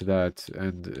 not that,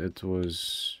 and it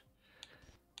was...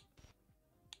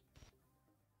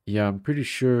 Yeah, I'm pretty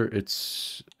sure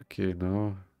it's... Okay,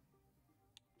 no.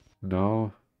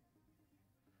 No.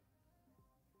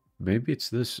 Maybe it's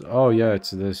this. Oh, yeah,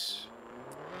 it's this.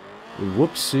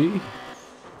 Whoopsie.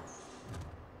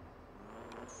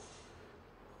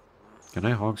 Can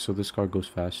I honk so this car goes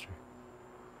faster?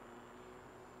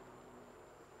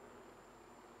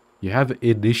 You have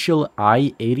initial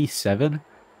I-87?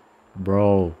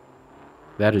 Bro,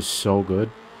 that is so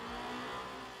good.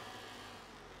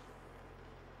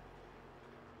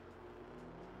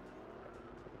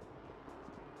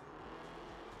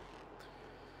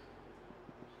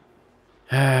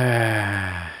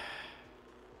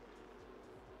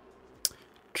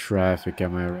 Traffic,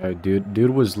 am I right? Dude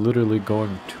was literally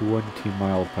going 20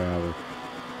 miles per hour.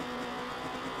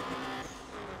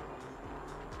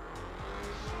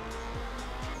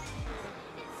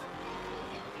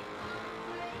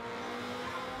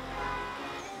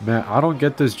 Man, I don't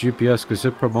get this GPS because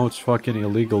it promotes fucking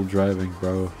illegal driving,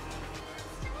 bro.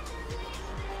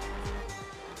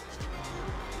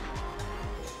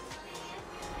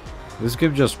 This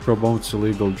game just promotes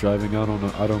illegal driving.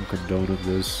 I don't condone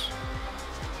this.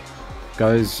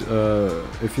 Guys,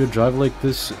 if you drive like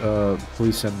this,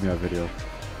 please send me a video.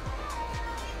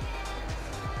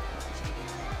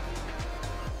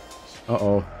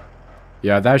 Uh-oh.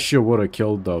 Yeah, that shit would've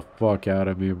killed the fuck out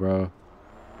of me, bro.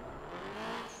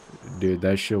 Dude,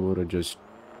 that shit would've just...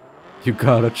 You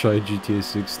gotta try GTA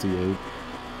 68.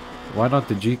 Why not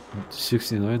the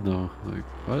G69 though? Like,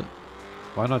 what?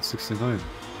 Why not 69?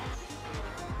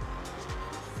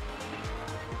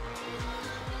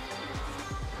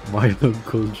 My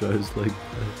uncle drives like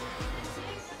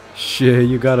that. Shit,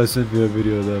 you gotta send me a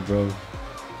video of that, bro.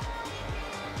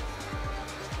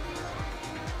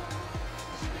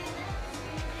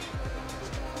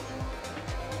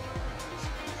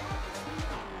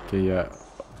 Okay, yeah.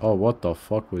 Oh, what the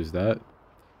fuck was that?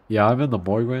 Yeah, I'm in the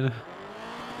morgue right now.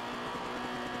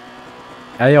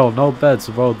 Hey, yo, no bets,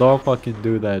 bro. Don't fucking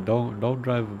do that. Don't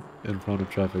drive in front of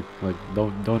traffic. Like,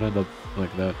 don't end up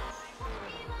like that.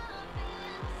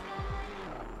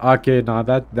 Okay, nah,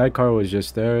 that car was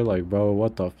just there. Like, bro,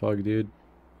 what the fuck, dude?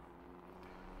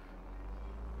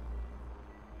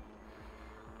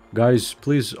 Guys,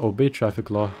 please obey traffic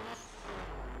law.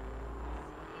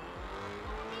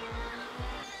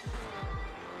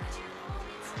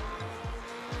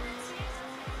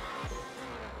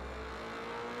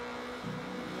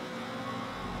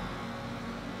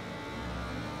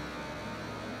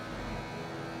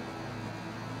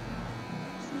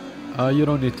 You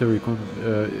don't need to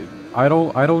I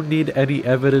don't need any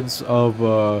evidence of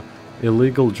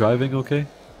illegal driving, okay?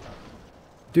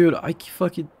 Dude,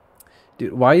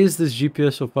 dude, why is this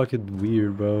GPS so fucking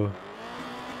weird, bro?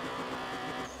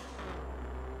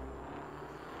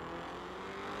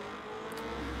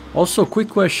 Also, quick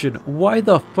question, why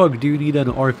the fuck do you need an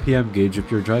RPM gauge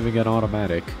if you're driving an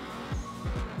automatic?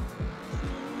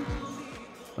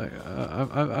 Like,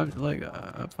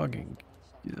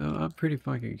 I'm pretty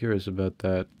fucking curious about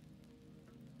that.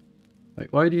 Like,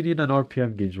 why do you need an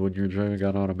RPM gauge when you're driving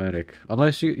an automatic?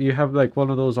 Unless you have, like,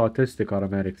 one of those autistic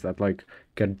automatics that, like,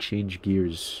 can change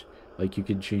gears. Like, you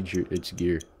can change its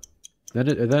gear. Then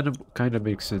it kind of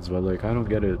makes sense, but, like, I don't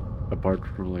get it apart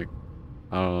from, like,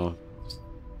 I don't know,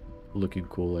 looking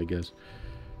cool, I guess.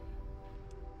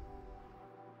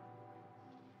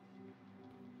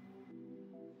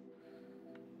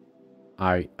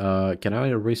 Alright, can I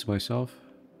erase myself?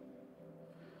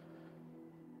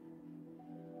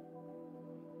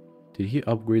 Did he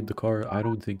upgrade the car? I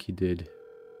don't think he did.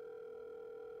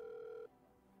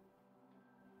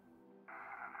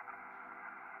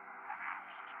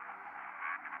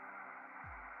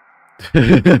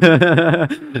 Yeah,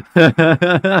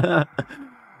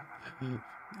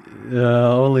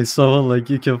 only someone like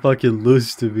you can fucking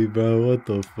lose to me, bro. What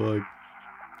the fuck?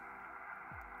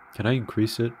 Can I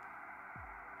increase it?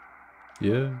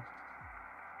 Yeah.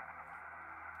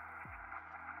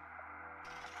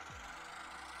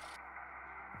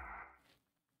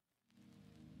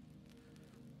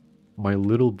 My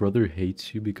little brother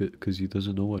hates you because he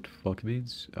doesn't know what fuck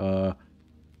means.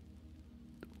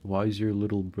 Why is your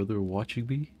little brother watching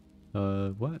me?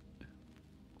 What?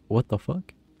 What the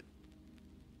fuck?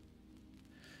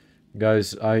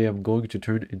 Guys, I am going to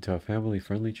turn into a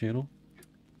family-friendly channel.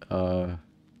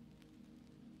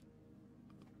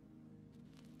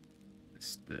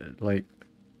 Like...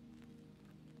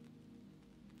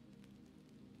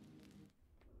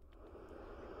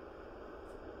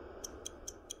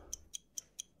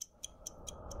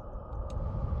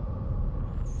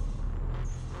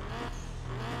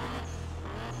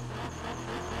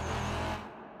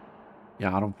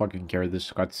 Yeah, I don't fucking care.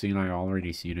 This cutscene, I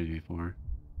already seen it before.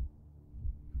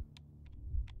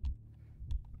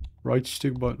 Right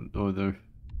stick button. Oh, there.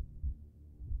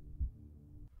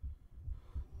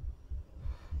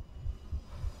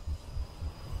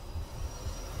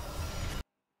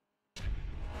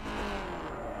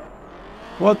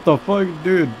 What the fuck,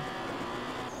 dude?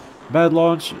 Bad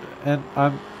launch, and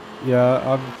I'm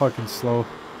fucking slow.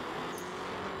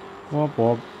 Womp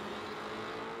womp.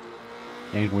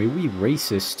 Anyway, we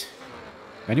racist.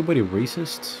 Anybody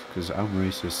racist? Because I'm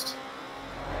racist.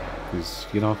 Because,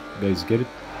 you know, guys get it?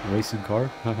 Racing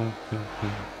car?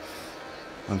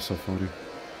 I'm so funny.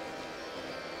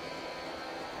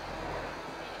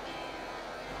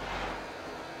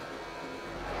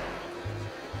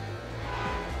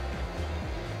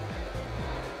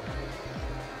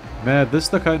 Man, this is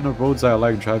the kind of roads I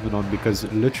like driving on because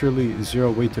literally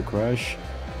zero way to crash.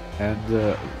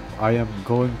 And I am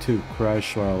going to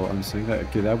crash while I'm saying that.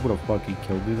 Okay, that would have fucking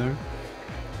killed me there.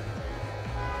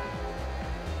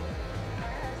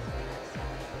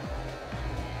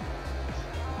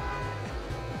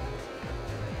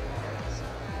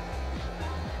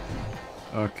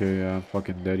 Okay, yeah, I'm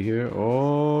fucking dead here.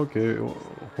 Okay.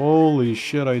 Holy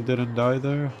shit, I didn't die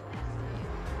there.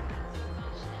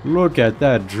 Look at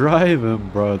that driving,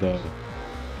 brother.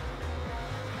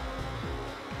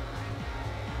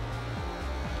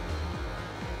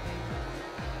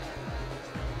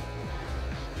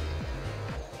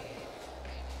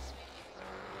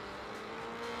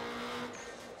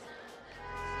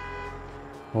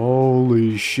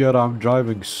 Holy shit, I'm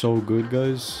driving so good,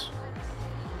 guys.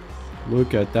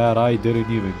 Look at that, I didn't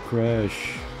even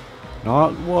crash.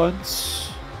 Not once.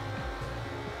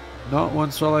 Not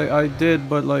once, well, I did,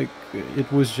 but like,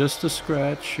 it was just a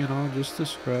scratch, you know, just a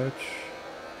scratch.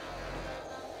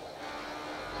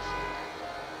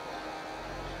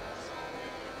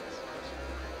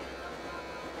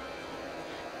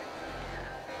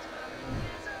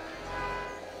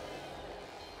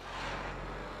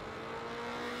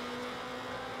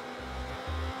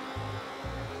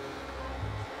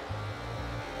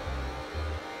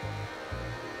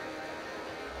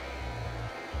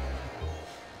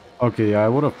 Okay, yeah, I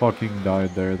would have fucking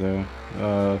died there, though.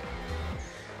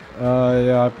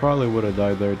 Yeah, I probably would have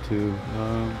died there, too.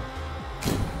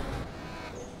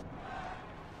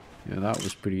 Yeah, that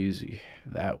was pretty easy.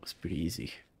 That was pretty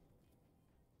easy.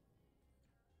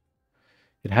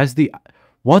 It has the...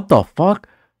 What the fuck?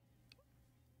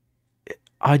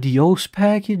 Adios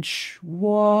package?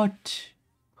 What?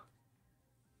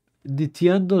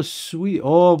 Nintendo Switch?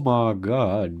 Oh my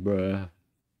god, bruh.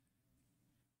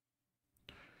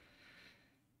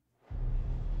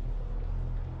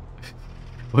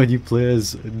 When you play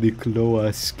as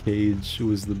Nicolas Cage, who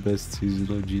was the best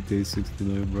season on GTA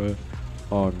 69, bro.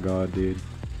 Oh god, dude.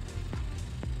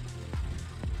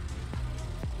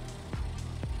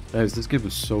 Guys, this game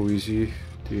is so easy,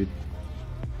 dude.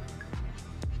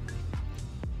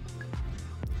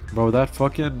 Bro, that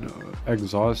fucking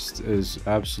exhaust is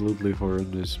absolutely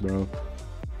horrendous, bro.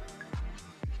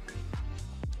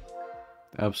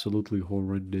 Absolutely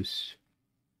horrendous.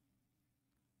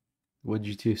 When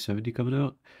GTA 70 coming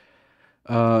out?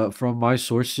 From my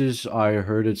sources, I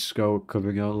heard it's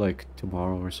coming out like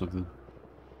tomorrow or something.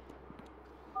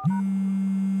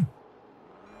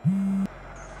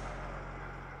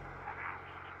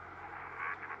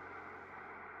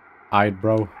 Aight,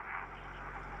 bro.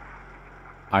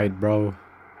 Aight, bro.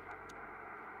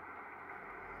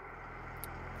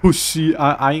 Pussy,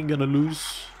 I ain't gonna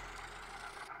lose.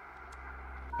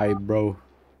 Aight, bro.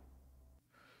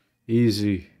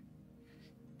 Easy.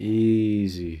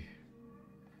 Easy.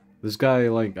 This guy,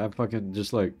 like, I'm fucking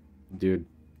just like, dude,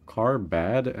 car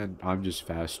bad, and I'm just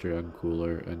faster and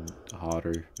cooler and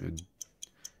hotter and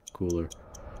cooler.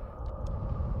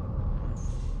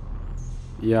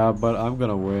 Yeah, but I'm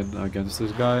gonna win against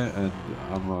this guy, and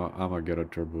I'm gonna get a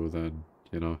turbo then,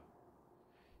 you know.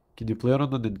 Can you play it on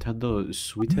the Nintendo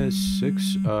Switch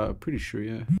 6? Pretty sure,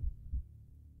 yeah.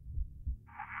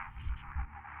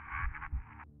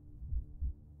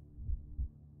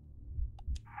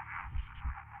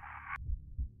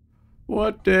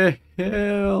 What the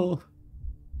hell?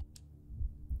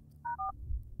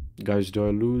 Guys, do I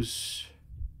lose?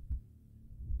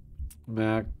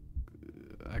 Mac,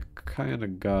 I kinda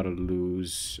gotta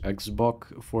lose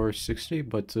Xbox 460,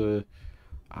 but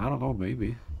I don't know,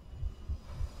 maybe.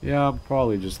 Yeah, I'm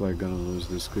probably just like gonna lose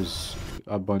this because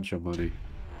a bunch of money.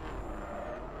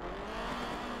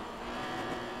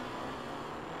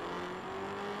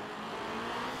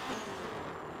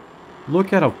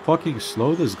 Look at how fucking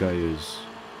slow this guy is.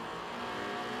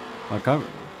 Like I'm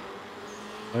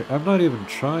not even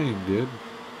trying, dude.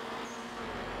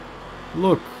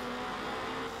 Look.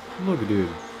 Look,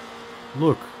 dude.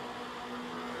 Look.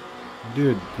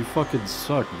 Dude, you fucking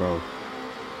suck, bro.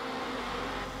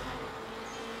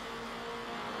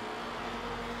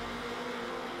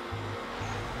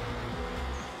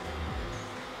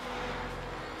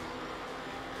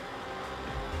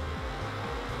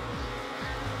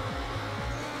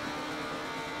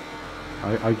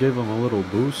 I gave him a little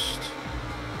boost.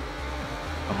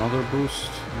 Another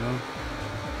boost, you know?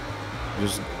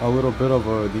 Just a little bit of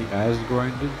the ass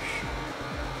grindage.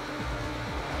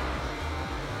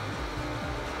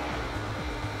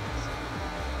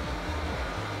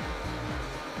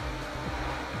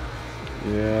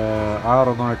 Yeah, I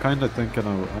don't know. I'm kind of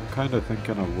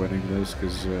thinking of winning this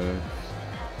because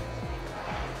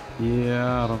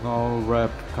yeah, I don't know.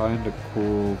 Rep kind of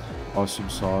cool, awesome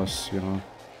sauce, you know.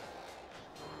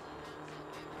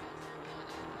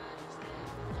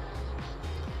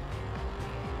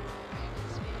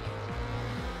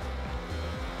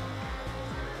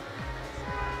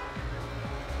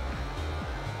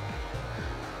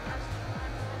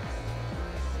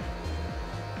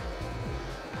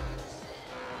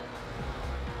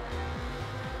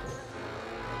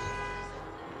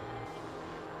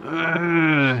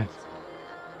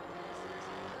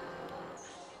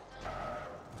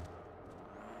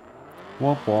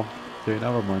 Womp womp. Okay,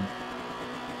 never mind.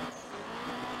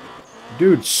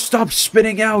 Dude, stop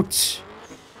spinning out!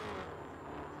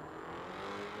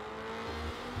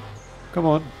 Come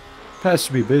on.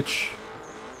 Pass me, bitch.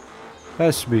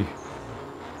 Pass me.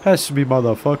 Pass me,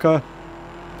 motherfucker.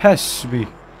 Pass me.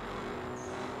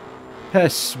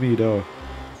 Pass me, though.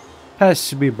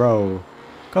 Pass me, bro.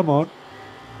 Come on.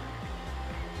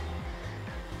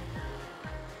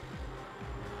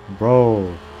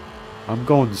 Bro. I'm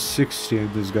going 60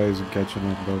 and this guy isn't catching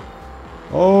up, bro.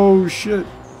 Oh, shit.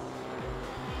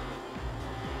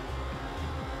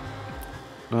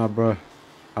 Nah, bro.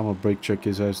 I'm gonna brake check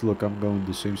his ass. Look, I'm going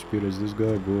the same speed as this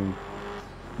guy, bro.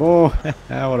 Oh,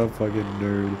 what a fucking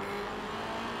nerd.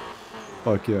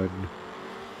 Fuck yeah.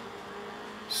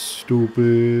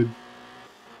 Stupid.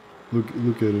 Look at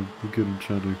him. Look at him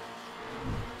trying to...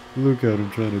 Look at him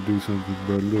trying to do something,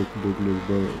 bro. Look,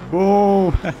 bro.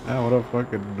 Oh, what a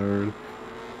fucking nerd.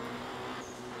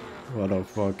 What a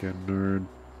fucking nerd.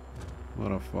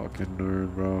 What a fucking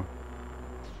nerd, bro.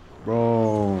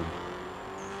 Bro.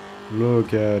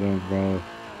 Look at him, bro.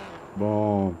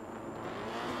 Boom.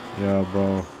 Yeah,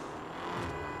 bro.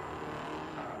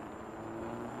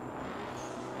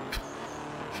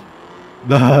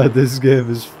 Nah, this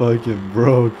game is fucking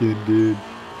broken, dude.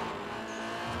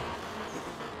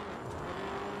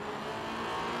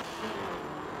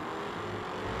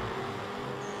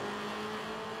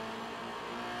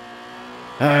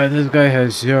 This guy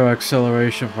has 0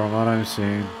 acceleration from what I'm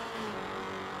seeing.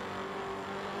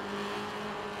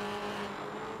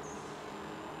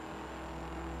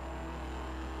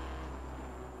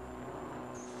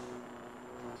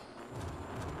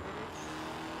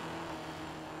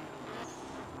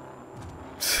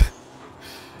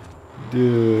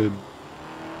 Dude.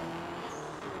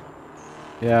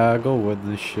 Yeah, go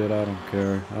win this shit. I don't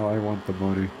care. I want the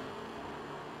money.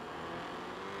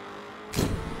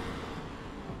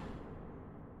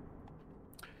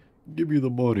 Give me the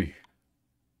money.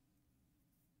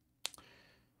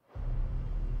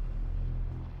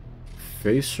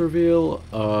 Face reveal?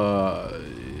 I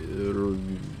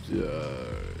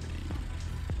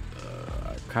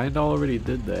kinda already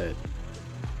did that.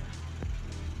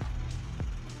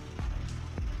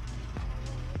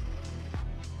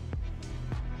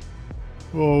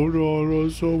 Oh no,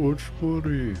 so much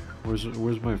money. Where's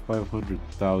my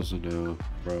 500,000 now,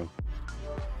 bro?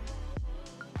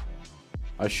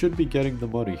 I should be getting the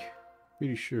money.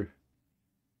 Pretty sure.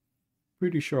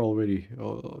 Pretty sure already.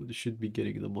 Oh, I should be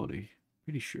getting the money.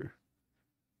 Pretty sure.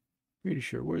 Pretty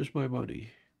sure. Where's my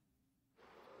money?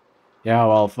 Yeah,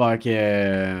 well,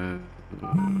 fucking...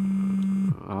 I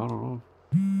don't know.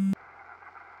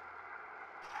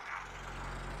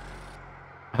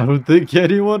 I don't think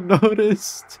anyone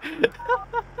noticed.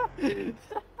 I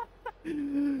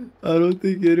don't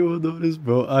think anyone noticed,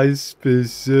 bro. I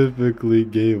specifically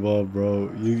gave up,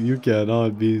 bro. You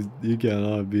cannot be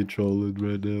trolling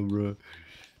right now, bro.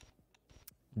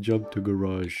 Jump to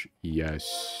garage.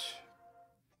 Yes.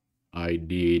 I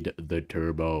need the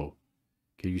turbo.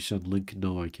 Can you send link?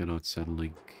 No, I cannot send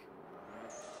link.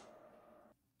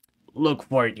 Look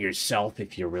for it yourself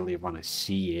if you really want to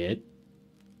see it.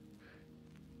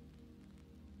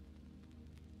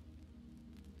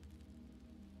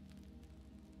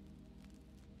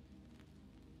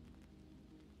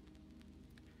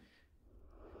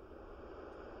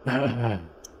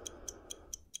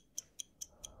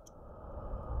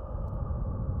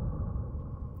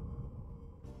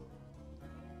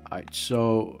 Alright,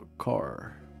 so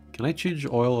car. Can I change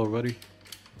oil already?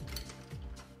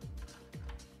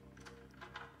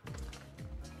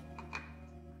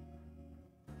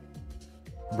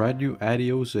 Brand new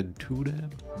Adios and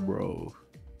Tunam? Bro,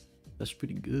 that's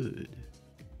pretty good.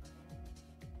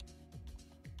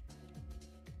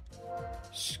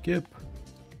 Skip.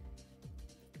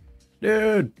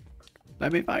 Dude,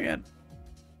 let me fucking...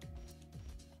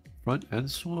 Front end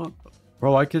swap?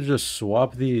 Bro, I can just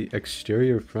swap the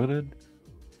exterior front end.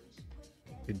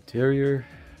 Interior.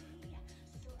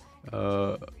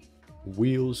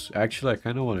 Wheels. Actually, I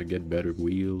kind of want to get better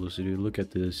wheels, dude. Look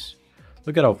at this.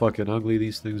 Look at how fucking ugly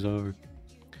these things are.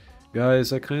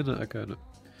 Guys,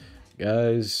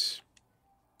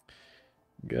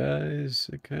 Guys,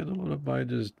 I kind of want to buy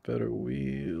just better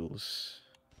wheels.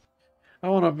 I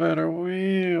want a better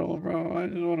wheel, bro. I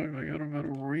just want to get a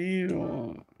better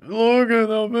wheel. Look at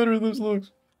how better this looks.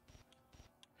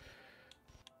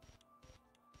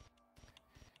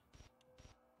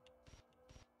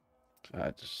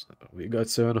 We got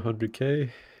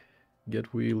 700k.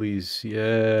 Get wheelies.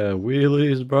 Yeah,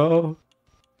 wheelies, bro.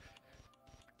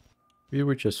 We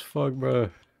were just fuck, bro.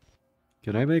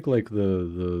 Can I make like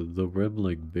the rim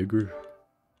like bigger?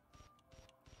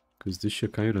 Cause this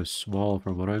shit kind of small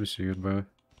from what I'm seeing, bro.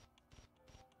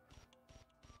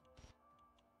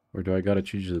 Or do I gotta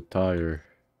change the tire?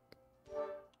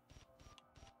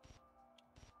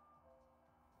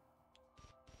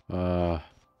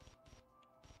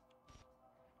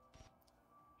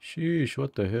 Sheesh,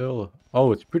 what the hell?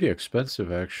 Oh, it's pretty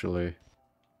expensive actually.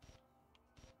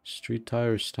 Street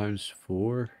tires times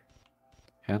 4.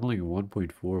 Handling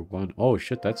 1.41. Oh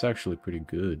shit, that's actually pretty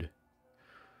good.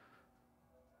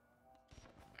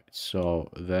 So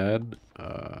then,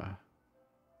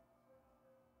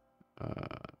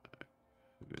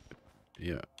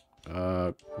 yeah,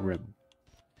 rim.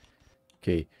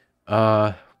 Okay,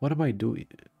 what am I doing?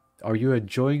 Are you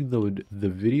enjoying the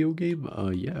video game?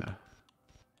 Yeah.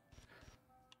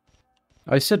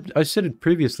 I said it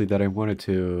previously that I wanted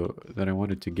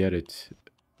to get it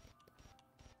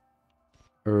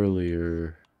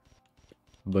earlier,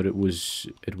 but it was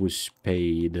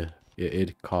paid.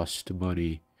 It cost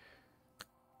money.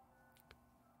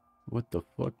 What the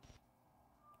fuck?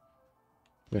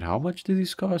 Wait, how much do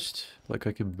these cost? Like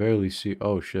I can barely see.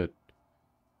 Oh shit.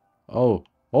 Oh,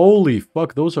 holy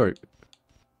fuck, those are...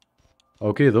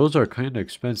 Okay, those are kind of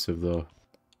expensive though.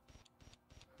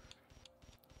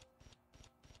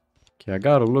 Okay, I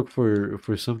gotta look for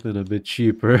something a bit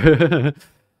cheaper.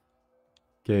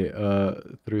 Okay,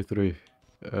 3.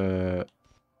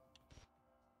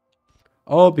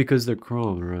 Oh, because they're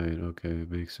chrome, right? Okay,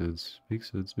 makes sense.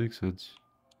 Makes sense.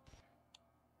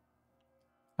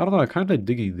 I don't know. I kind of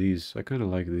digging these. I kind of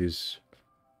like these.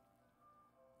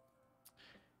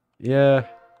 Yeah.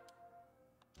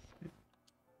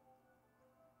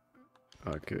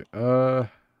 Okay.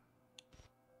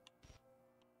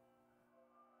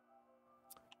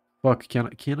 Fuck.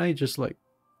 Can I just like?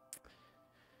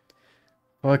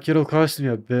 Fuck. It'll cost me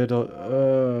a bit.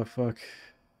 Fuck.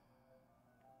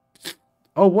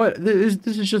 Oh, what? This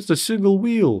is just a single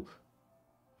wheel.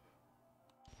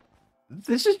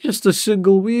 This is just a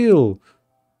single wheel.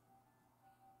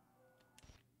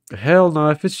 Hell no,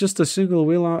 if it's just a single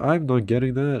wheel, I'm not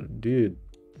getting that. Dude,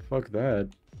 fuck that.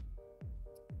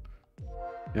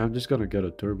 Yeah, I'm just gonna get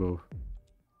a turbo.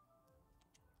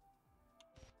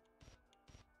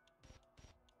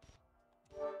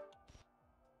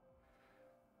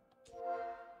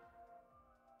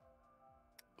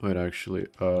 Wait, actually,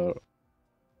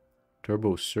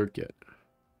 turbo circuit.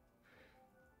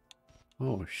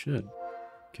 Oh, shit.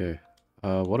 Okay.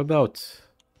 What about...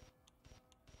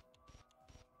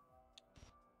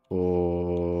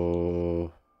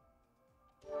 Oh...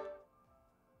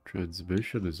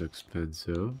 Transmission is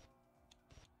expensive.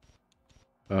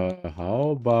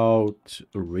 How about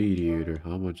a radiator?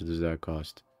 How much does that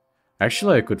cost?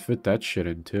 Actually, I could fit that shit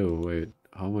in too. Wait,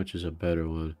 how much is a better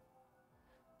one?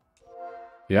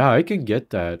 Yeah, I can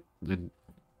get that. And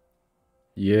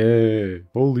yeah,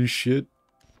 holy shit.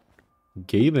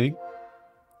 Gaming.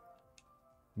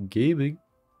 Gaming.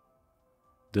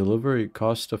 Delivery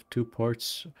cost of 2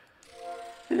 parts.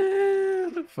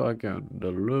 The fucking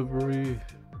delivery.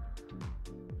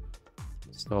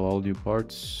 Install all new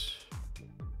parts.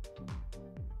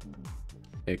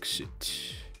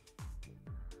 Exit.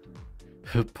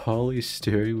 Poly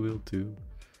steering wheel too.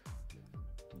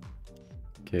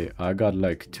 Okay, I got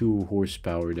like 2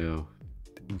 horsepower now.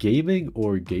 Gaming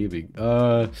or gaming?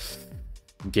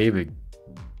 Gaming.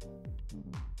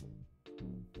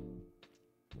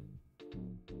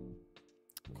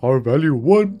 Car value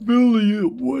 1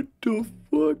 million. What the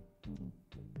fuck?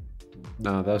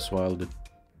 Nah, that's wild.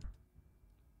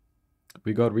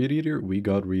 We got radiator. We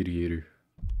got radiator.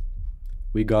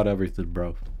 We got everything,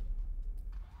 bro.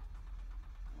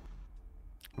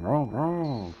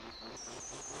 Wrong.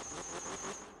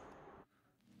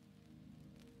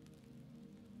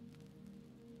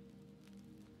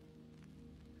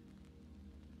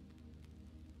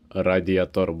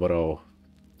 Radiator, bro.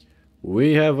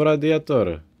 We have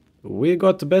radiator. We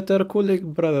got better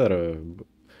cooling, brother.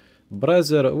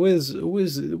 Brother,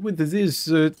 with this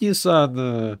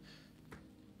Nissan.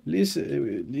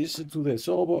 Listen to this.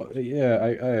 Oh, yeah,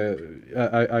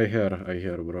 I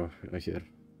hear, bro. I hear.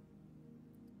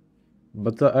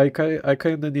 But I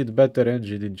kind of need better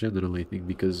engine in general, I think,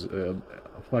 because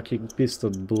fucking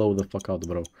piston blow the fuck out,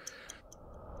 bro.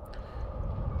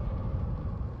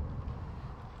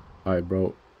 Alright,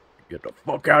 bro. Get the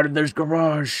fuck out of this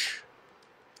garage.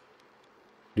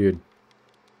 Dude.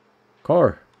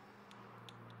 Car.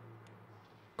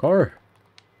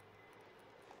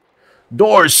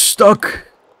 Door's stuck.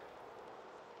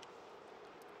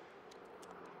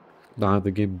 Nah, the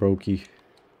game brokey.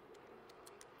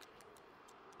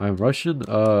 I'm Russian?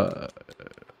 Oh,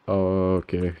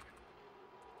 okay.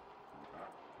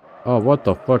 Oh, what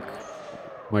the fuck?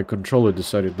 My controller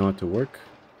decided not to work.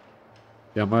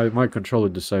 Yeah, my controller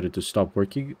decided to stop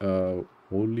working.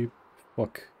 Holy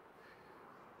fuck.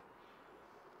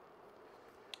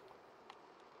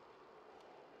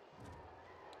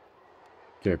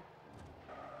 Okay.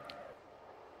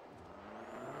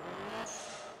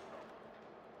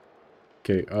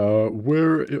 Okay,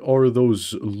 where are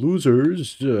those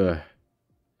losers?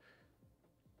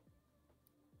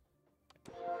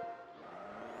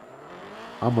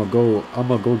 I'ma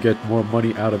go get more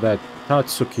money out of that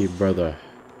Tatsuki, brother.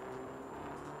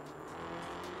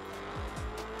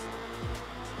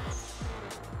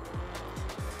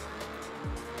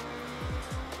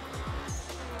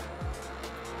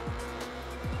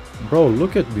 Bro,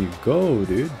 look at me go,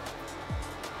 dude.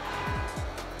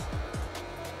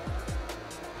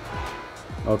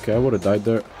 Okay, I would have died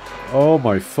there. Oh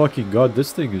my fucking god,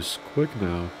 this thing is quick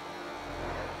now.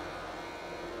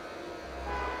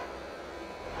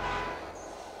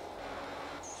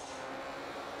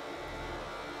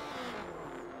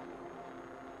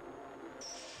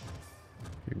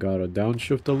 You gotta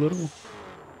downshift a little.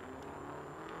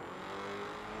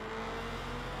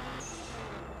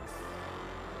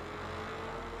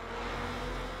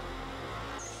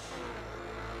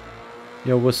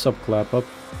 Yo, what's up, Clap Up?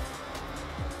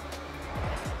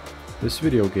 This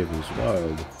video game is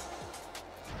wild.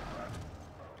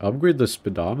 Upgrade the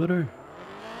speedometer?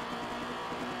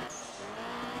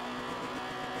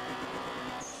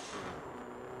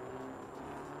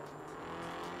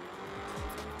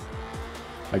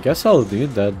 I guess I'll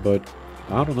need that, but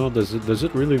I don't know, does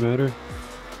it really matter?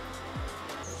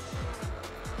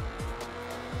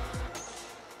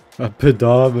 A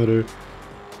pedometer.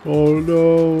 Oh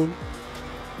no.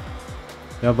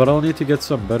 Yeah, but I'll need to get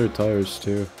some better tires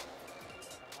too.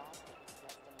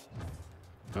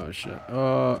 Oh shit.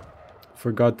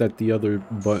 Forgot that the other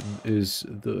button is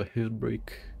the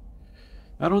handbrake.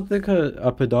 I don't think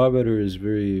a pedometer is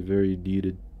very, very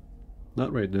needed.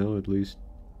 Not right now, at least.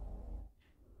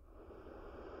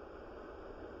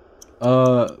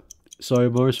 Sorry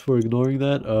Mars for ignoring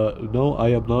that. No, I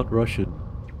am not Russian.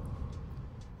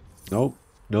 Nope.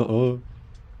 No.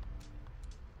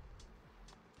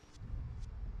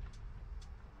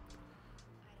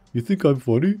 You think I'm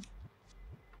funny?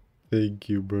 Thank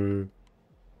you, bro.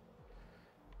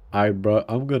 Bro,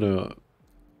 I'm gonna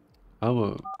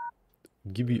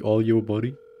give me all your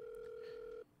money.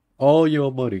 All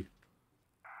your money.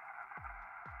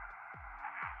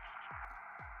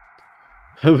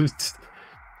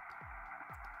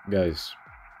 Guys,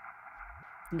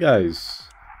 Guys.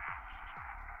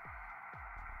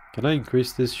 Can I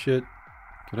increase this shit?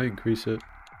 Can I increase it?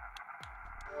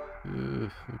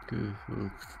 Okay.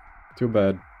 Oh. Too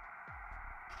bad.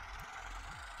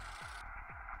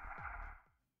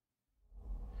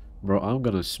 Bro, I'm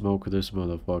gonna smoke this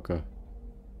motherfucker.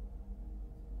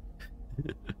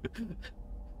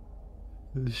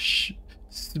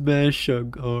 Smash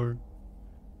on.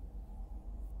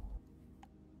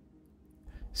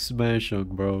 Smash on,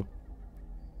 bro.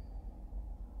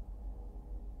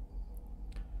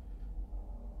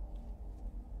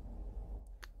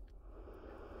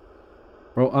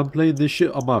 Bro, I'm playing this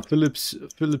shit on my Philips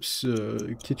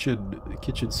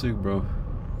kitchen sink, bro.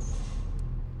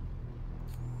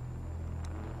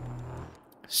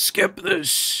 Skip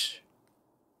this.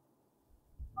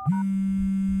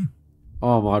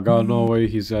 Oh my god, no way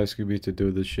he's asking me to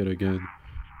do this shit again.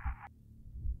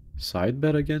 Side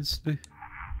bet against me?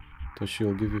 So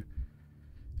she'll give you...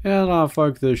 Yeah, nah,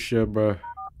 fuck this shit, bro.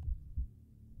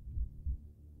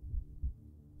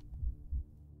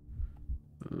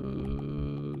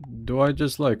 Do I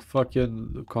just, like,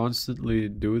 fucking constantly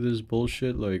do this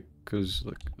bullshit? Like, cause,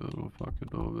 like, I don't fucking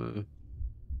know, man.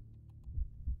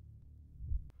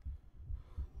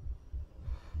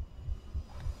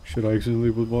 Should I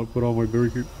accidentally put on my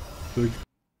barricade thing?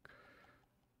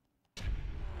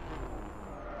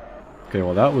 Okay,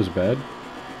 well that was bad.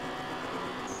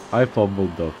 I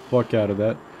fumbled the fuck out of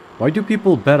that. Why do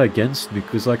people bet against me?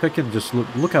 Because, like, I can just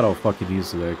look at how fucking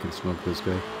easily I can smoke this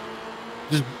guy.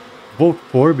 Just vote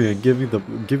for me and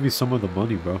give me some of the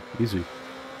money, bro. Easy.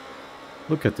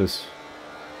 Look at this.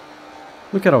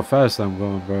 Look at how fast I'm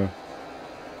going, bro.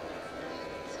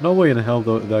 No way in hell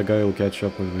that guy will catch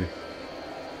up with me.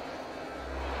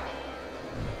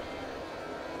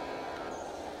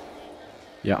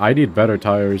 Yeah, I need better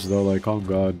tires though, like, oh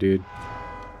god, dude.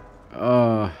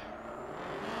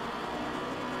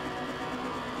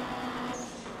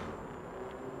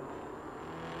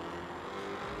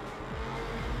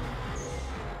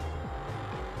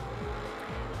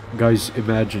 Guys,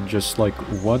 imagine just like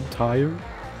one tire.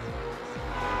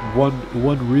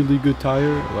 One really good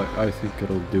tire. Like, I think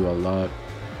it'll do a lot.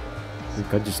 I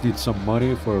think I just need some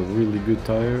money for a really good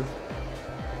tire.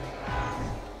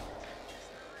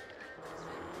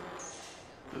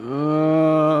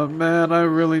 Man, I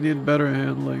really need better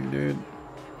handling, dude.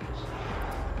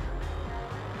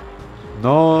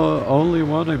 No, only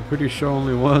one? I'm pretty sure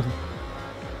only one.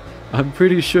 I'm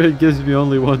pretty sure it gives me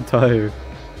only one tire.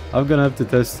 I'm gonna have to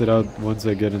test it out once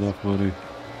I get enough money.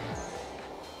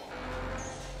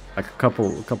 Like a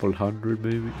couple hundred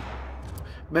maybe.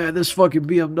 Man, this fucking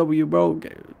BMW, bro.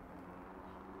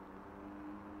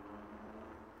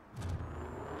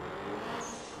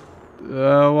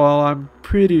 Well, I'm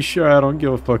pretty sure I don't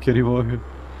give a fuck anymore.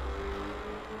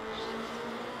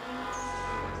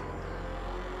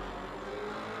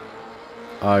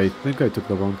 I think I took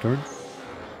the wrong turn.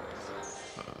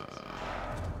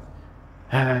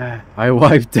 I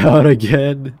wiped out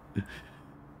again.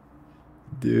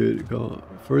 Dude, go on.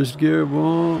 First gear,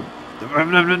 boom.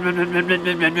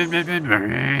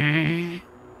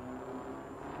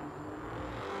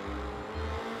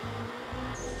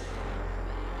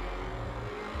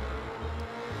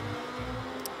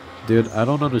 Dude, I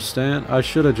don't understand. I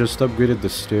should have just upgraded the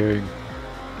steering.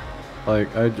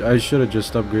 Like, I should have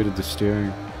just upgraded the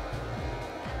steering.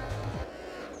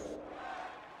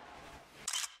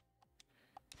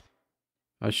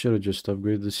 I should have just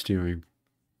upgraded the steering.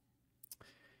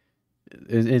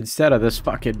 Instead of this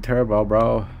fucking turbo,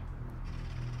 bro.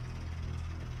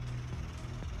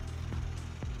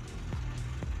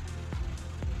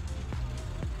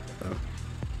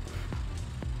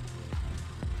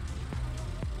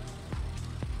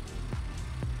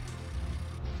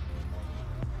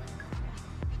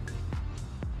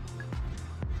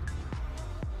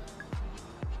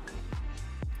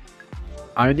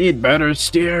 I need better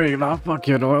steering, not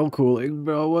fucking oil cooling,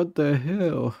 bro. What the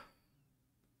hell?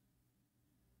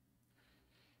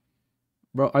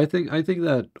 Bro, I think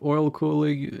that oil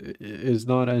cooling is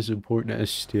not as important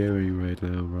as steering right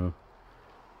now,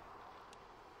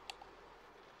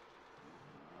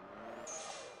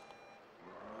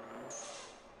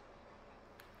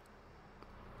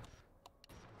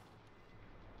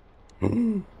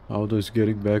 bro. Aldo's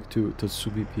getting back to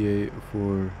Tatsumi PA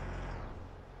for...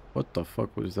 What the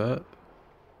fuck was that?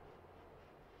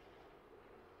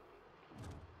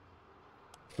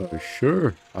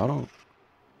 Sure. I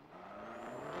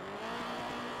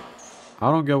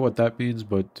don't get what that means,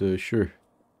 but sure.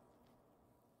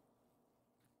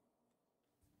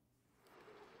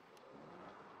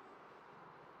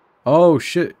 Oh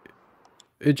shit.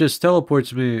 it just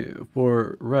teleports me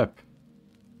for rep.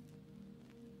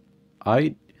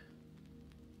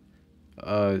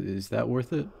 Is that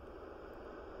worth it?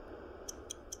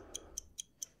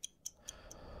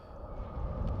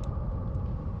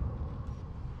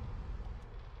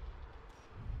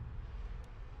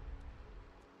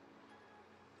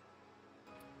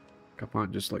 Come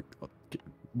on, just like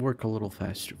work a little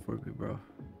faster for me, bro.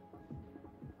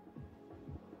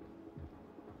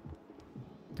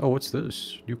 Oh, what's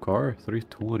this? New car?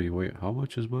 320. Wait, how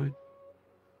much is mine?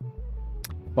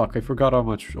 Fuck, I forgot how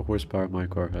much horsepower my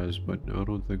car has, but I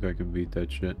don't think I can beat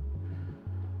that shit.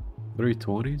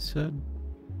 320 it said?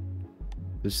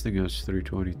 This thing has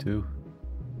 322.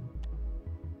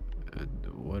 And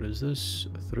what is this?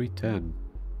 310.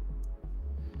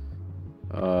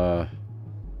 I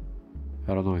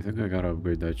don't know, I think I gotta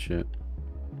upgrade that shit.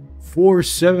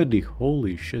 470!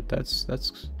 Holy shit, that's...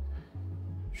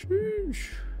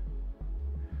 Sheesh.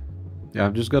 Yeah,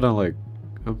 I'm just gonna like...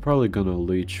 I'm probably gonna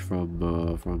leech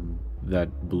from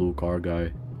that blue car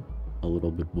guy a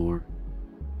little bit more.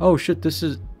 Oh shit, this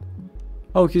is...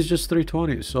 Oh, he's just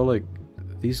 320, so like...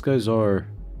 These guys are...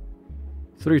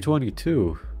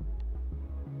 322.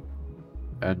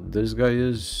 And this guy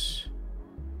is...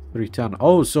 310.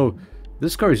 Oh, so...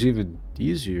 This car is even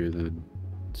easier then.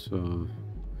 So...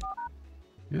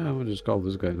 Yeah, I'm gonna just call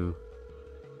this guy now.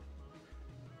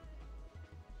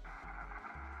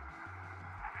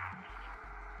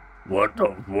 What the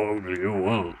fuck do you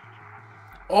want?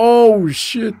 Oh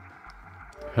shit!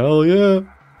 Hell yeah!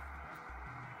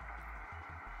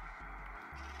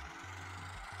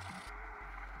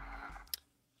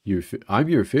 I'm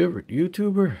your favorite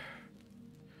YouTuber?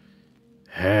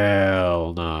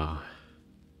 Hell nah.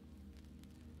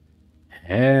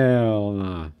 Hell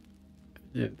nah.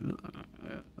 Yeah,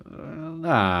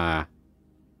 nah.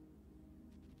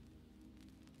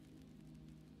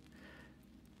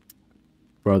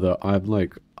 Brother, I'm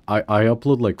like, I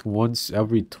upload like once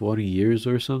every 20 years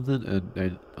or something,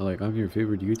 and like, I'm your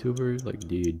favorite YouTuber? Like,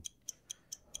 dude.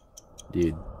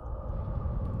 Dude.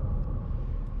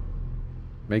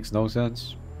 Makes no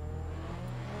sense.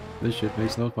 This shit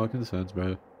makes no fucking sense,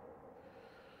 bro.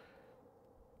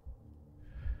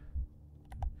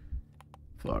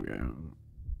 Fucking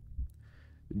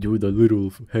do the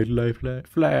little headlight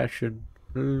flashing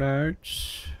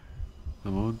lights.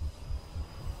 Come on.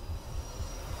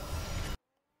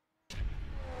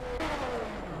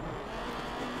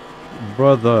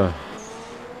 Brother.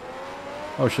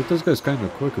 Oh shit, this guy's kinda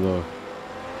quick though.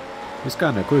 He's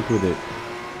kinda quick with it.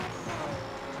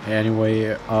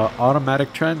 Anyway,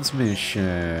 automatic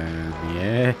transmission.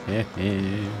 Yeah.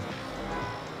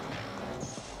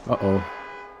 Uh-oh.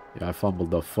 Yeah, I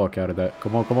fumbled the fuck out of that.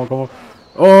 Come on, come on, come on.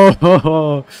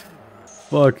 Oh,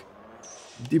 fuck.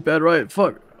 Deep pad right,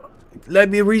 fuck. Let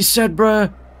me reset,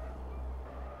 bruh.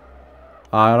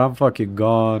 Alright, I'm fucking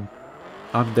gone.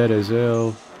 I'm dead as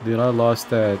hell. Dude, I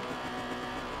lost that.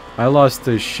 I lost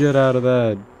the shit out of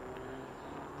that.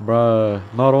 Bruh.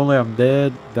 Not only I'm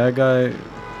dead, that guy...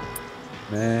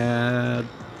 Man.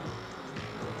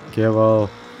 Okay, well...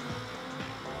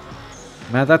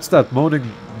 Man, that's that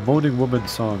moaning woman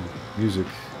song music.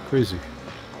 Crazy.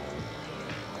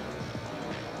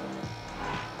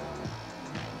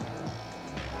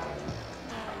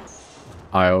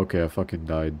 Okay, I fucking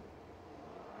died.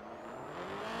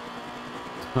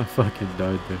 I fucking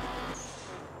died there.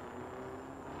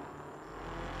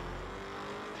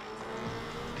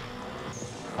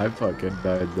 I fucking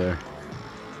died there.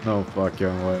 No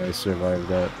fucking way I survived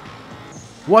that.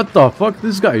 What the fuck?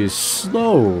 This guy is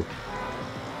slow.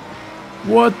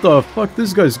 What the fuck?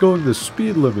 This guy's going the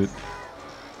speed limit.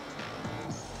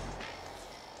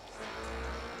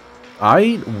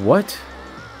 What?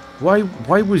 Why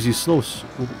was he slow?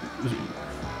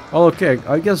 Oh, okay,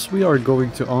 I guess we are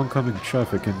going to oncoming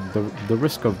traffic and the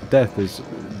risk of death is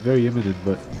very imminent,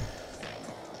 but...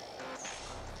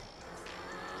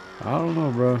 I don't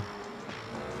know, bro.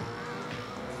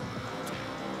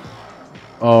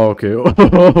 Oh, okay.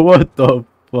 What the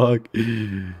fuck?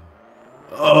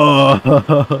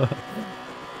 Oh,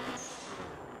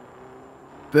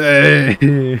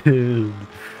 damn.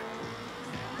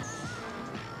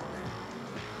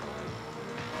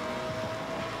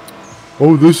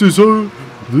 Oh, this is a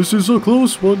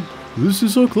close one. This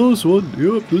is a close one.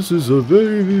 Yep, this is a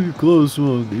very, very close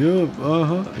one. Yep,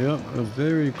 yep,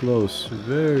 very close.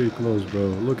 Very close, bro.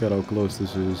 Look at how close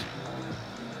this is.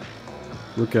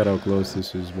 Look at how close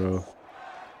this is, bro.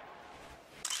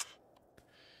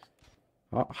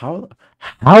 How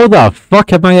the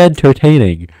fuck am I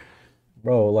entertaining?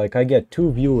 Bro, like, I get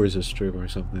 2 viewers a stream or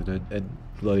something, and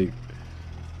like...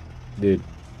 Dude.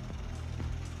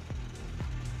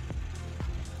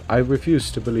 I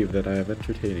refuse to believe that I am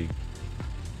entertaining.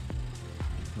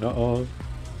 No.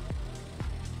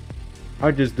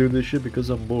 I just do this shit because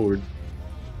I'm bored.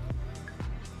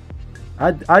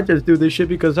 I just do this shit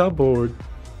because I'm bored.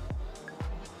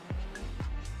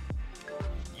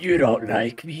 You don't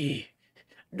like me.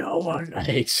 No one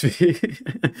likes me.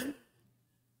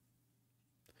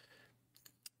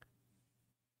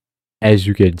 As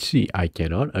you can see, I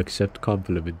cannot accept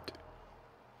compliment.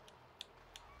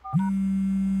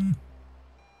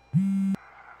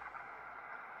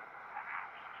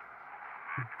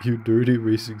 You dirty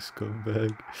racing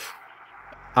scumbag.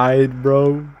 Aight,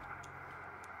 bro.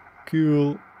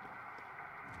 Cool.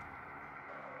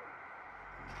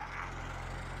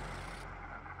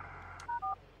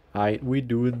 Aight, we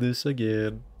doing this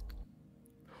again.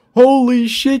 Holy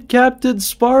shit, Captain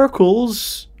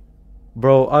Sparkles!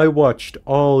 Bro, I watched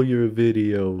all your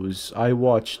videos. I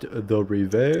watched The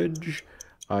Revenge.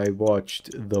 I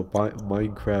watched the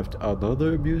Minecraft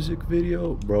Another music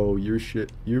video. Bro, your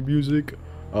music,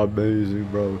 amazing,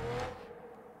 bro.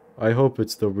 I hope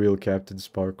it's the real Captain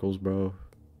Sparkles, bro.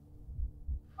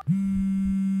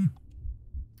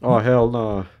 Oh, hell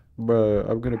nah. Bro,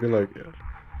 I'm gonna be like...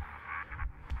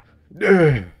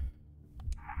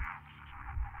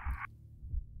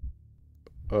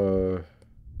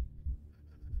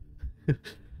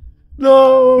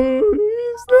 No!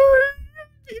 It's not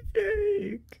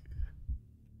fake!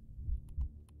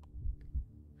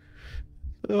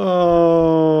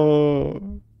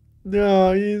 Oh!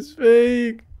 No, he's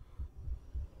fake!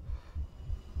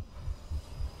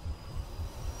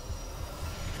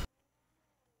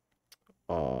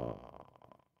 Oh.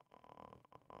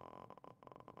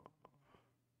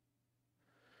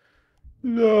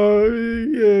 No,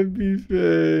 he can't be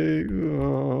fake.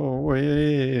 Oh, wait.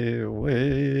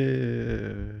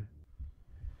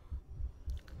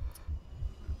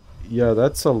 Yeah,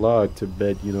 that's a lot to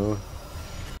bet, you know.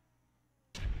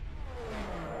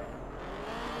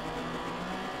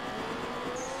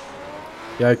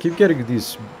 Yeah, I keep getting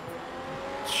these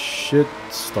shit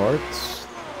starts.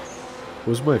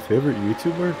 Who's my favorite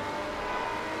YouTuber?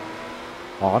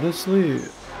 Honestly,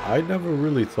 I never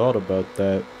really thought about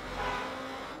that.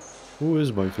 Who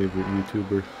is my favorite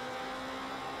YouTuber?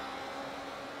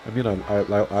 I mean,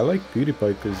 I like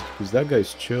PewDiePie because that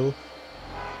guy's chill.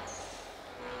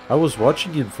 I was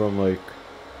watching him from like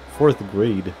 4th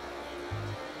grade.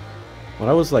 When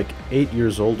I was like 8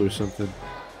 years old or something.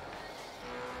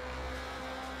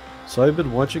 So I've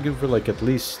been watching him for like at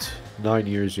least 9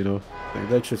 years, you know? Like,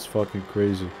 that shit's fucking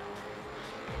crazy.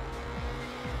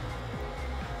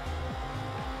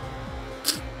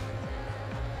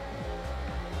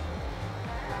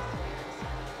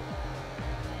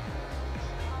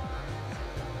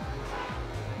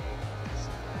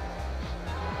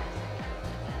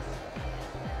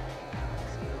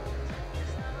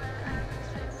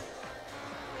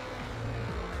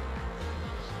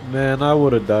 Man, I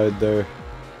would have died there.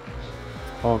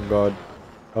 Oh god.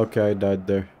 Okay, I died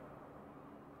there.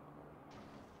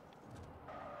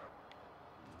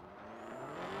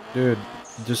 Dude,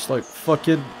 just like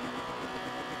fucking...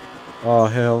 Oh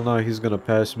hell no, he's gonna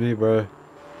pass me, bro.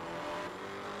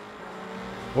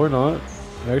 Or not.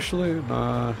 Actually,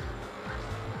 nah.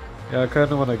 Yeah, I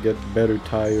kinda wanna get better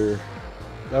tire.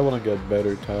 I wanna get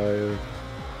better tire.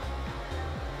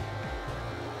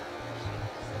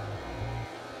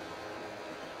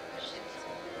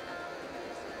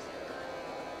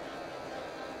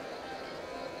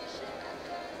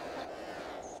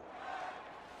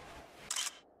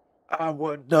 I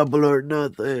want double or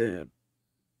nothing.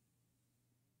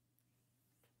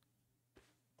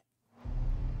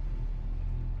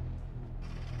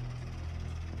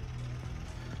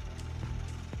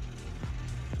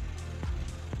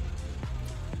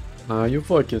 Nah, you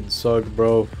fucking suck,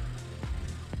 bro.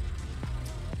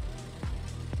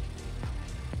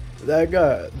 That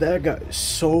guy is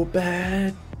so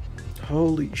bad.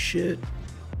 Holy shit.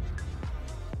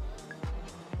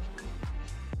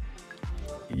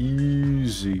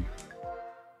 Easy.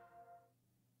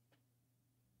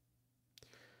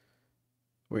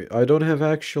 Wait, I don't have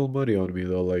actual money on me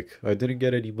though, like, I didn't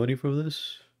get any money from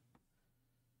this.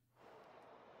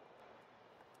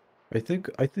 I think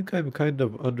I'm kind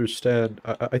of understand,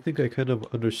 I think I kind of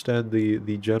understand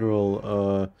the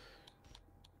general,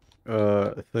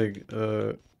 thing,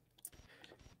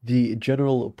 the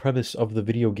general premise of the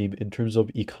video game in terms of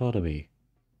economy.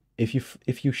 If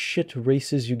you shit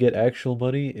races, you get actual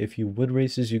money. If you win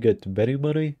races, you get betting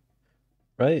money,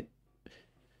 right?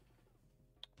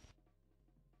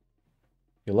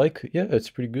 You like? Yeah, it's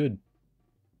pretty good.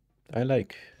 I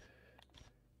like.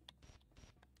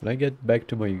 When I get back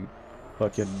to my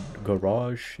fucking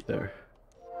garage there.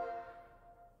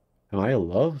 Am I in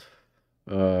love?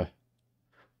 I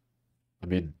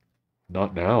mean,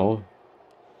 not now.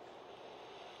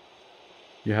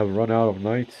 You have run out of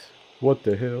night. What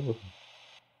the hell?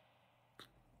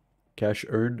 Cash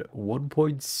earned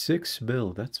 1.6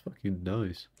 mil. That's fucking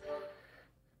nice.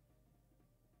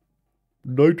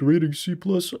 Night rating C+.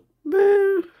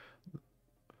 Man.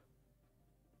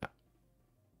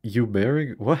 You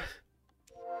marrying? What?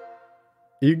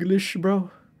 English, bro?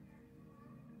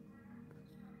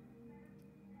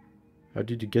 How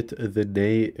did you get the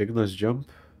Nay Ignis jump?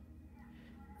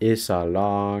 It's a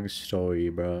long story,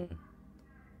 bro.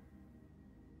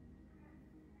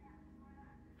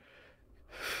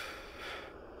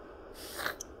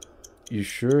 You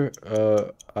sure?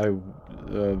 I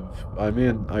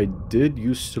mean, I did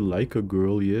used to like a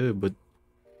girl, yeah, but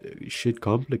shit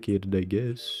complicated, I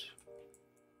guess.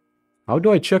 How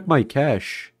do I check my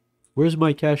cash? Where's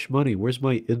my cash money? Where's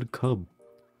my income?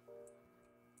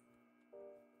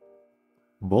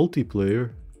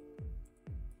 Multiplayer?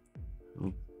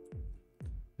 Oh.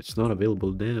 It's not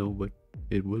available now, but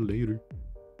it will later.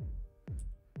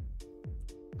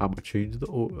 I'm gonna change the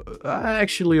oil.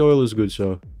 Actually, oil is good,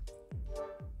 so.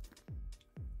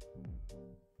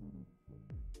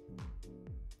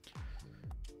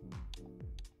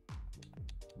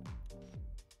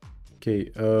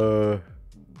 Okay,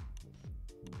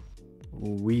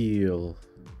 wheel.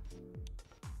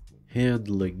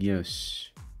 Handling, yes.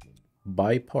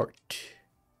 Buy part.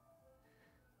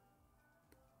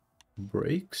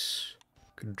 Brakes.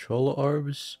 Control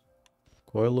arms.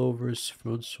 Coilovers,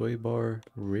 front sway bar,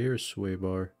 rear sway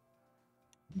bar.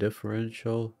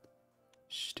 Differential.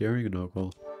 Steering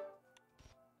knuckle.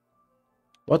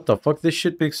 What the fuck? This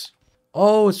shit makes...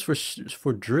 Oh, it's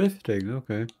for drifting,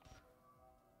 okay.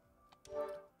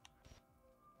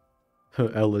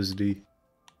 LSD.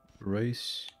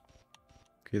 Race.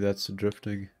 Okay, that's the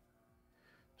drifting.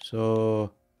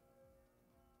 So...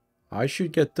 I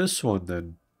should get this one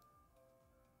then.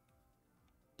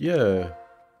 Yeah.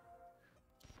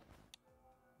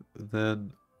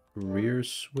 Then rear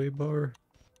sway bar.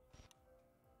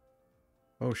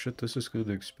 Oh shit, this is kind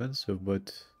of expensive,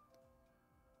 but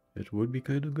it would be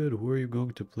kind of good. Who are you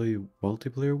going to play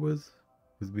multiplayer with?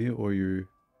 With me or your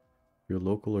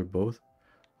local or both?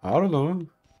 I don't know.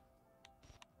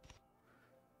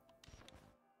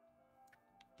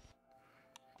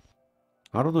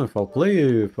 I don't know if I'll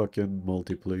play a fucking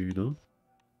multiplayer, you know?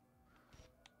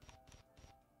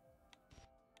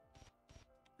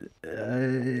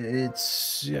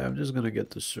 Yeah, I'm just gonna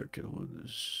get the circuit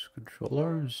ones.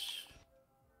 Controllers.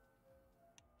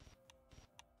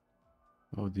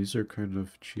 Oh, these are kind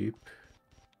of cheap.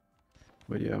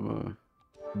 But yeah,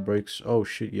 brakes. Oh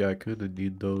shit, yeah, I kind of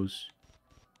need those.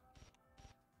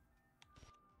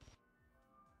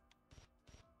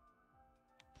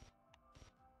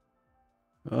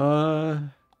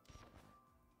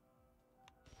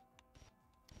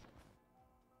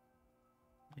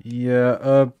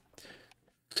 Yeah,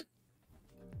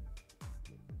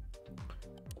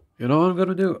 you know what I'm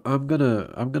gonna do? I'm gonna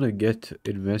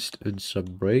invest in some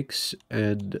brakes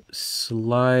and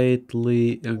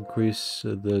slightly increase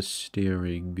the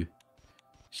steering.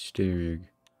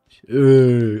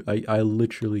 I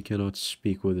literally cannot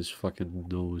speak with his fucking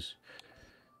nose.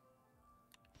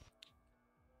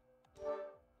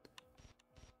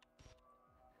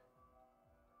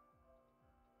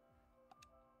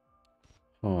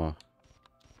 Oh.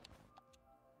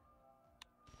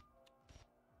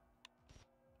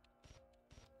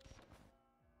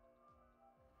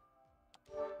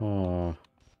 Oh.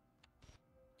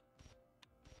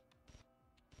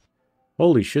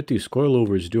 Holy shit, these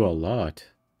coilovers do a lot.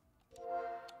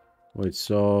 Wait,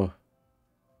 so...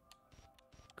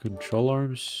 Control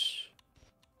arms...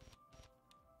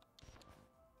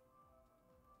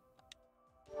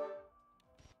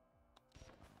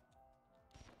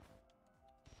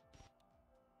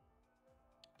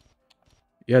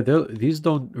 Yeah, these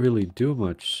don't really do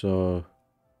much, so...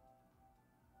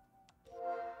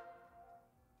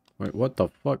 Wait, what the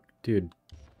fuck? Dude.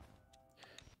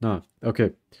 Nah,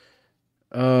 okay.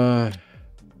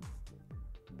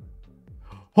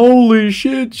 Holy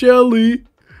shit, jelly!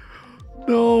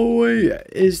 No way!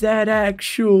 Is that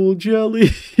actual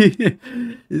jelly?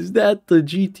 Is that the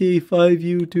GTA 5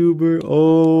 YouTuber?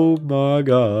 Oh my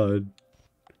god.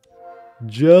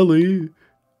 Jelly?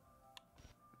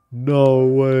 No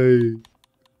way.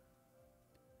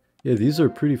 Yeah, these are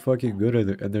pretty fucking good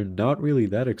and they're not really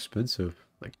that expensive.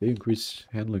 Like, they increase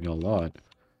handling a lot.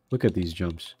 Look at these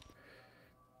jumps.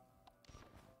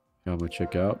 Yeah, I'm gonna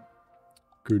check out.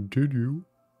 Continue.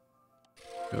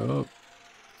 Yup.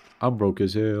 I'm broke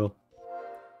as hell.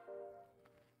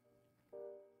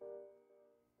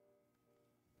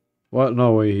 What?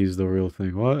 No way he's the real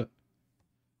thing. What?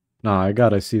 Nah, I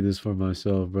gotta see this for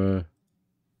myself, bro.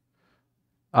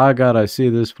 I gotta see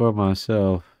this for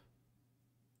myself.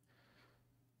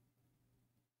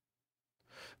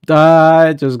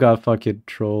 I just got fucking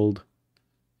trolled.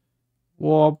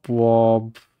 Womp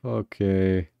womp.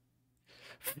 Okay.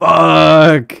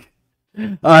 Fuck!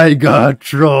 I got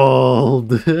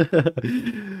trolled.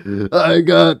 I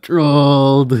got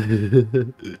trolled.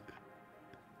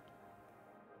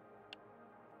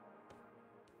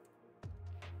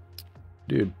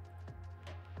 Dude.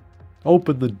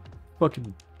 Open the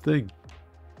fucking thing.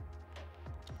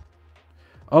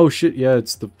 Oh shit, yeah,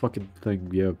 it's the fucking thing,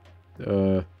 yeah.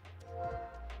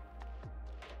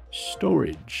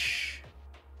 Storage.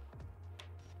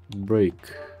 Break.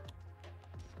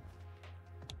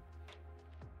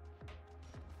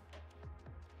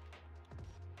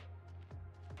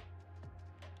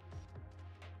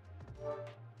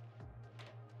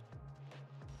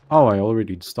 Oh, I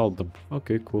already installed them.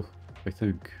 Okay, cool. I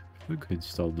think I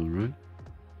installed them, right?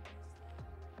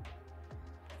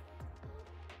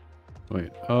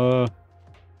 Wait,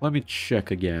 let me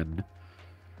check again.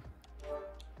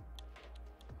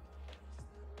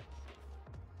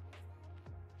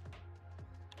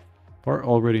 Part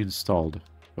already installed.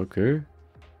 Okay.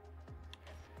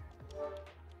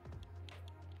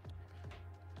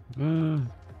 Well,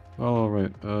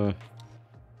 alright,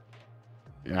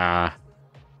 yeah.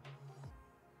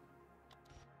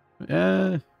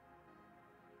 Yeah.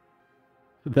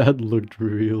 That looked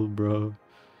real, bro.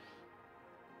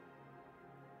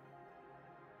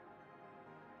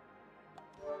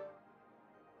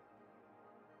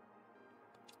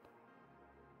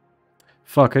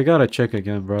 Fuck, I gotta check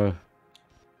again, bro.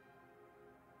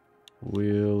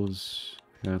 Wheels,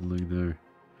 handling there.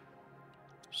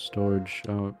 Storage,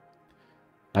 oh.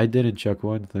 I didn't check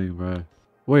one thing, bro.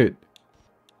 Wait.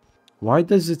 Why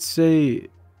does it say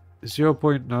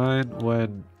 0.9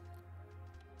 when...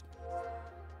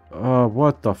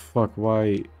 what the fuck?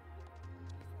 Why?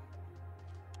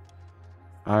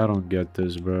 I don't get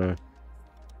this, bro.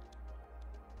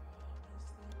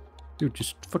 Dude,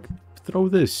 just fucking throw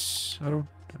this. I don't...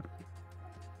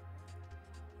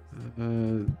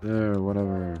 there,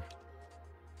 whatever.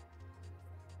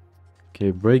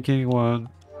 Okay, breaking one.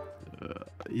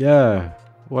 Yeah,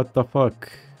 what the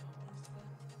fuck?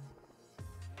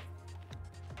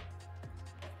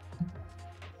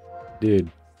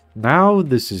 Dude, now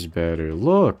this is better.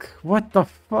 Look, what the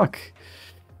fuck?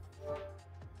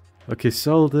 Okay,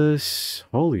 sell this.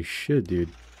 Holy shit,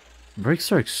 dude.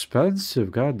 Brakes are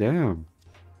expensive, goddamn.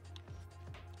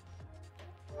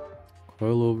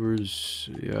 Coilovers,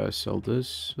 yeah, sell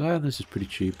this. Ah, this is pretty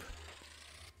cheap.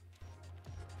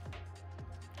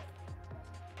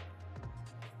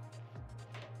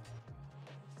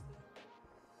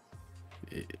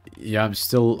 Yeah, I'm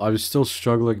still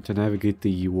struggling to navigate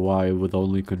the UI with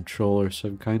only controller, so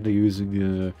I'm kind of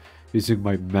using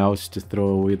my mouse to throw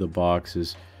away the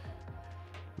boxes.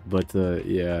 But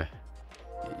yeah,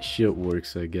 shit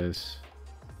works, I guess.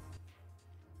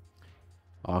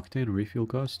 Octane refuel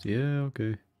cost? Yeah,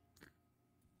 okay.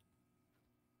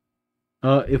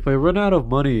 If I run out of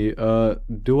money,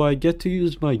 do I get to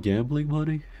use my gambling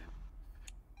money?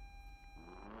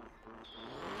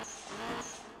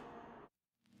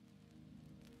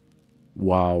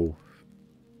 Wow.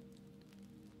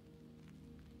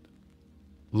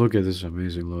 Look at this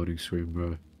amazing loading screen,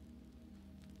 bro.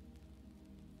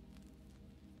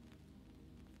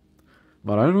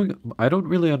 But I don't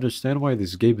really understand why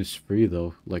this game is free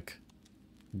though. Like,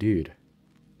 dude.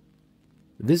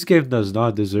 This game does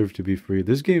not deserve to be free.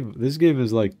 This game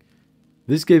is like,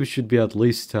 this game should be at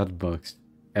least $10.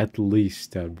 At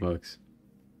least $10.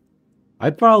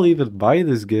 I'd probably even buy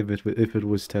this game if it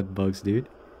was $10, dude.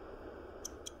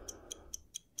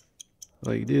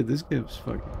 Like, dude, this game's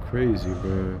fucking crazy,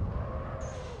 bro.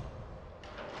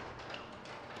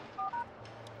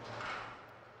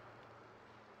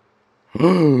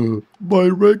 My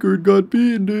record got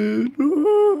beaten.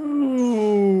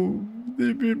 Oh,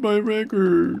 they beat my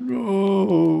record.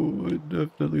 Oh, I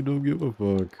definitely don't give a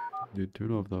fuck. Dude,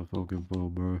 turn off that fucking phone,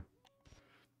 bro.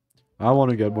 I want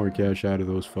to get more cash out of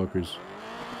those fuckers.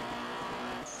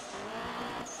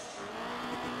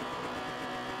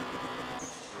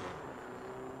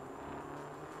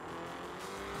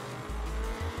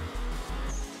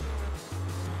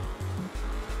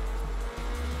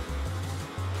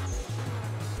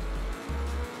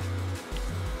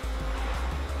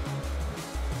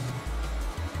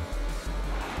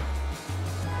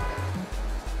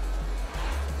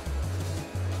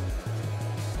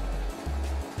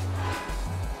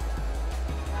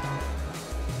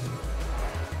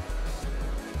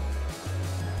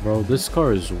 Bro, this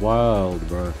car is wild,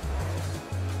 bro.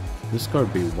 This car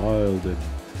be wild and...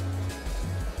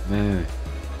 Man.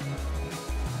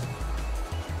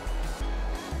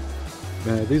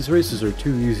 Man, these races are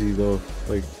too easy though.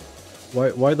 Like,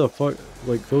 why the fuck?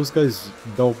 Like, those guys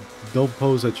don't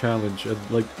pose a challenge, and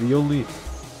like the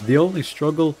only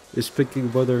struggle is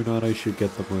picking whether or not I should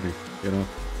get the money. You know,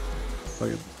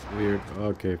 fucking weird.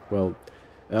 Okay, well,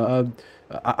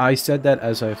 I said that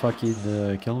as I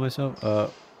fucking kill myself.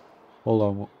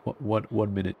 Hold on,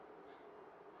 one minute.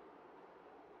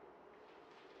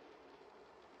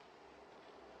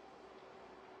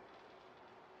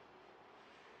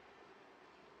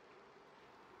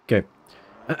 Okay.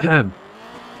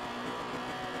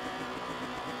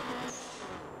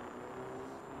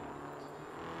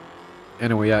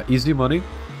 Anyway, yeah, easy money.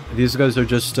 These guys are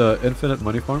just infinite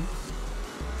money farm.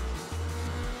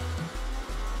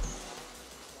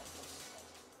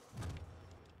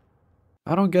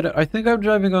 I don't get it. I think I'm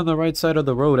driving on the right side of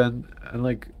the road, and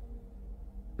like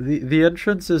the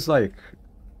entrance is like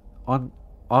on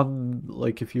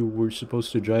like if you were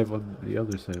supposed to drive on the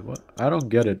other side. What? I don't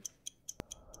get it.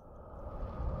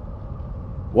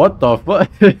 What the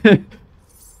fuck?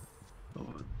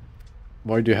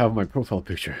 Why do you have my profile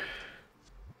picture?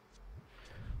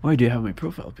 Why do you have my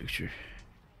profile picture?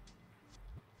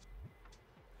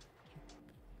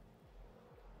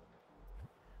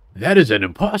 That is an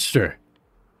imposter.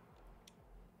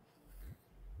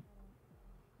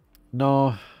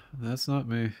 No, that's not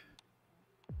me.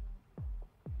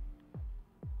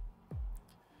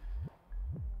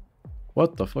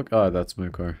 What the fuck? Ah, that's my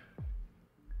car.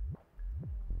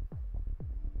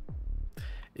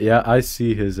 Yeah, I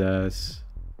see his ass.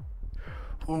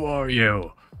 Who are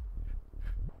you?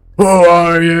 Who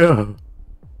are you?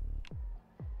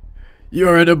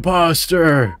 You're an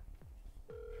imposter!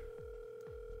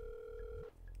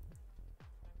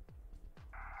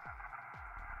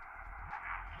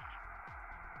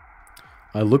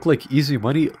 I look like easy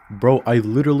money? Bro, I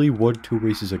literally won 2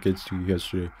 races against you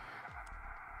yesterday.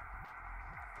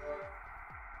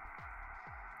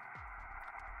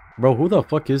 Bro, who the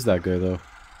fuck is that guy though?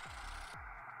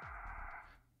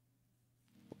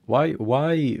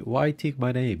 Why take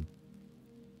my name?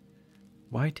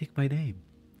 Why take my name?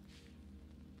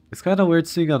 It's kind of weird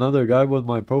seeing another guy with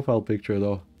my profile picture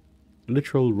though.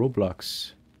 Literal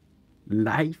Roblox.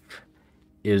 Life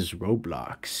is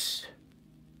Roblox.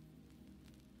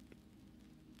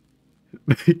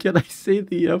 Can I say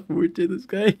the F word to this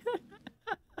guy?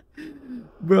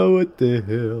 Bro, what the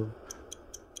hell?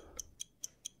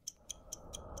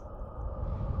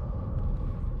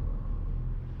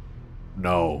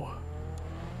 No.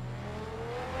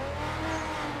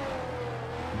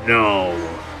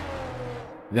 No.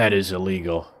 That is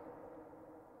illegal.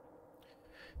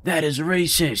 That is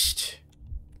racist.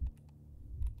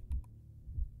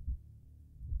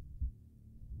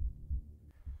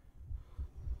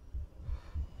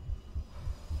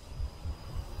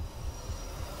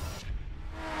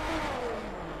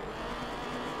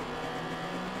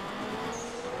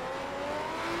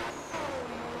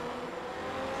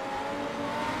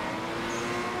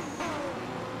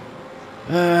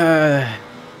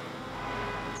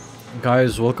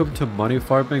 Guys, welcome to Money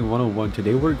Farming 101.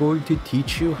 Today we're going to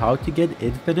teach you how to get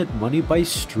infinite money by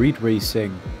street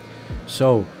racing.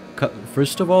 So,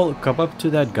 first of all, come up to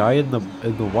that guy in the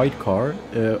white car.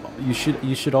 You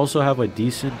should also have a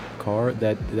decent car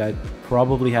that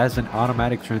probably has an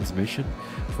automatic transmission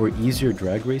for easier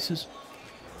drag races.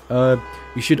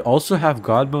 You should also have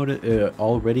God mode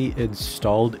already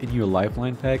installed in your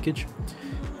Lifeline package,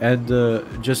 and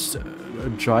just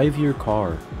drive your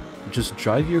car. Just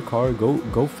drive your car,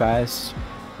 go fast,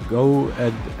 go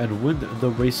and win the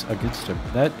race against him.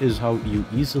 That is how you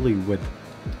easily win.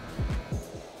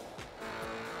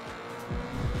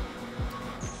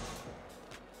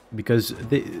 Because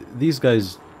these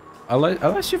guys,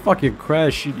 unless you fucking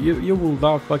crash, you will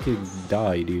not fucking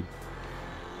die, dude.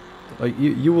 Like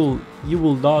you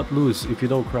will not lose if you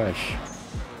don't crash.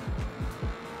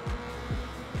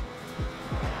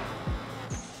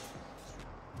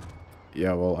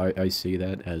 Yeah, well, I see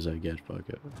that as I get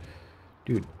fucking...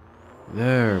 Dude,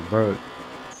 there, bro.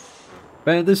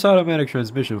 Man, this automatic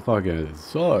transmission fucking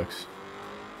sucks.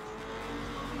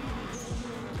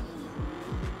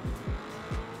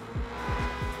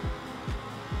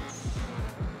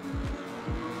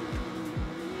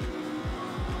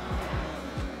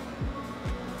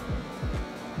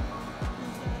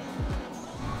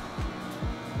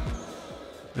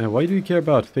 Man, why do you care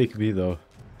about fake me though?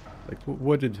 Like,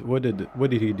 what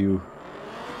did he do?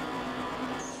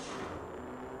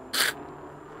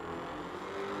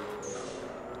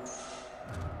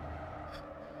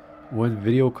 When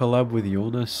video collab with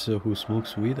Jonas who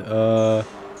smokes weed? I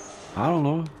don't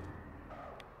know.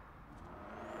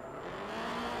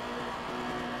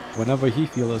 Whenever he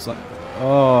feels like...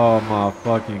 Oh my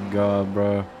fucking god,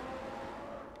 bro.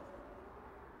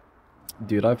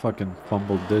 Dude, I fucking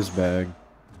fumbled this bag.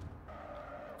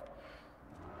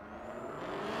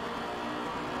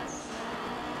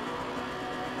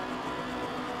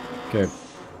 Okay.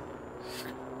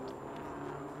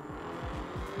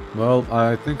 Well,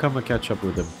 I think I'm gonna catch up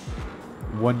with him.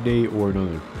 One day or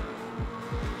another.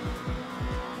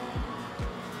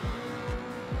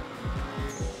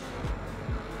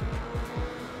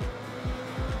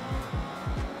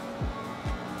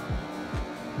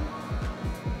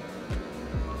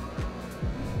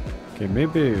 Okay,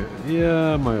 maybe...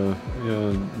 Yeah,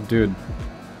 yeah, dude.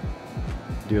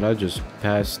 Dude, I just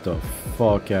passed the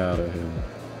fuck out of him.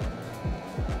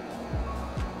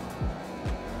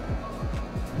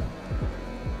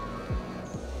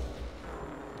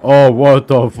 Oh, what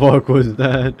the fuck was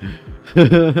that?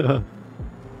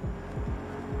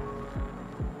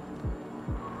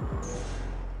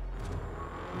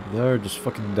 There, just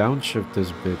fucking downshift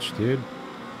this bitch, dude.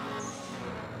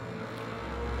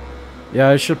 Yeah,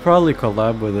 I should probably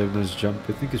collab with him this jump.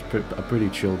 I think he's a pretty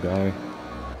chill guy.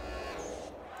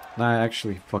 Nah,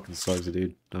 actually, fucking sucks,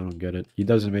 dude. I don't get it. He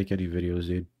doesn't make any videos,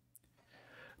 dude.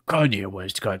 Kanye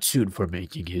West got sued for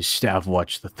making his staff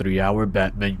watch the 3-hour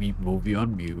Batman movie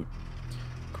on mute.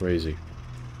 Crazy.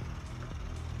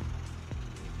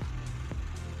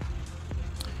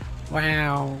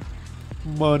 Wow.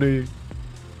 Money.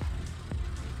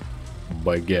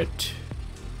 Baguette.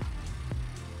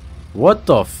 What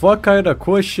the fuck kind of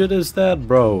question is that,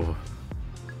 bro?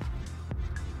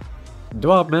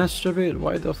 Do I masturbate?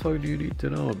 Why the fuck do you need to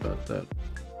know about that?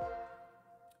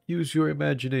 Use your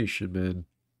imagination, man.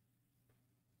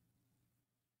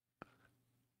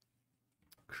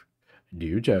 Do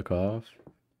you jack off?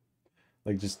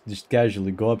 Like just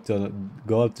casually go up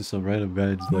to some random guy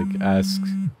and just, like ask,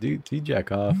 do you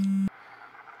jack off?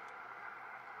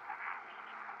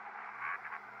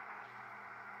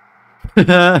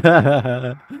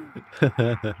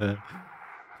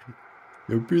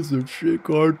 Your piece of shit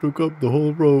car took up the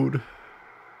whole road.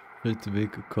 Tried to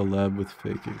make a collab with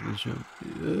fake English.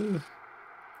 Yeah.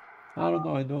 I don't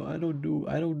know. I don't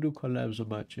do collabs on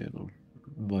my channel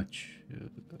much,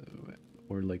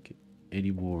 or like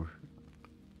anymore.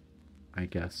 I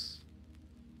guess.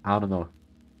 I don't know.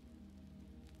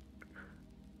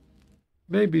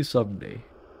 Maybe someday.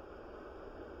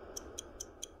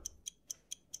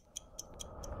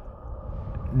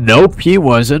 Nope, he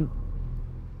wasn't.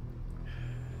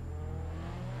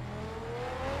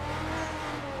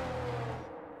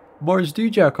 Mars, do you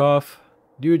jack off?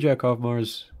 Do you jack off,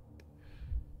 Mars?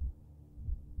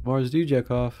 Mars, do you jack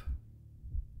off?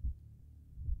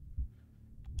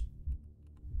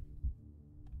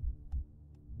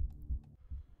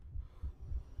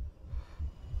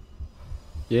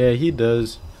 Yeah, he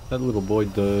does. That little boy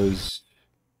does.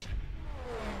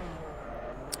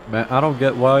 Man, I don't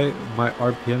get why my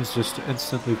RPMs just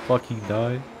instantly fucking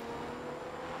die.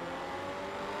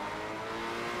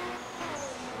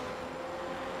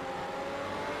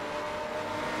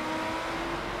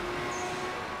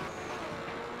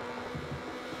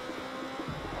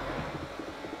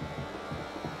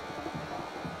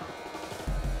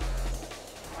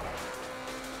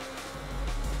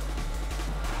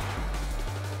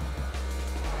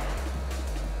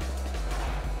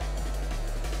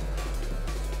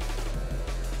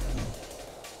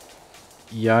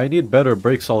 Yeah, I need better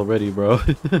brakes already, bro.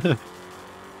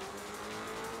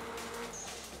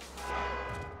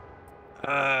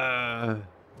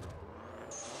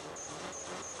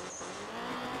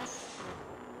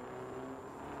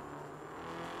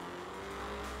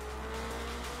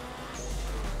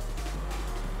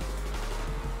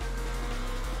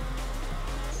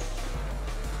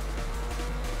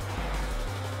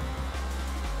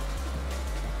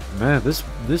 Man,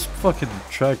 this fucking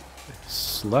track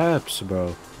slaps,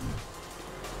 bro.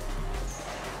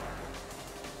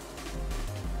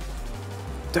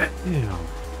 Damn.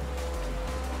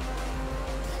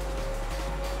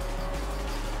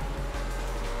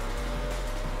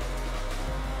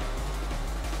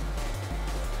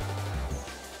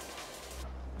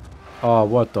 Oh,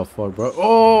 what the fuck, bro?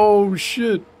 Oh,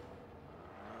 shit.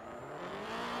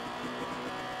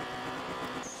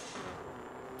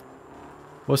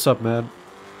 What's up, man?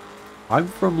 I'm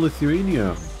from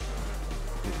Lithuania.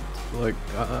 Like,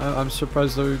 I'm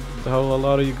surprised how a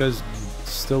lot of you guys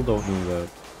still don't know that.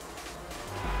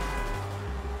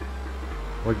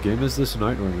 What game is this?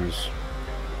 Night Runners.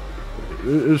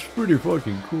 It's pretty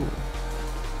fucking cool.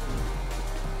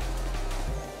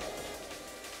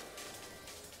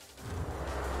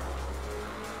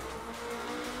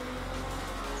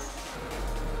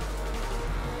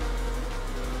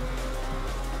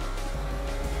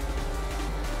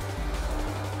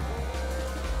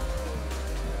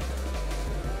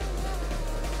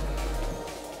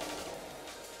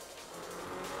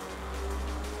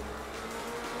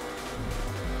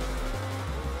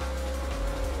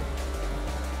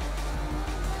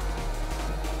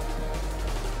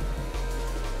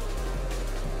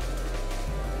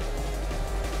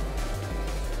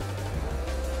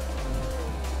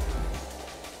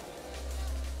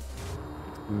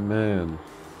 Man.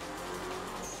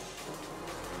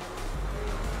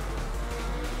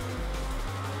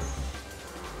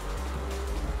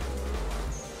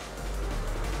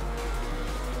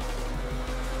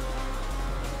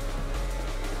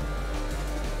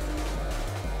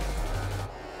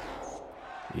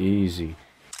 Easy.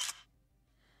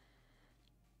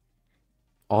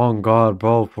 Oh God,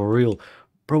 bro, for real.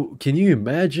 Bro, can you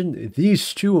imagine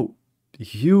these two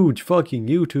huge fucking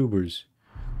YouTubers?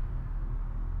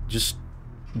 Just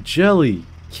Jelly,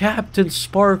 Captain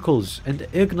Sparkles, and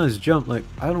Igna's Jump. Like,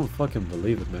 I don't fucking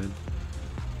believe it, man.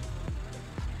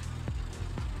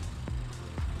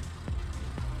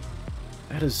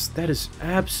 That is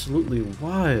absolutely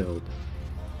wild.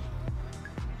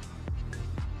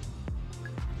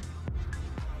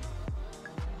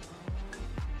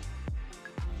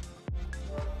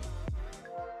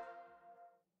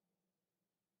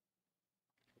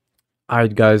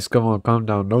 Alright guys, come on, calm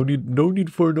down. No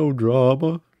need for no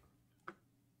drama.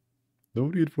 No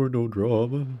need for no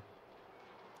drama.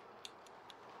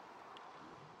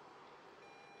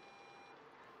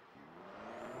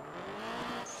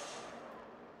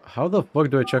 How the fuck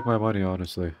do I check my money,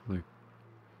 honestly? Like,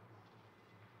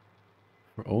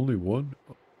 for only one?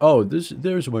 Oh,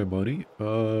 there's my money.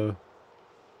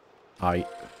 I.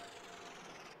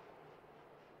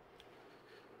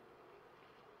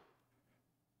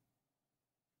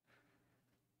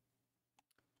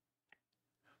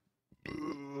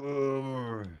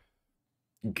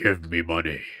 Give me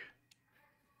money.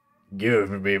 Give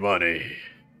me money.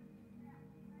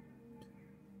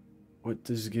 What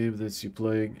this game that's you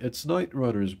playing? It's Night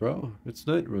Runners, bro. It's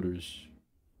Night Runners.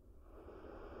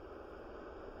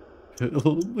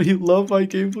 You love my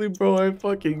gameplay, bro? I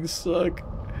fucking suck.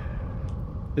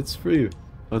 It's free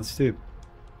on Steam.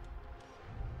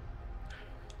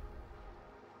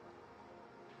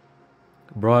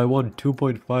 Bro, I won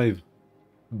 2.5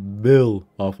 mil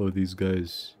off of these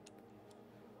guys.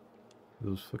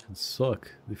 Those fucking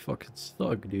suck. They fucking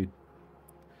suck, dude.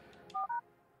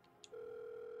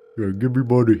 Yeah, give me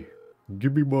money.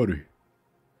 Give me money.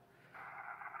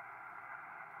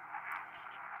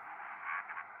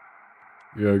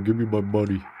 Yeah, give me my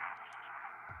money.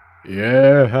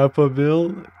 Yeah, half a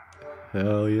mil?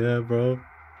 Hell yeah, bro.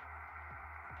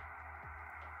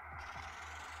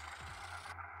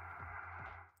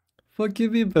 Fuck,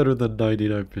 give me better than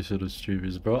 99% of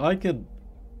streamers, bro. I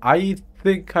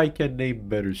think I can name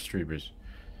better streamers.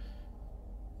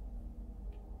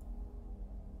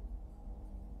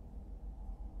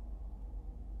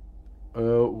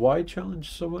 Why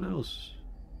challenge someone else?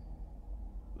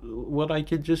 When I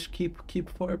can just keep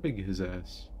farming his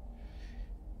ass.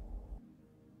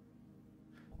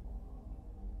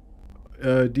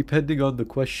 Depending on the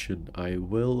question, I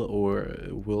will or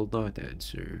will not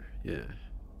answer. Yeah.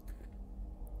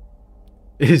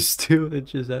 Is 2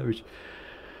 inches average?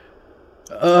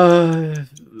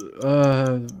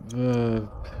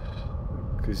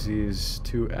 Cause he's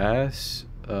too ass.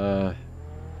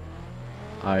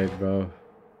 Bro.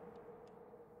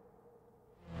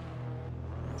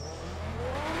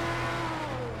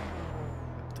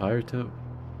 Tire temp.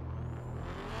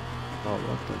 Oh,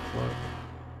 what the fuck?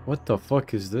 What the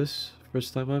fuck is this?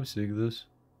 First time I'm seeing this.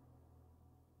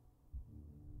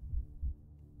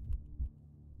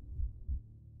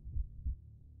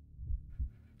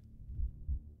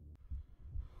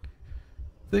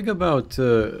 Thing about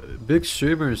big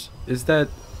streamers is that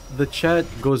the chat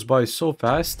goes by so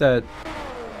fast that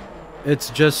it's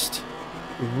just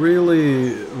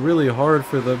really hard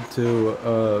for them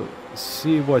to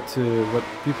see what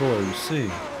people are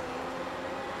seeing.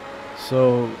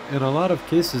 So in a lot of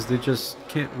cases they just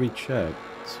can't read chat.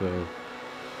 So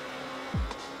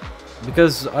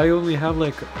because I only have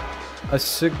like a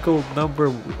single number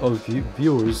of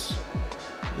viewers,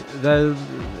 that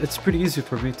it's pretty easy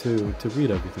for me to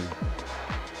read everything.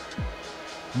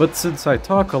 But since I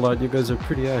talk a lot, you guys are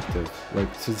pretty active.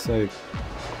 Like since I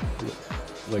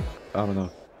don't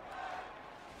know.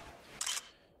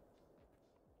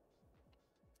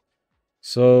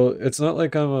 So it's not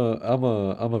like I'm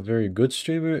a very good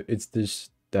streamer. It's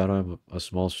just that I'm a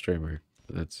small streamer.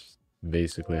 That's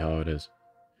basically how it is.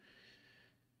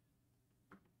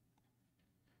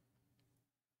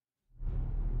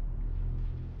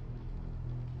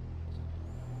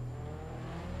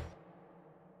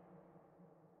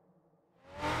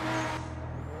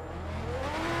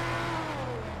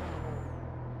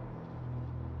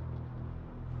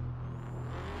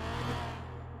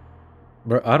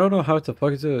 But I don't know how to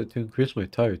fuck to increase my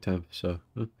tire temp, so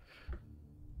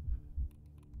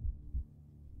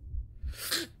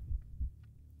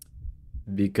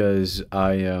because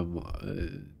I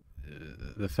am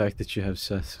the fact that you have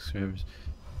subscribers.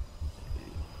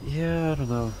 Yeah, I don't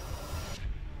know.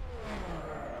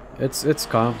 It's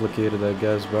complicated, I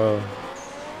guess, bro.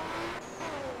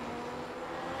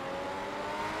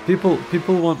 People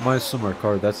want my summer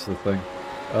car. That's the thing.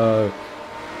 A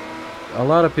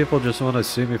lot of people just want to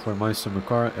see me for my summer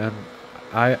car, and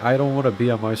I don't want to be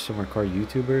a my summer car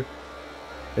YouTuber.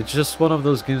 It's just one of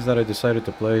those games that I decided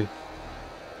to play,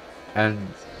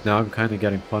 and now I'm kind of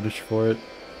getting punished for it.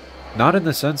 Not in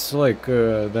the sense like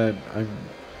that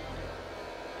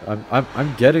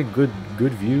I'm getting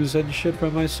good views and shit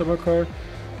from my summer car,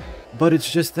 but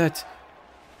it's just that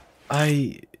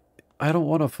I don't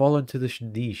want to fall into this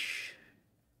niche.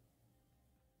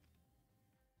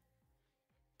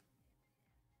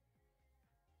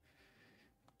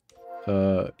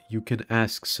 You can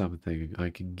ask something. I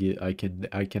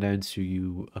can answer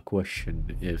you a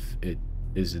question if it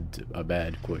isn't a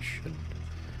bad question.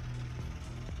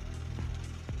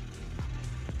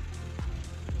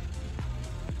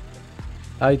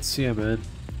 I'd see you, man.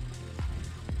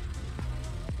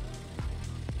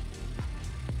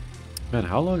 Man,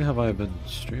 how long have I been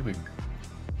streaming?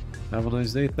 Have a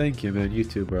nice day. Thank you, man. You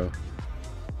too, bro.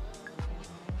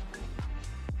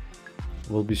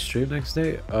 Will be stream next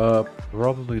day?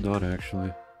 Probably not,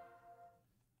 actually.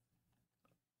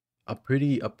 I'm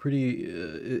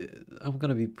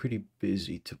gonna be pretty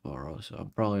busy tomorrow, so I'm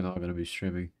probably not gonna be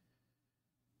streaming.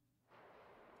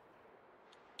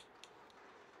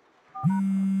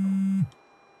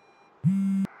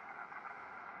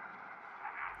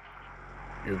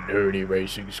 You dirty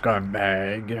racing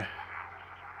scumbag.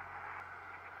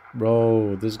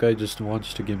 Bro, this guy just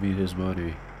wants to give me his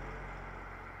money.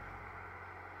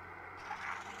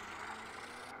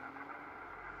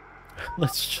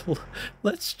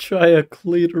 Let's try a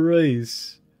clean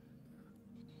race.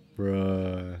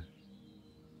 Bruh.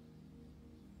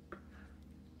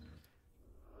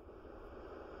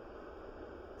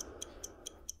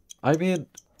 I mean,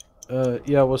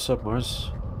 yeah, what's up,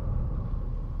 Mars?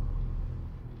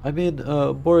 I mean,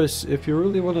 Boris, if you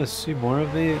really want to see more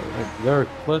of me, like, there are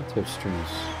plenty of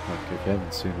streams, like, if you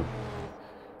haven't seen them.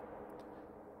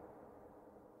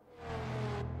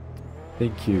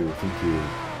 Thank you, thank you.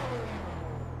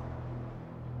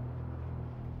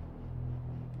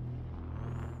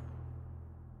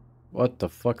 What the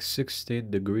fuck, 16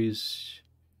 degrees?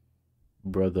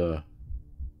 Brother.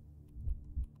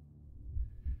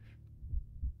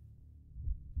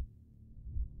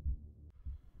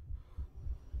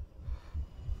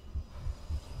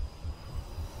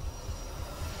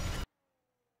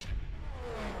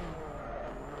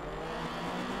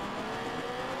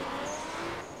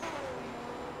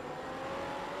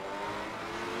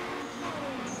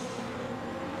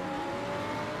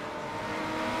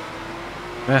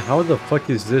 Man, how the fuck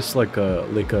is this like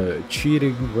a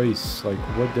cheating race? Like,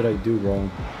 what did I do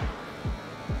wrong?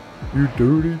 You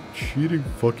dirty, cheating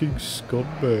fucking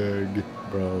scumbag,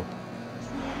 bro.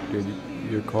 Dude,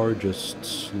 your car just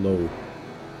slow.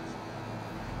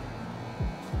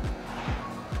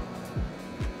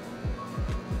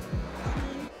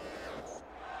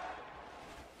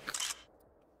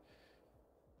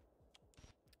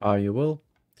 Ah, you will?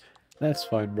 That's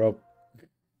fine, bro.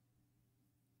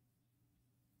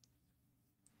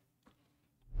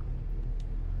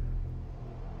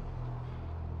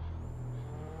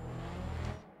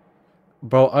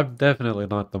 Bro, I'm definitely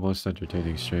not the most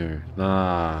entertaining streamer.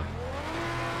 Nah.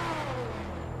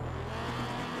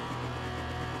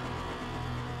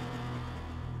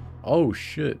 Oh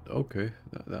shit. Okay,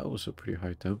 that was a pretty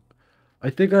high temp. I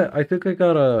think I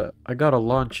gotta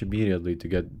launch immediately to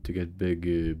get big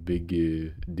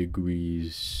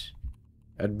degrees.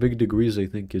 And big degrees I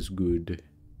think is good.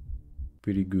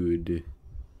 Pretty good.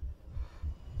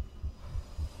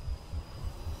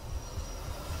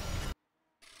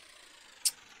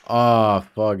 Ah,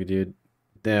 fuck, dude.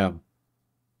 Damn.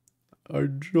 I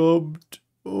jumped.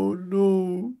 Oh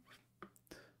no.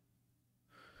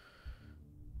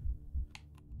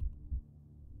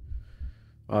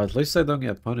 At least I don't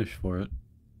get punished for it.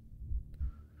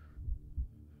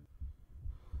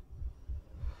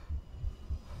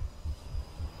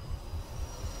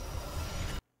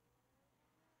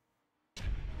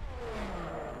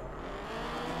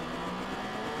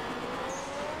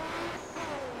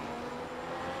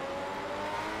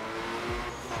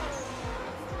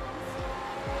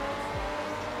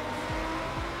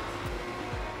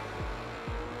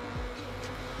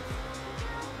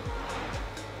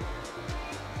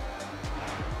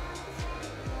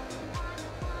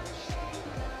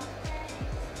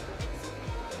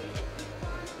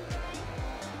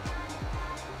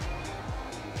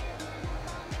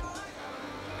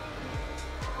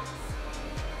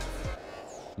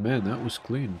 Man, that was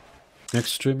clean.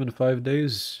 Next stream in 5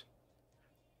 days?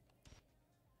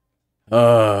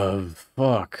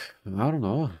 Fuck. I don't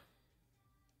know.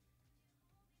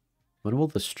 When will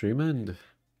the stream end?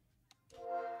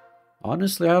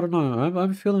 Honestly, I don't know.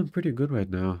 I'm feeling pretty good right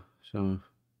now, so...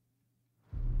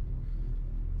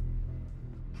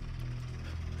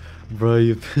 Bro,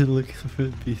 you've been looking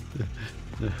for pizza.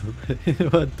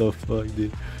 What the fuck,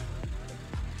 dude?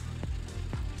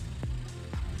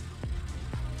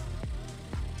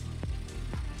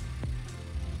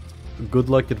 Good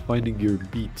luck in finding your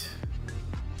beat.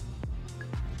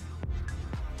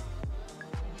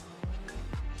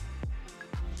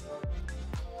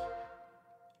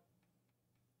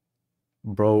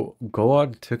 Bro, go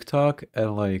on TikTok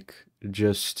and like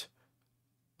just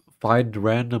find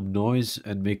random noise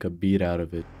and make a beat out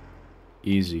of it.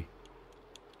 Easy.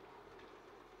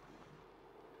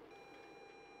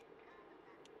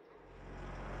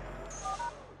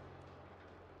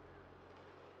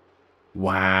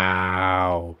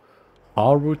 Wow.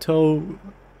 Haruto,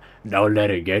 don't let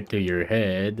it get to your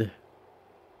head.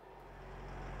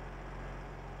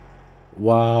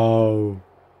 Wow.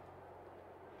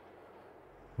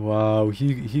 Wow,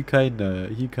 he kinda,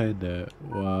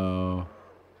 wow.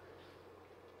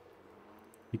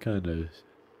 He kinda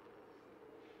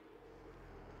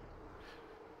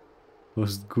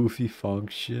was goofy funk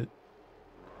shit.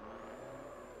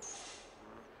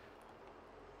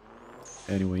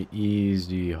 Anyway,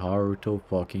 easy. Haruto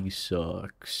fucking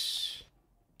sucks.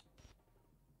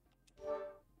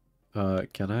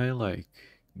 Can I like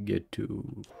get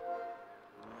to...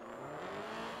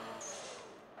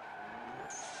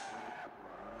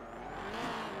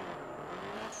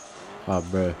 Ah,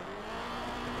 bruh.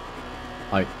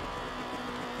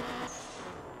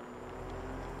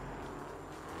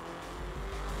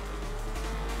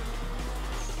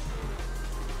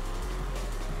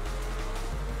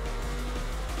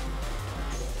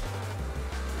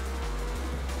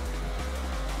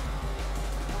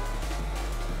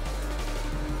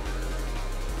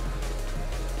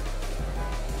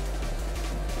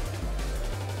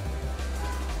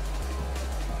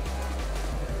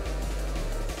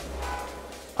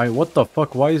 What the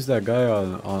fuck? Why is that guy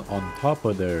on top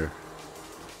of there?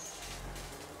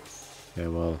 Yeah,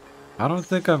 well, I don't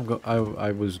think I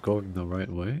was going the right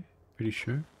way. Pretty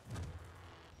sure.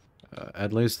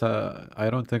 At least I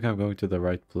don't think I'm going to the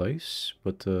right place.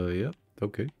 But yeah,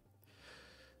 okay.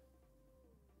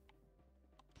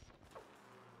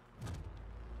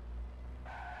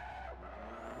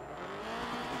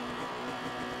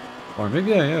 Or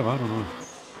maybe I am. I don't know.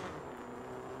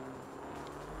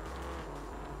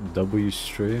 W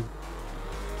stream.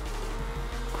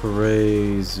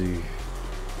 Crazy.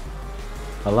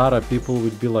 A lot of people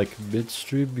would be like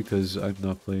mid-stream because I'm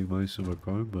not playing my summer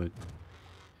car, but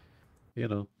you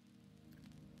know.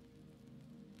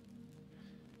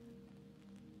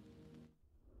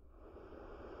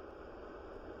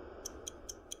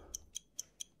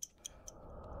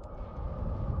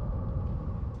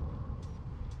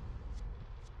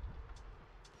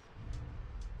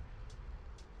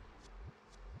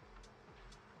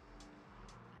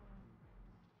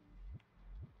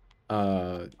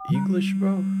 English,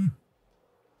 bro?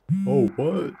 Oh,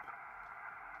 what?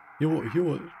 You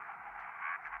want...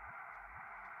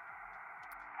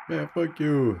 Man, fuck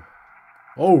you.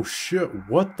 Oh, shit,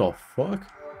 what the fuck?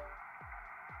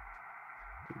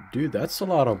 Dude, that's a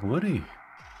lot of money.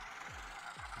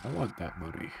 I want that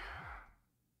money.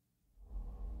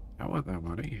 I want that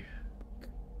money.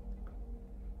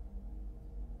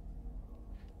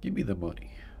 Give me the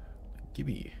money. Give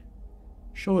me...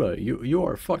 Shota, you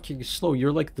are fucking slow.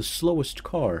 You're like the slowest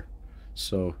car.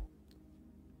 So,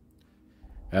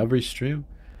 every stream?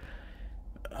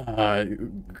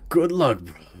 Good luck,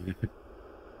 bro.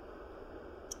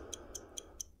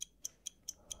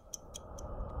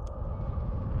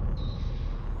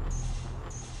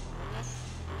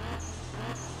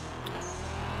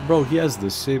 Bro, he has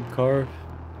the same car.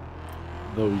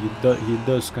 Though he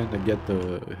does kind of get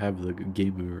the have the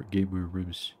gamer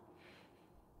rims.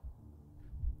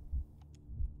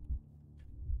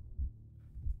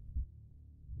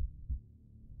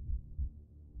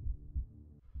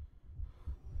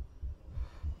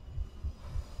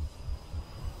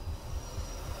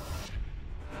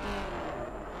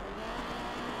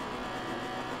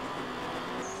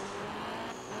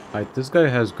 This guy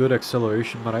has good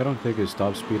acceleration, but I don't think his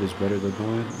top speed is better than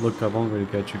mine. Look, I'm already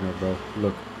catching up, bro.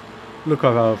 Look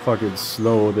how fucking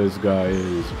slow this guy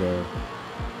is, bro.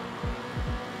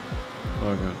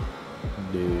 Okay.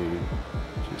 Dude.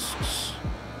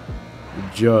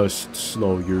 Just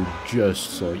slow. You're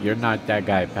just slow. You're not that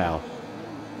guy, pal.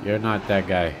 You're not that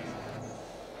guy.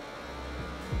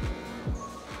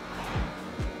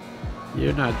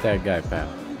 You're not that guy, pal.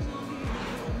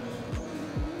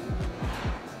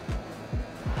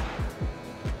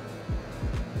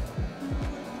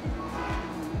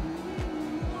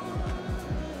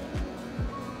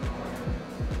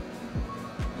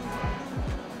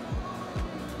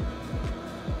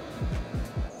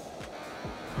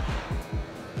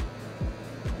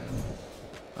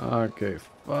 Okay,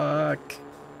 fuck.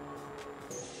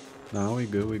 Nah, we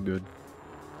good, we good.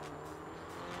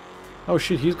 Oh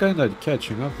shit, he's kinda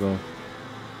catching up though.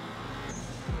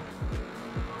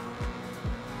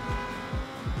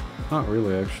 Not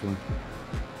really, actually.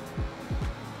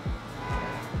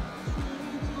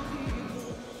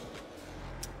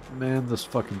 Man, this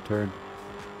fucking turn.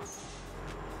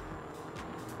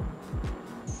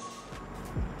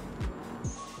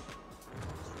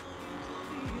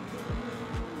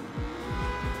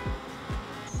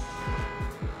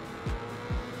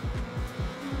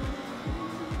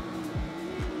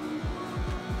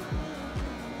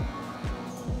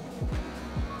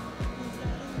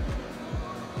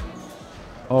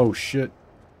 Oh shit.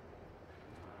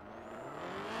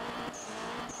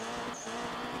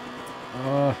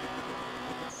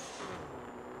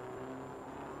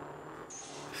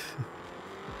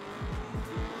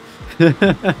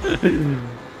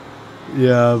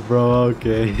 Yeah, bro,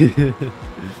 okay.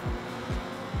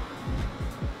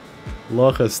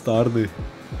 Locha starny.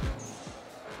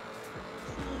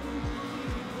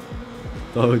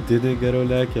 To didn't get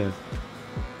lekia.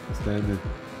 Stani.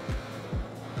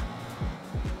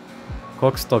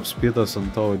 Koks top speedas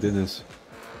ant to odinis?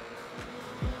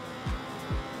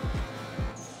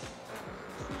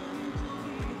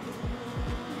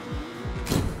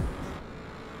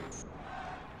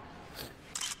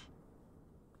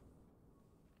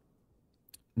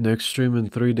 Next stream in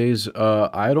 3 days?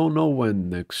 I don't know when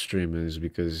next stream is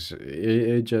because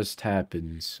it just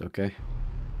happens, okay?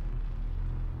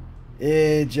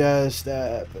 It just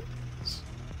happens.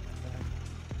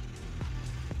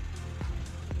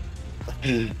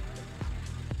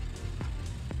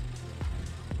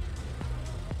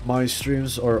 My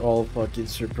streams are all fucking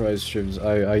surprise streams.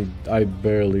 I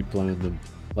barely plan them,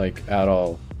 like, at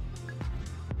all.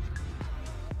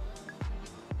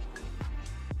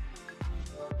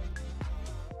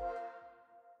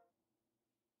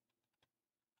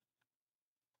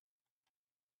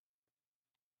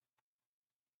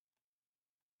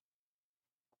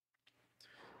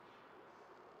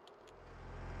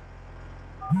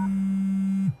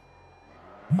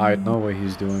 I know what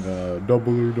he's doing,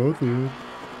 double or nothing.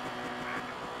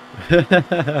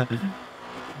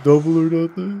 Double or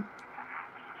nothing.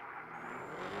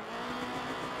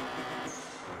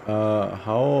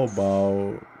 How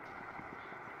about...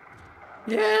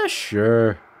 Yeah,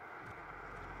 sure.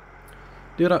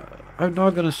 Dude, I'm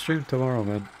not gonna stream tomorrow,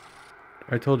 man.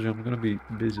 I told you I'm gonna be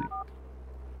busy.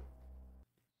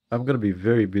 I'm gonna be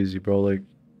very busy, bro, like...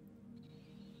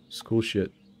 School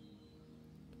shit.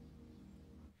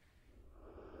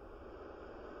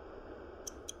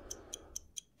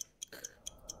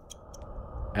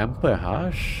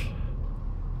 MPH?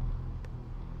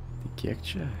 Kiek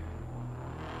čia?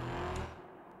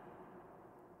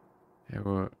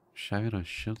 Jeigu šiam yra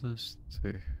šitas,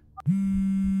 tai...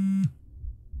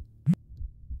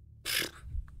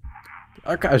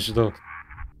 A ką aš žinau?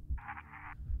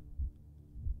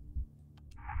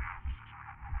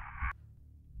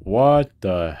 What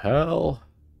the hell?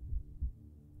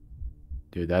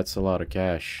 Dude, that's a lot of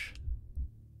cash.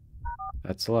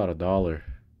 That's a lot of dollar.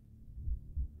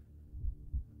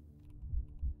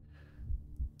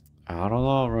 I don't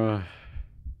know, bro.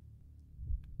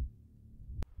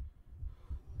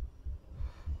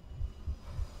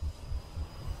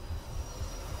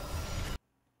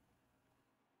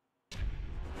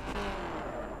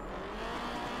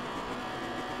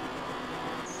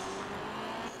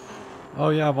 Oh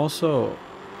yeah, I'm also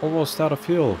almost out of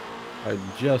fuel. I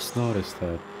just noticed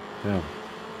that. Yeah.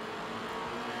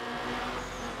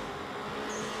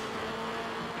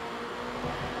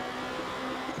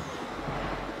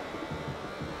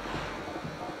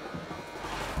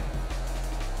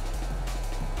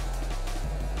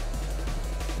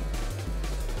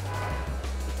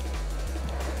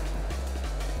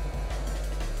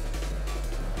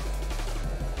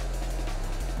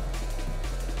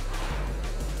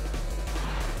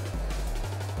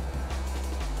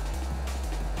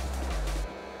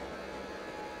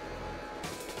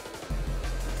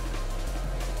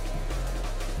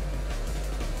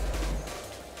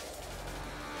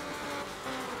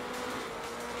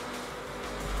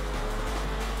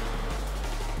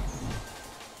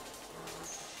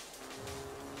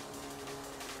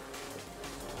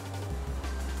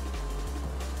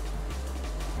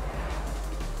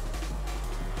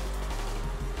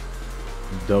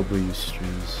 W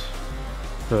streams.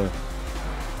 Huh.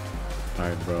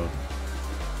 Alright, bro.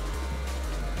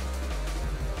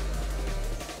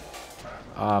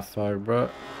 Ah, fuck, bro.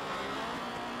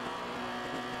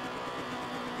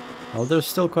 Well, there's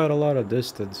still quite a lot of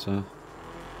distance, huh?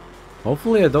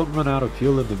 Hopefully I don't run out of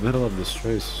fuel in the middle of this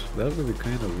race. That would be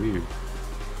kind of weird.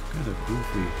 Kind of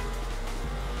goofy.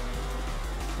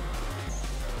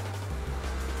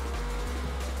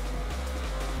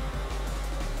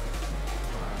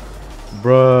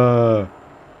 Bruh.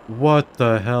 What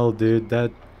the hell, dude?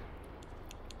 That...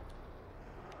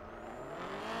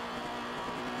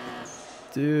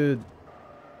 Dude.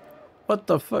 What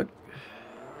the fuck?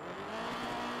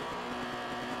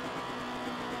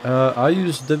 I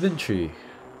use DaVinci.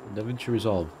 DaVinci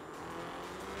Resolve.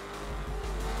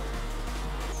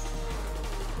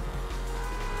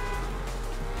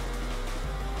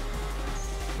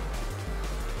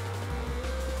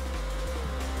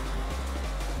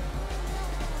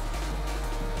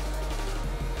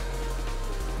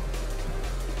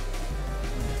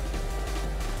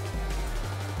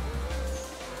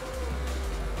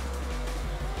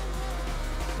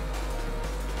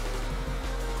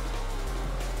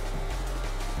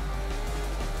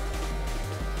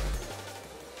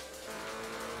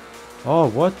 Oh,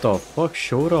 what the fuck?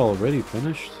 Shota already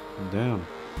finished? Damn.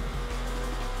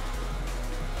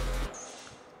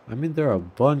 I mean, there are a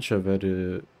bunch of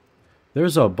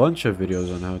there's a bunch of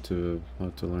videos on how to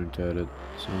learn to edit.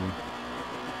 So,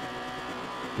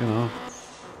 you know.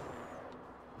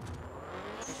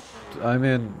 I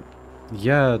mean,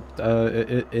 yeah,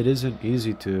 it isn't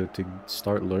easy to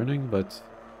start learning, but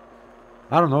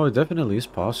I don't know. It definitely is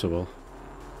possible.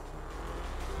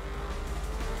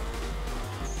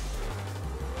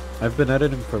 I've been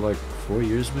editing for like 4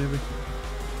 years maybe.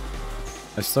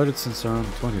 I started since around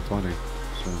 2020,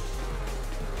 so.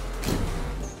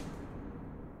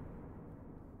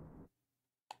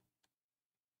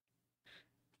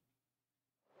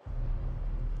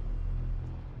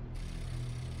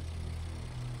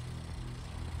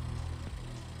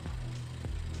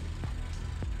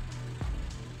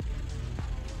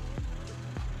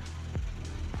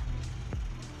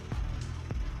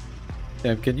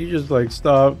 Damn, can you just like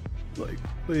stop? Like,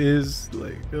 please,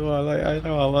 like, you know, like, I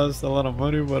know I lost a lot of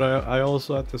money, but I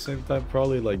also at the same time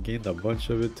probably like gained a bunch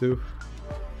of it too.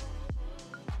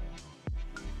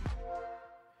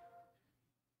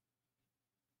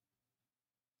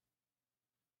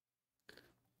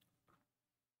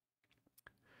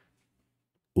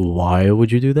 Why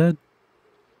would you do that?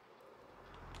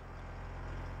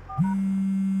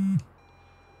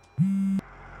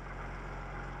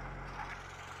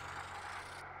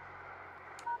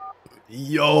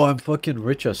 Yo, I'm fucking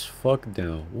rich as fuck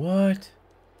now. What?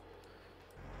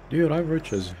 Dude, I'm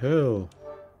rich as hell.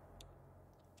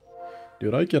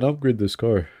 Dude, I can upgrade this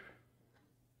car.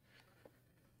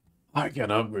 I can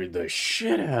upgrade the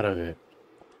shit out of it.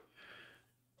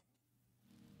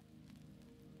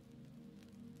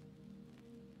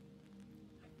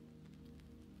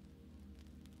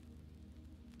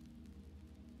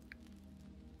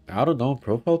 I don't know,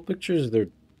 profile pictures, they're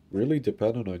really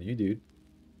dependent on you, dude.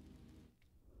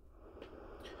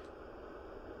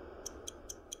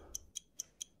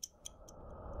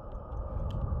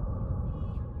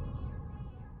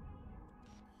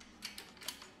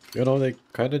 You know, they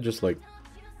kind of just like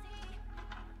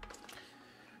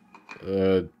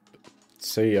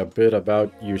say a bit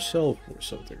about yourself or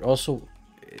something. Also,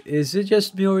 is it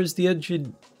just me or is the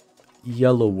engine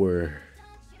yellower?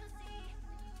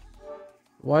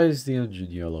 Why is the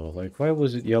engine yellow? Like, why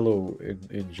was it yellow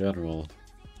in general?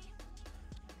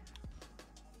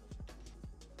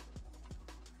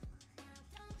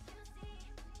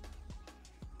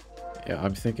 Yeah,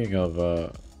 I'm thinking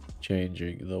of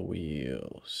changing the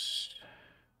wheels.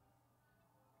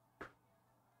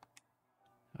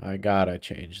 I gotta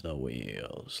change the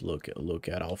wheels. Look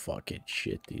at how fucking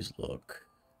shit these look.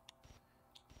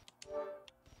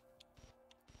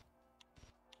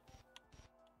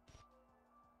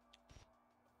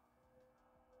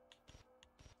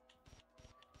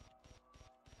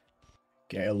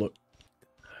 Okay, look.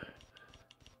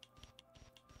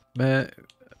 Man,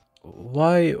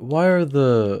 why are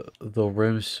the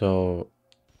rims so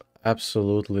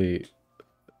absolutely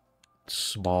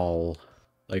small?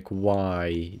 Like,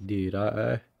 why? Dude,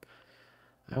 I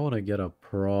want to get a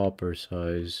proper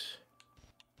size.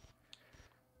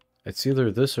 It's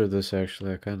either this or this,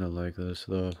 actually. I kind of like this,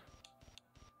 though.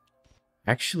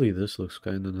 Actually, this looks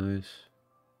kind of nice.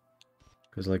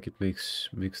 Because, like, it makes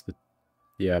the,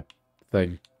 yeah,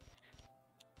 thing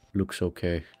looks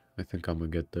okay. I think I'm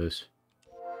gonna get this.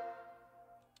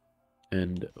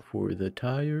 And for the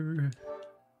tire...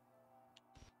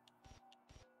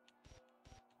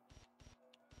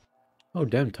 Oh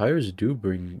damn, tires do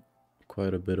bring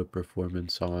quite a bit of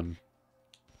performance on.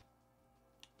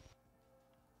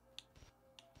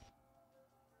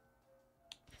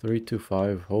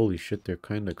 $325. Holy shit, they're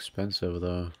kind of expensive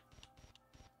though.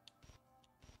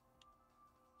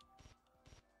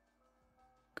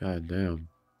 God damn.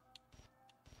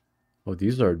 Oh,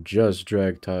 these are just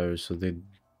drag tires, so they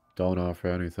don't offer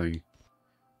anything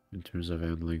in terms of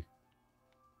handling.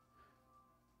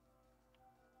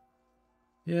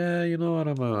 Yeah, you know what?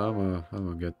 I'm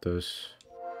gonna get this.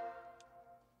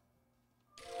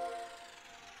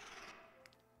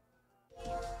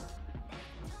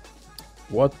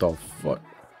 What the fuck?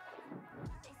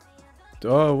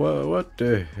 Oh, what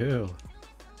the hell?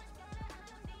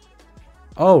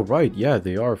 Oh, right, yeah,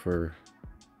 they are for...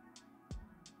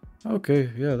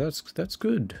 Okay, yeah, that's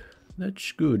good.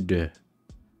 That's good.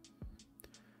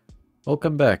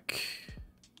 Welcome back.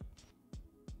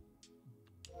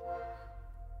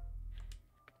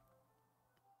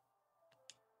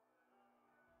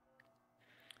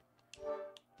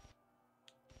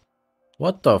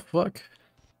 What the fuck?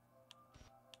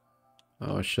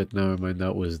 Oh shit, never mind,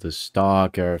 that was the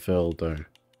stock air filter.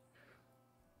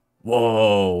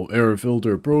 Whoa, air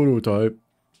filter prototype.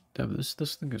 Damn, this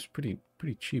thing is pretty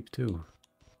cheap too.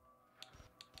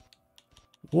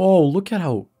 Whoa, look at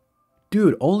how...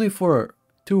 Dude, only for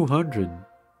 200,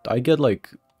 I get like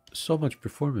so much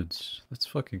performance. That's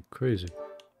fucking crazy.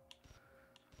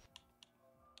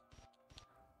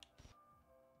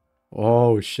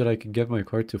 Oh shit, I can get my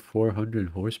car to 400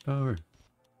 horsepower.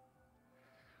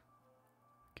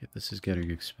 Okay, this is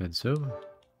getting expensive.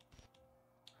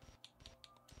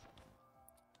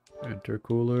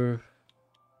 Intercooler.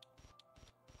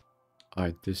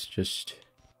 Alright, this just...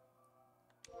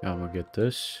 Yeah, I'm gonna get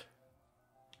this.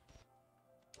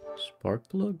 Spark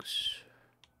plugs.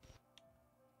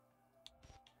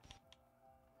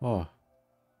 Oh.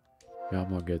 Yeah, I'm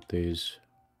gonna get these.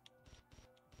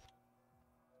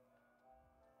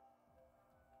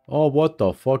 Oh, what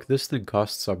the fuck? This thing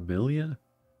costs $1 million?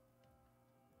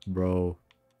 Bro.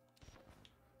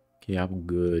 Okay, I'm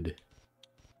good.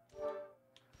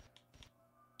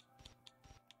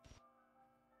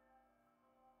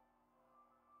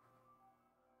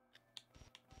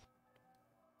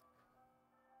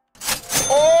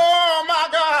 Oh my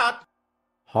god!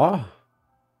 Huh?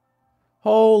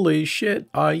 Holy shit,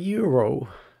 a euro.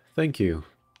 Thank you.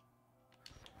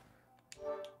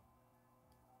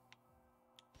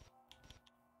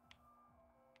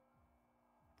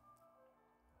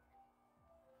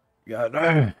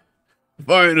 God,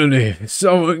 finally,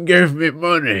 someone gave me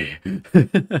money.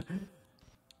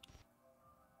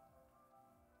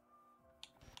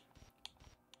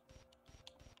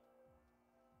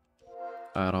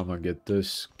 And I'm gonna get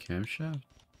this camshaft.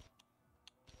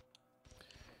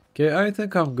 Okay, I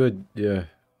think I'm good. Yeah.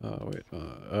 Oh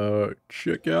wait.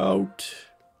 Check out.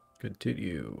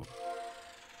 Continue.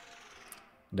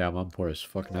 Damn, I'm poor as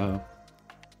fuck now.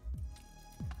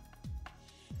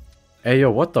 Hey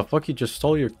yo, what the fuck? You just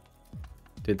stole your...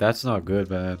 Dude, that's not good,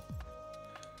 man.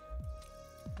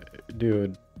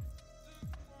 Dude.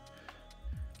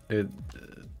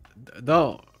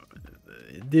 No.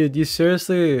 Dude, you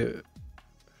seriously...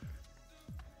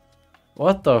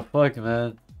 What the fuck,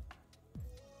 man?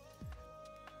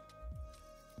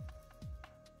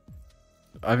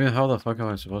 I mean, how the fuck am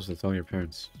I supposed to tell your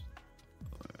parents?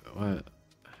 What?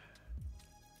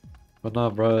 But nah,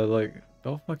 bro, like,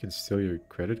 don't fucking steal your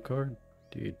credit card.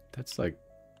 Dude, that's like...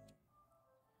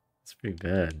 That's pretty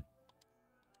bad.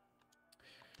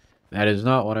 That is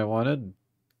not what I wanted.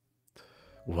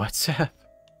 WhatsApp?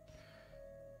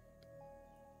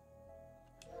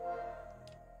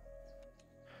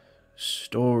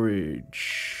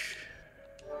 Storage.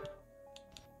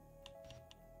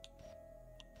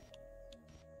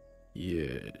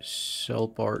 Yes, sell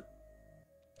part.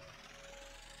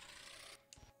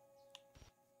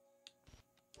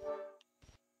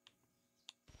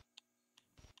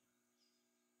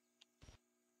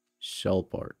 Sell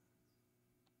part.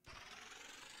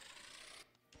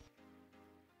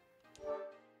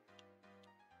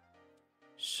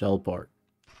 Sell part.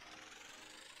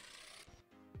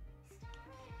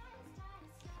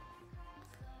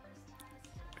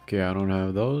 Okay, I don't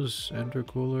have those.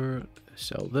 Intercooler.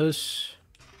 Sell this.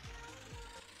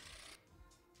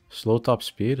 Slow top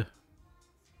speed.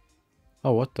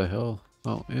 Oh, what the hell?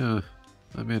 Oh, yeah.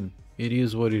 I mean, it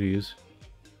is what it is.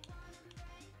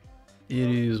 It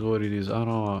is what it is. I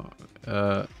don't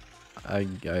know.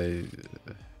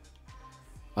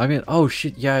 I mean, oh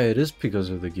shit, yeah, it is because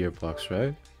of the gearbox,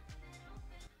 right?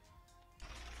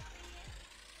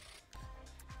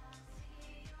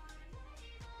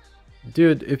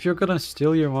 Dude, if you're gonna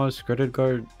steal your mom's credit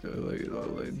card,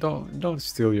 don't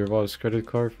steal your mom's credit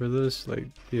card for this. Like,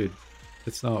 dude,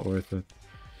 it's not worth it.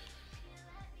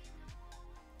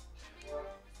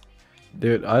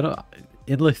 Dude, I don't.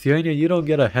 In Lithuania, you don't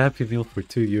get a Happy Meal for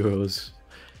 €2.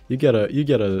 You get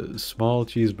a small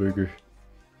cheeseburger.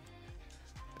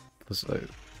 Plus,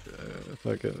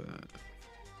 like,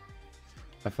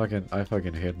 I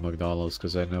fucking hate McDonald's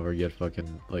because I never get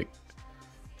fucking like.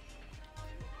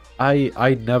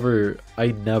 I never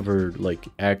like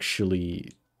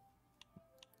actually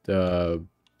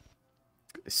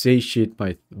satiate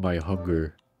my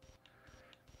hunger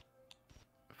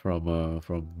from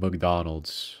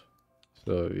McDonald's.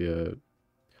 So yeah.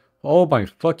 Oh my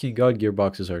fucking god,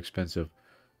 gearboxes are expensive.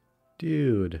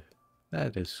 Dude,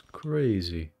 that is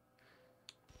crazy.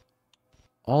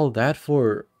 All that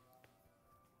for...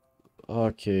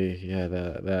 Okay, yeah,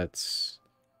 that's...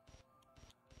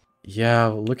 Yeah,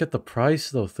 look at the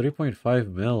price though,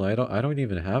 3.5 mil. I don't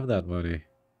even have that money.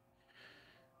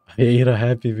 I ate a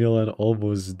Happy Meal and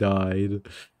almost died.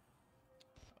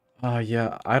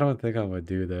 Yeah, I don't think I'm gonna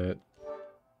do that.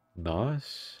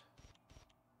 Nos?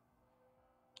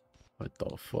 What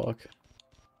the fuck?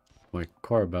 My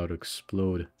car about to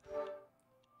explode.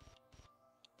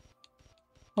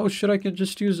 Oh shit, I can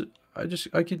just use...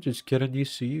 I can just get an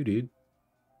ECU, dude.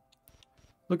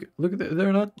 Look,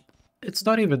 they're not... It's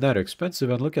not even that expensive,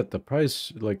 and look at the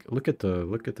price. Like, look at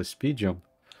the speed jump.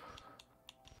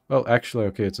 Well, actually,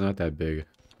 okay, it's not that big.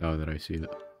 Now that I see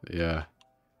that, yeah.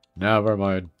 Never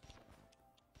mind.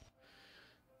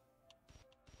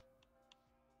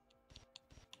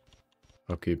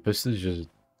 Okay, pistons just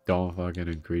don't fucking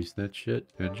increase that shit.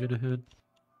 Engine ahead.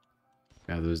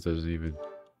 Yeah, this doesn't even.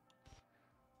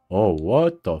 Oh,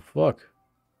 what the fuck?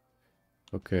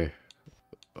 Okay.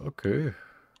 Okay.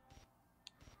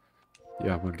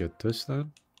 Yeah, I'm gonna get this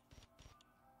then.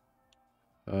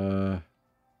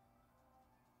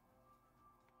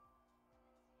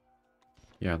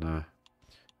 Yeah, nah.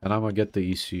 And I'm gonna get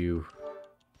the ECU.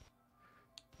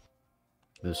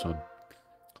 This one.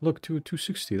 Look,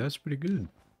 260, that's pretty good.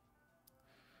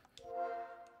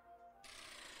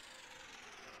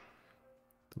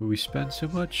 Will we spend so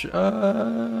much?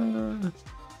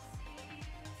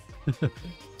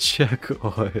 Check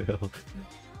oil.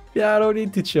 Yeah, I don't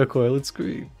need to check oil, it's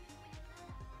great.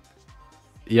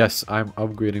 Yes, I'm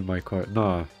upgrading my car.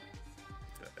 Nah.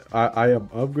 I am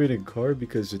upgrading car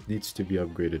because it needs to be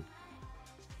upgraded.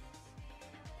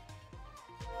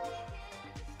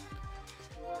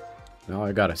 Now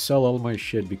I gotta sell all my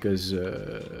shit because yeah.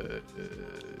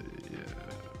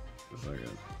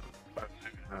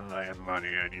 I have money,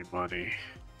 I need money.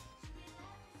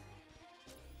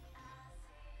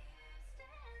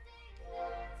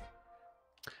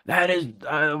 That is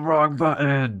the wrong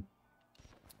button.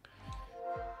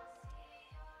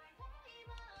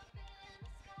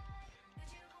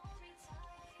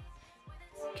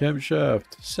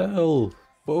 Camshaft, sell,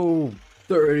 boom,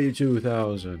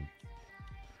 32,000.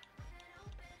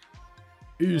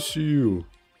 ECU,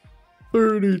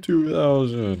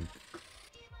 32,000.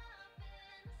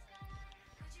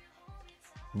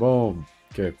 Boom.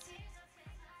 Okay.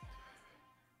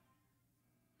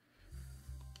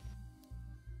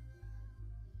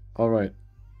 All right.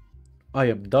 I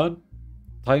am done.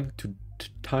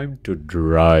 Time to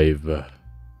drive.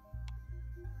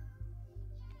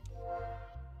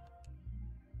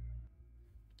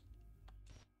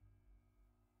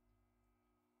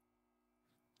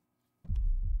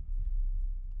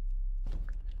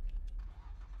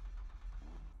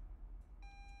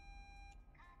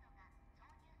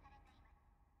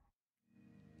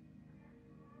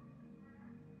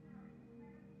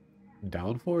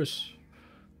 Downforce.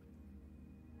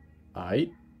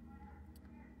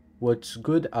 What's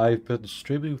good, I've been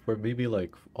streaming for maybe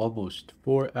like almost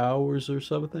 4 hours or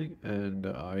something, and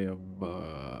I am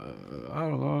I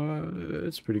don't know,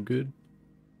 it's pretty good.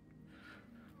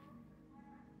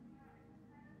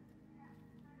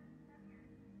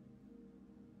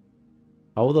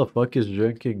 How the fuck is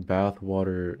drinking bath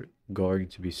water going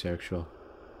to be sexual?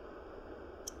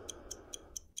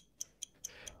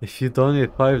 If you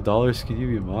donate $5, can you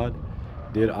be mod?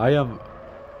 Dude, I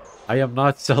am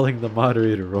not selling the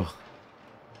moderator role.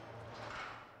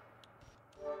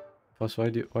 Plus, why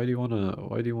do you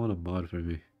wanna mod for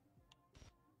me?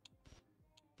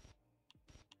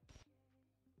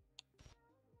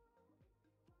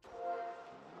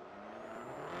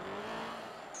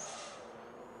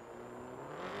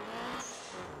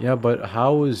 Yeah, but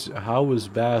how is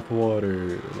bath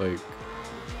water like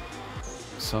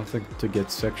something to get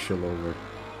sexual over?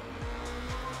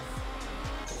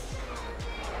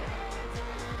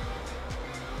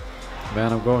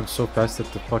 Man, I'm going so fast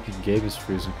that the fucking game is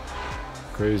freezing.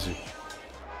 Crazy.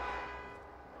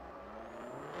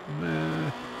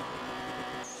 Man.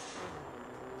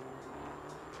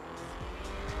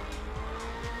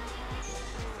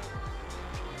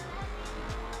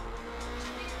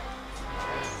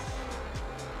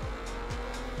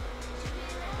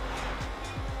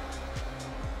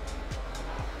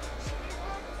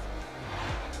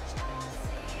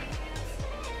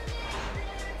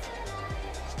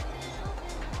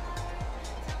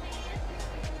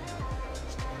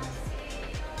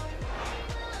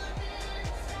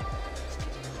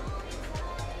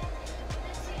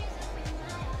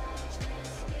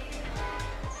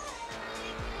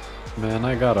 Man,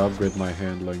 I gotta upgrade my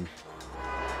handling.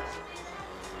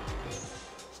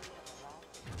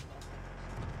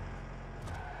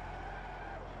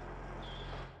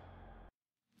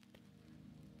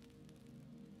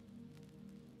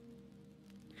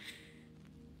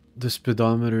 The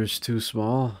speedometer is too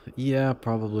small? Yeah,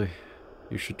 probably.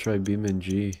 You should try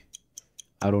BeamNG.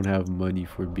 I don't have money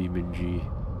for BeamNG.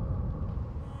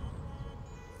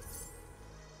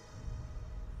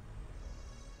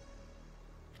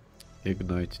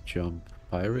 Ignite, jump,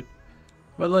 pirate.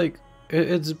 But like,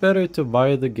 it's better to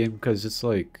buy the game because it's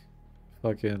like,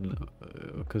 fucking,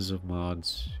 because of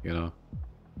mods, you know.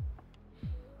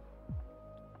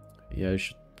 Yeah, I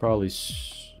should probably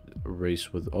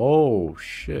race with. Oh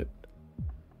shit!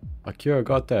 Akira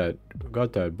got that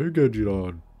big engine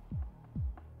on.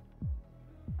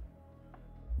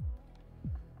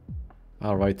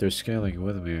 All right, they're scaling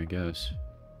with me, I guess.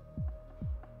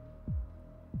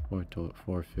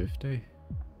 450.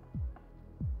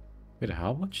 Wait,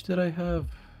 how much did I have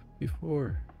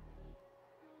before?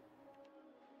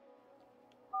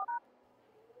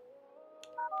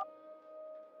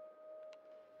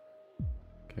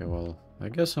 Okay, well, I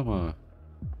guess I'm a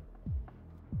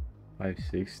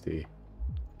 560.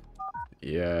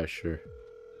 Yeah, sure.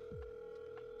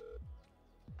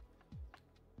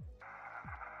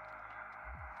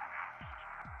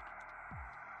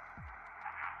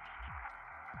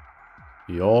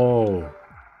 Yo.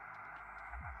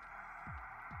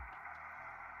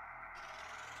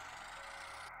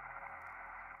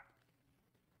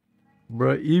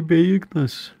 Bruh, eBay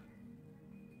Ignis.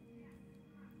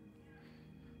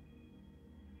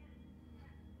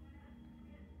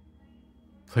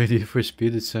 Play Need for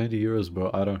Speed, it's 70 euros,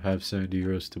 bro. I don't have 70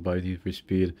 euros to buy Need for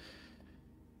Speed.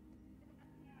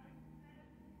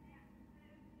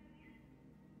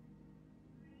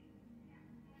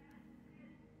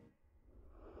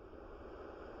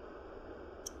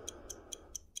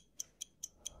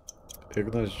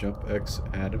 Ignis Jump X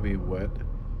Anime when?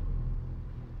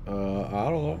 I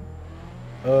don't know.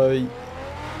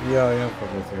 Yeah, I am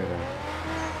from Lithuania.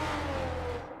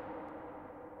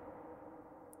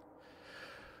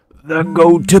 Then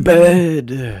go to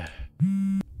bed.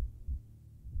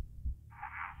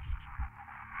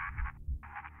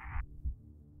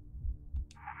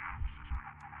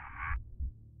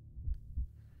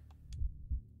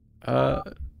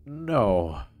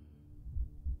 No.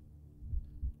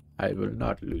 I will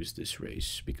not lose this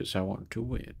race because I want to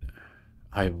win.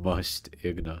 I must,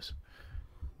 Ignis.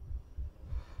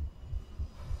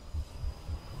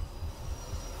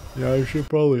 Yeah, I should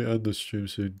probably end the stream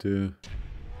soon too.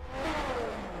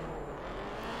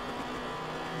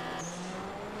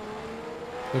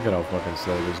 Look at how fucking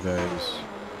slow this guy is.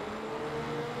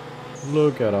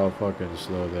 Look at how fucking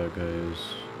slow that guy is.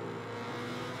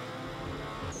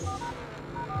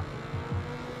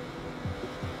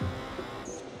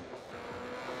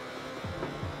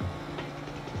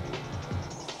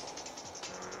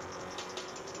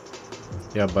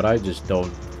 Yeah, but I just don't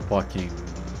fucking,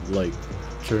 like,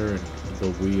 turn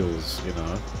the wheels, you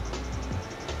know?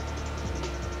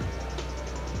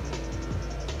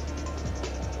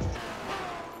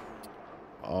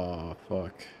 Oh,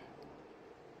 fuck.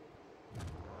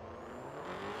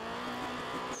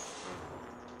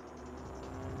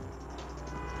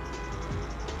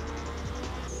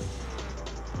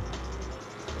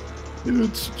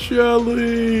 It's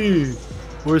Jelly!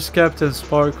 Where's Captain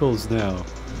Sparkles now?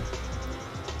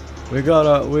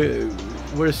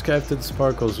 Where's Captain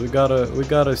Sparkles? We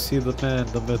gotta see the man,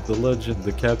 the myth, the legend,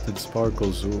 the Captain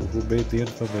Sparkles who made the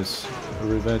infamous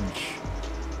Revenge.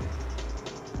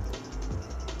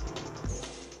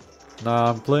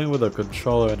 Nah, I'm playing with a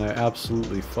controller and I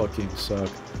absolutely fucking suck.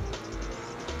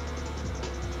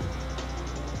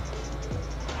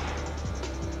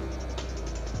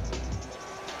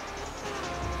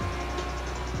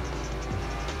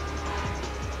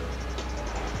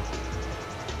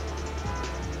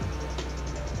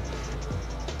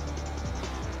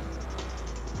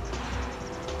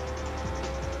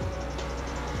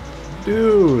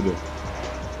 Dude!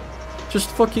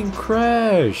 Just fucking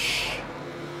crash!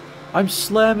 I'm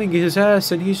slamming his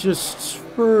ass and he's just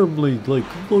firmly, like,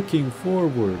 looking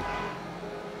forward.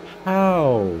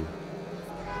 How?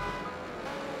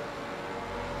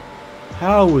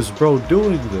 How is bro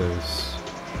doing this?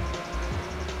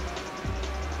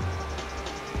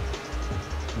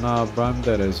 Nah, bro, I'm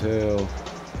dead as hell.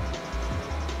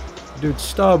 Dude,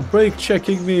 stop brake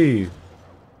checking me!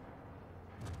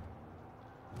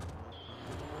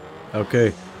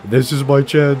 Okay, this is my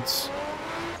chance.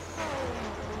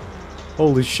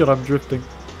 Holy shit, I'm drifting.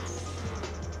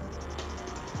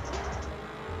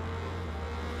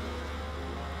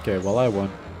 Okay, well I won.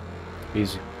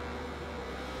 Easy.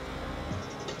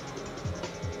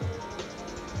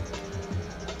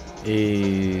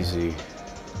 Easy.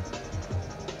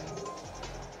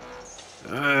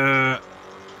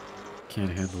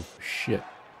 Can't handle shit.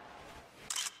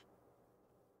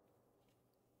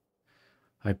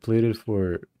 I played it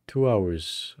for 2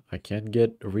 hours. I can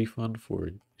get a refund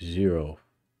for 0.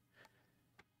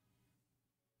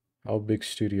 How big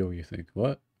studio you think?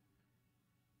 What?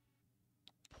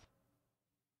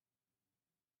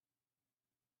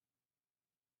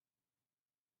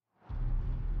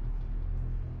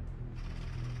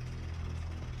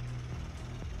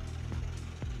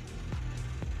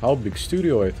 How big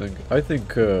studio, I think? I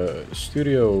think,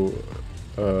 studio,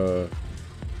 I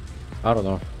don't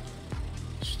know.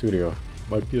 Studio.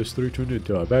 My PS3 turned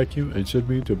into a vacuum and sent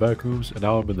me into back rooms, and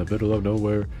now I'm in the middle of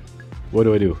nowhere. What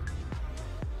do I do?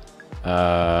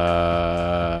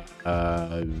 Oh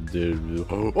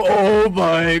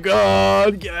my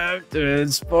god,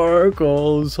 Captain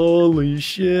Sparkles, holy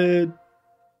shit.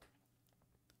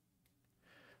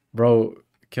 Bro,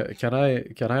 can I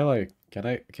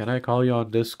call you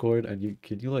on Discord and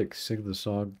can you like sing the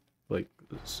song like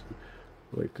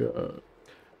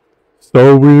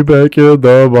so we back in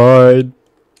the mine.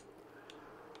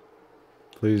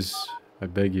 Please, I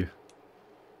beg you.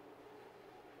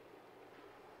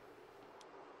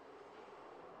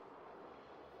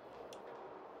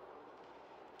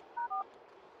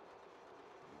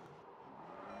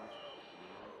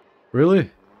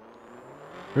 Really?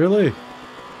 Really?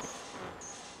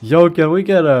 Yo, can we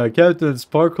get a Captain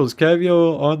Sparkles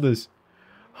cameo on this?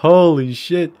 Holy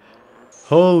shit.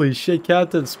 Holy shit,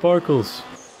 Captain Sparkles.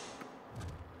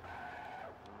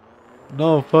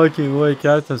 No fucking way,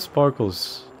 Captain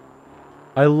Sparkles.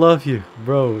 I love you,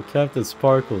 bro. Captain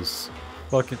Sparkles.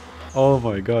 Fucking... Oh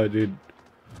my god, dude.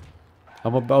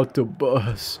 I'm about to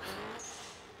bust.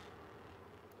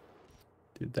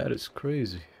 Dude, that is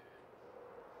crazy.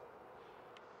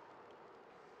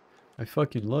 I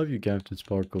fucking love you, Captain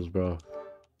Sparkles, bro.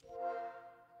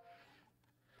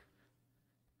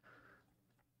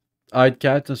 Alright,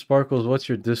 Captain Sparkles, what's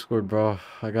your Discord, bro?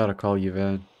 I gotta call you,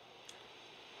 man.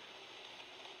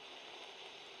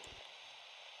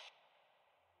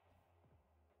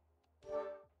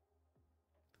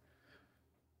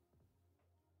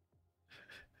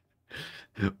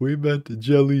 We meant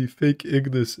Jelly, Fake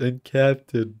Ignis, and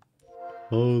Captain.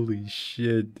 Holy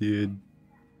shit, dude.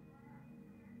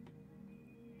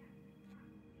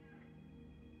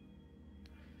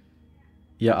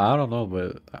 Yeah, I don't know,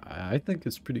 but I think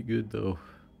it's pretty good, though.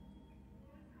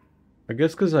 I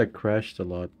guess because I crashed a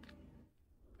lot.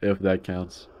 If that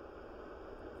counts.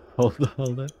 Hold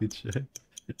on, let me check.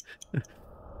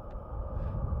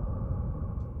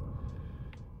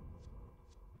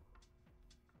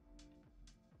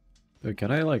 Wait,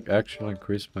 can I, like, actually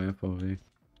increase my FOV?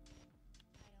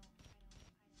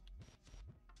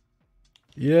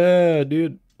 Yeah,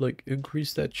 dude. Like,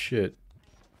 increase that shit.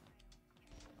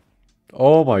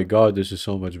 Oh my god, this is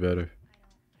so much better.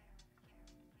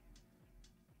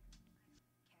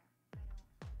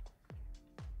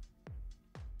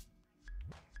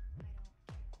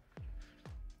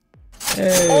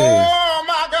 Hey! Oh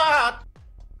my god!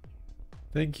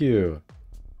 Thank you.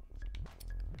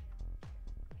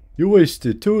 You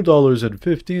wasted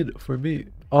 $2.15 for me.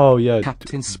 Oh yeah,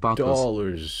 Captain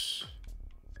Sparkles.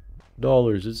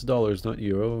 Dollars, it's dollars, not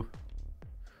euro.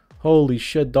 Holy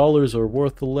shit, dollars are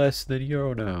worth less than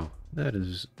euro now. That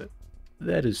is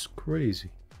crazy.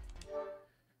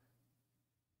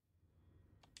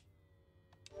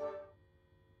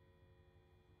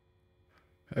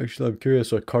 Actually, I'm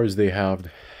curious what cars they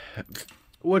have.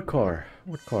 What car?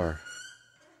 What car?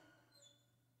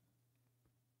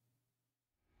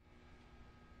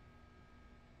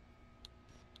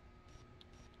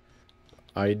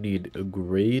 I need a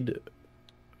grade.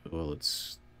 Well,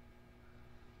 it's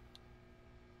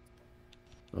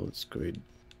grade.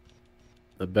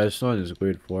 The best one is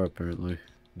grade 4 apparently.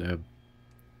 Damn.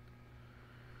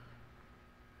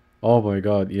 Oh my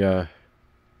god, yeah.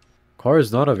 Car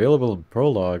is not available in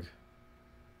Prologue.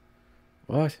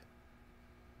 What?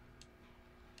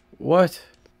 What?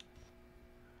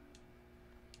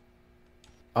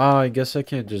 Ah, I guess I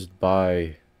can't just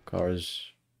buy cars.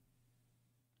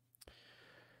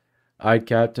 Alright,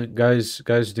 Captain. Guys,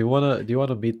 do you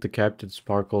wanna meet the Captain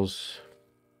Sparkles?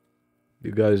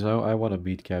 You guys, I wanna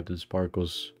meet Captain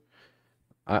Sparkles.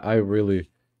 I really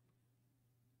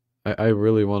I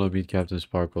really wanna meet Captain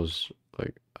Sparkles.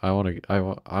 Like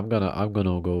I'm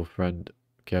gonna go friend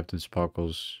Captain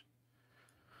Sparkles.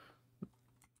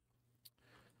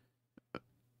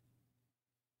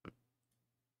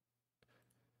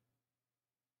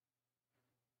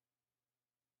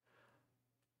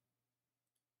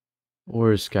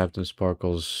 Where's Captain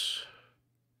Sparkles?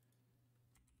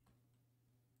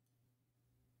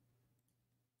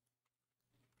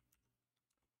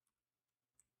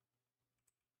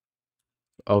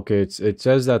 Okay, it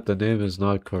says that the name is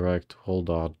not correct. Hold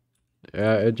on.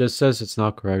 Yeah, it just says it's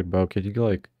not correct, bro. Can you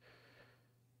like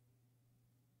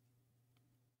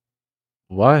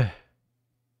what?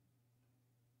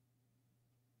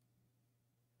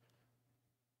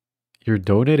 You're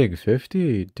donating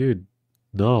 50? Dude,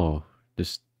 no.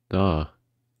 Just nah.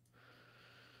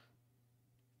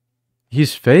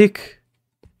 He's fake?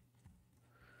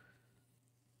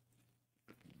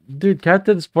 Dude,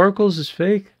 Captain Sparkles is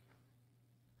fake?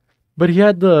 But he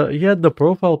had the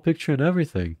profile picture and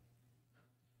everything.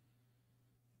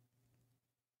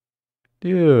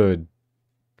 Dude.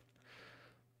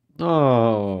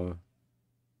 No.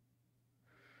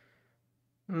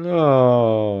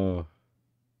 No.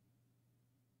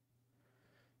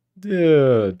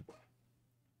 Dude.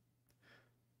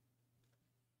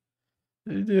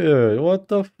 Dude, what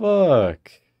the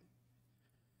fuck?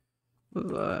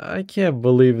 I can't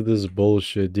believe this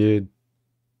bullshit, dude.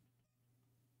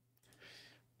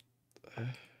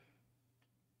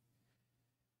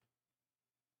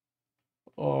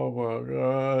 Oh my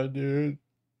god, dude.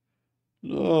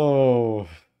 No.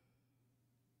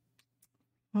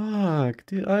 Fuck,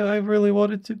 dude. I really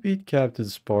wanted to beat Captain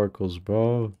Sparkles,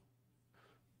 bro.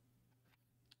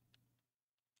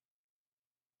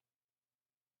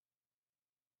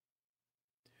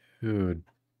 Dude.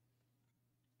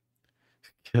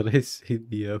 Can I say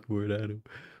the F word, Adam?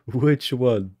 Which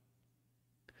one?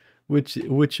 Which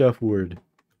F word?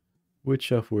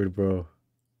 Which F word, bro?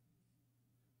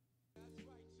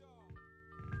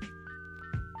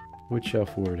 Which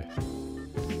F word?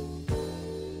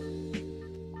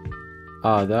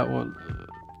 Ah, that one?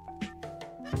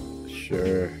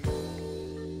 Sure.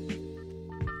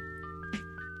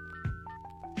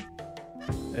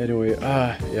 Anyway,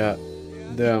 yeah.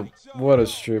 Damn, what a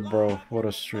stream, bro. What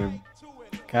a stream.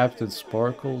 Captain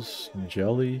Sparkles,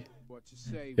 Jelly,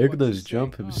 Igna's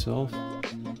Jump himself.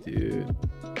 Dude.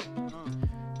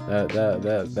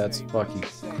 That's fucking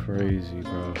crazy,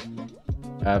 bro.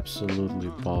 Absolutely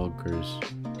bonkers.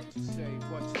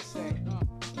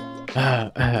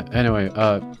 Anyway,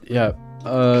 yeah,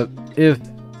 if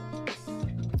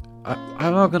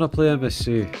I'm not gonna play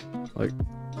MSC, like,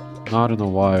 not in a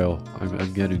while.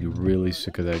 I'm getting really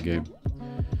sick of that game.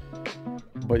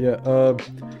 But yeah,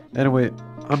 anyway,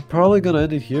 I'm probably gonna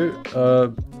end it here.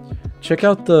 Check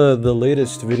out the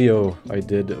latest video I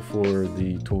did for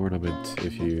the tournament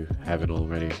if you haven't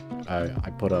already.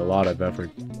 I put a lot of effort.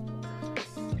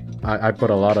 I put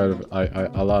a lot of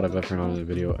effort on the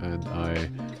video, and I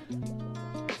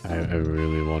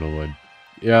really want to win.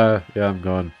 Yeah, I'm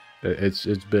gone. It's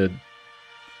been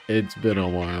a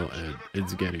while, and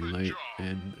it's getting late,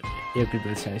 and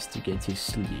Ignis has to get to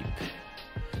sleep.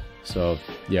 So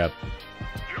yeah.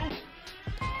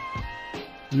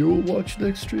 You'll watch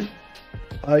next stream?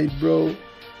 Aight, bro.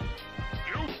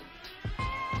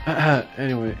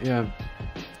 Anyway, yeah.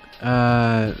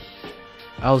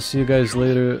 I'll see you guys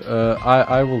later.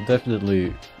 I will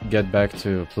definitely get back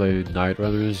to play Night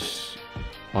Runners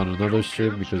on another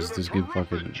stream because this game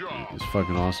is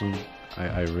fucking awesome.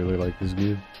 I really like this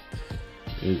game.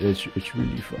 It's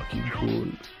really fucking cool.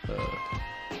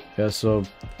 Yeah, so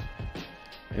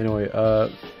anyway,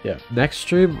 yeah, next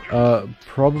stream,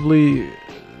 probably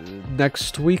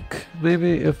next week,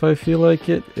 maybe, if I feel like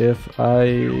it, if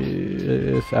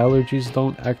allergies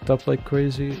don't act up like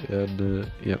crazy, and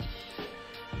yeah.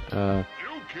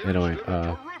 Anyway,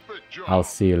 I'll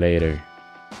see you later.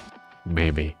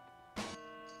 Maybe.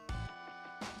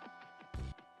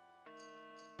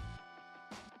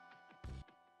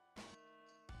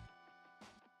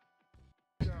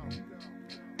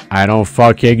 I don't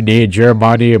fucking need your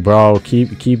money, bro.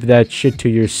 Keep that shit to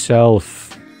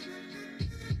yourself.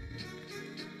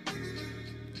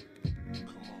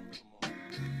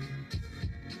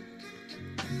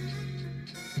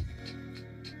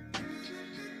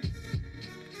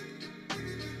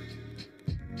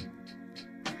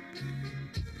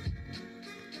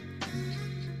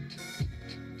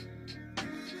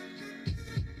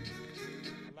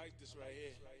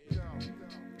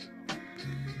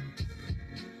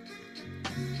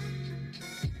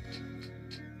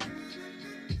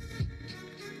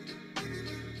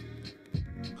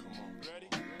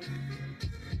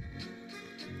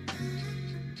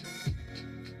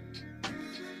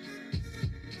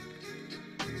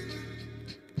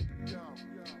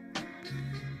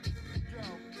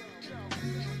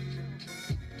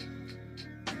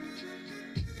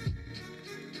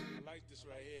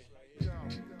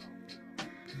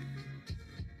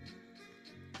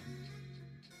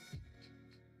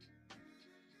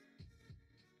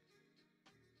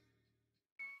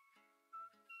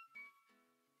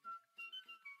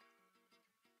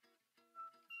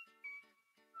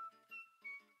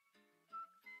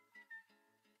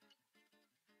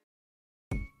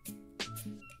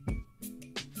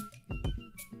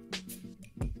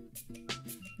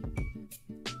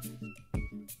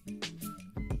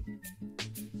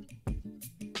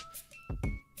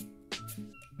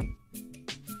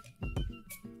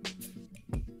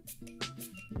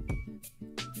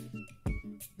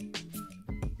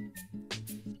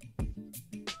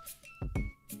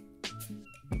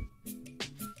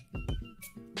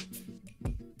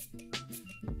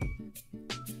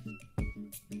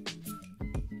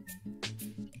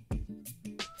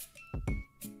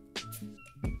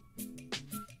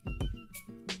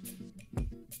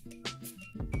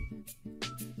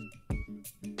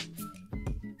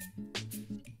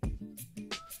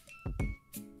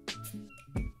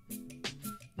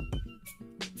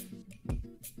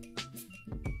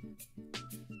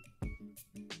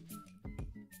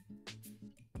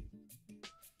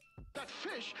 that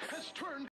fish has turned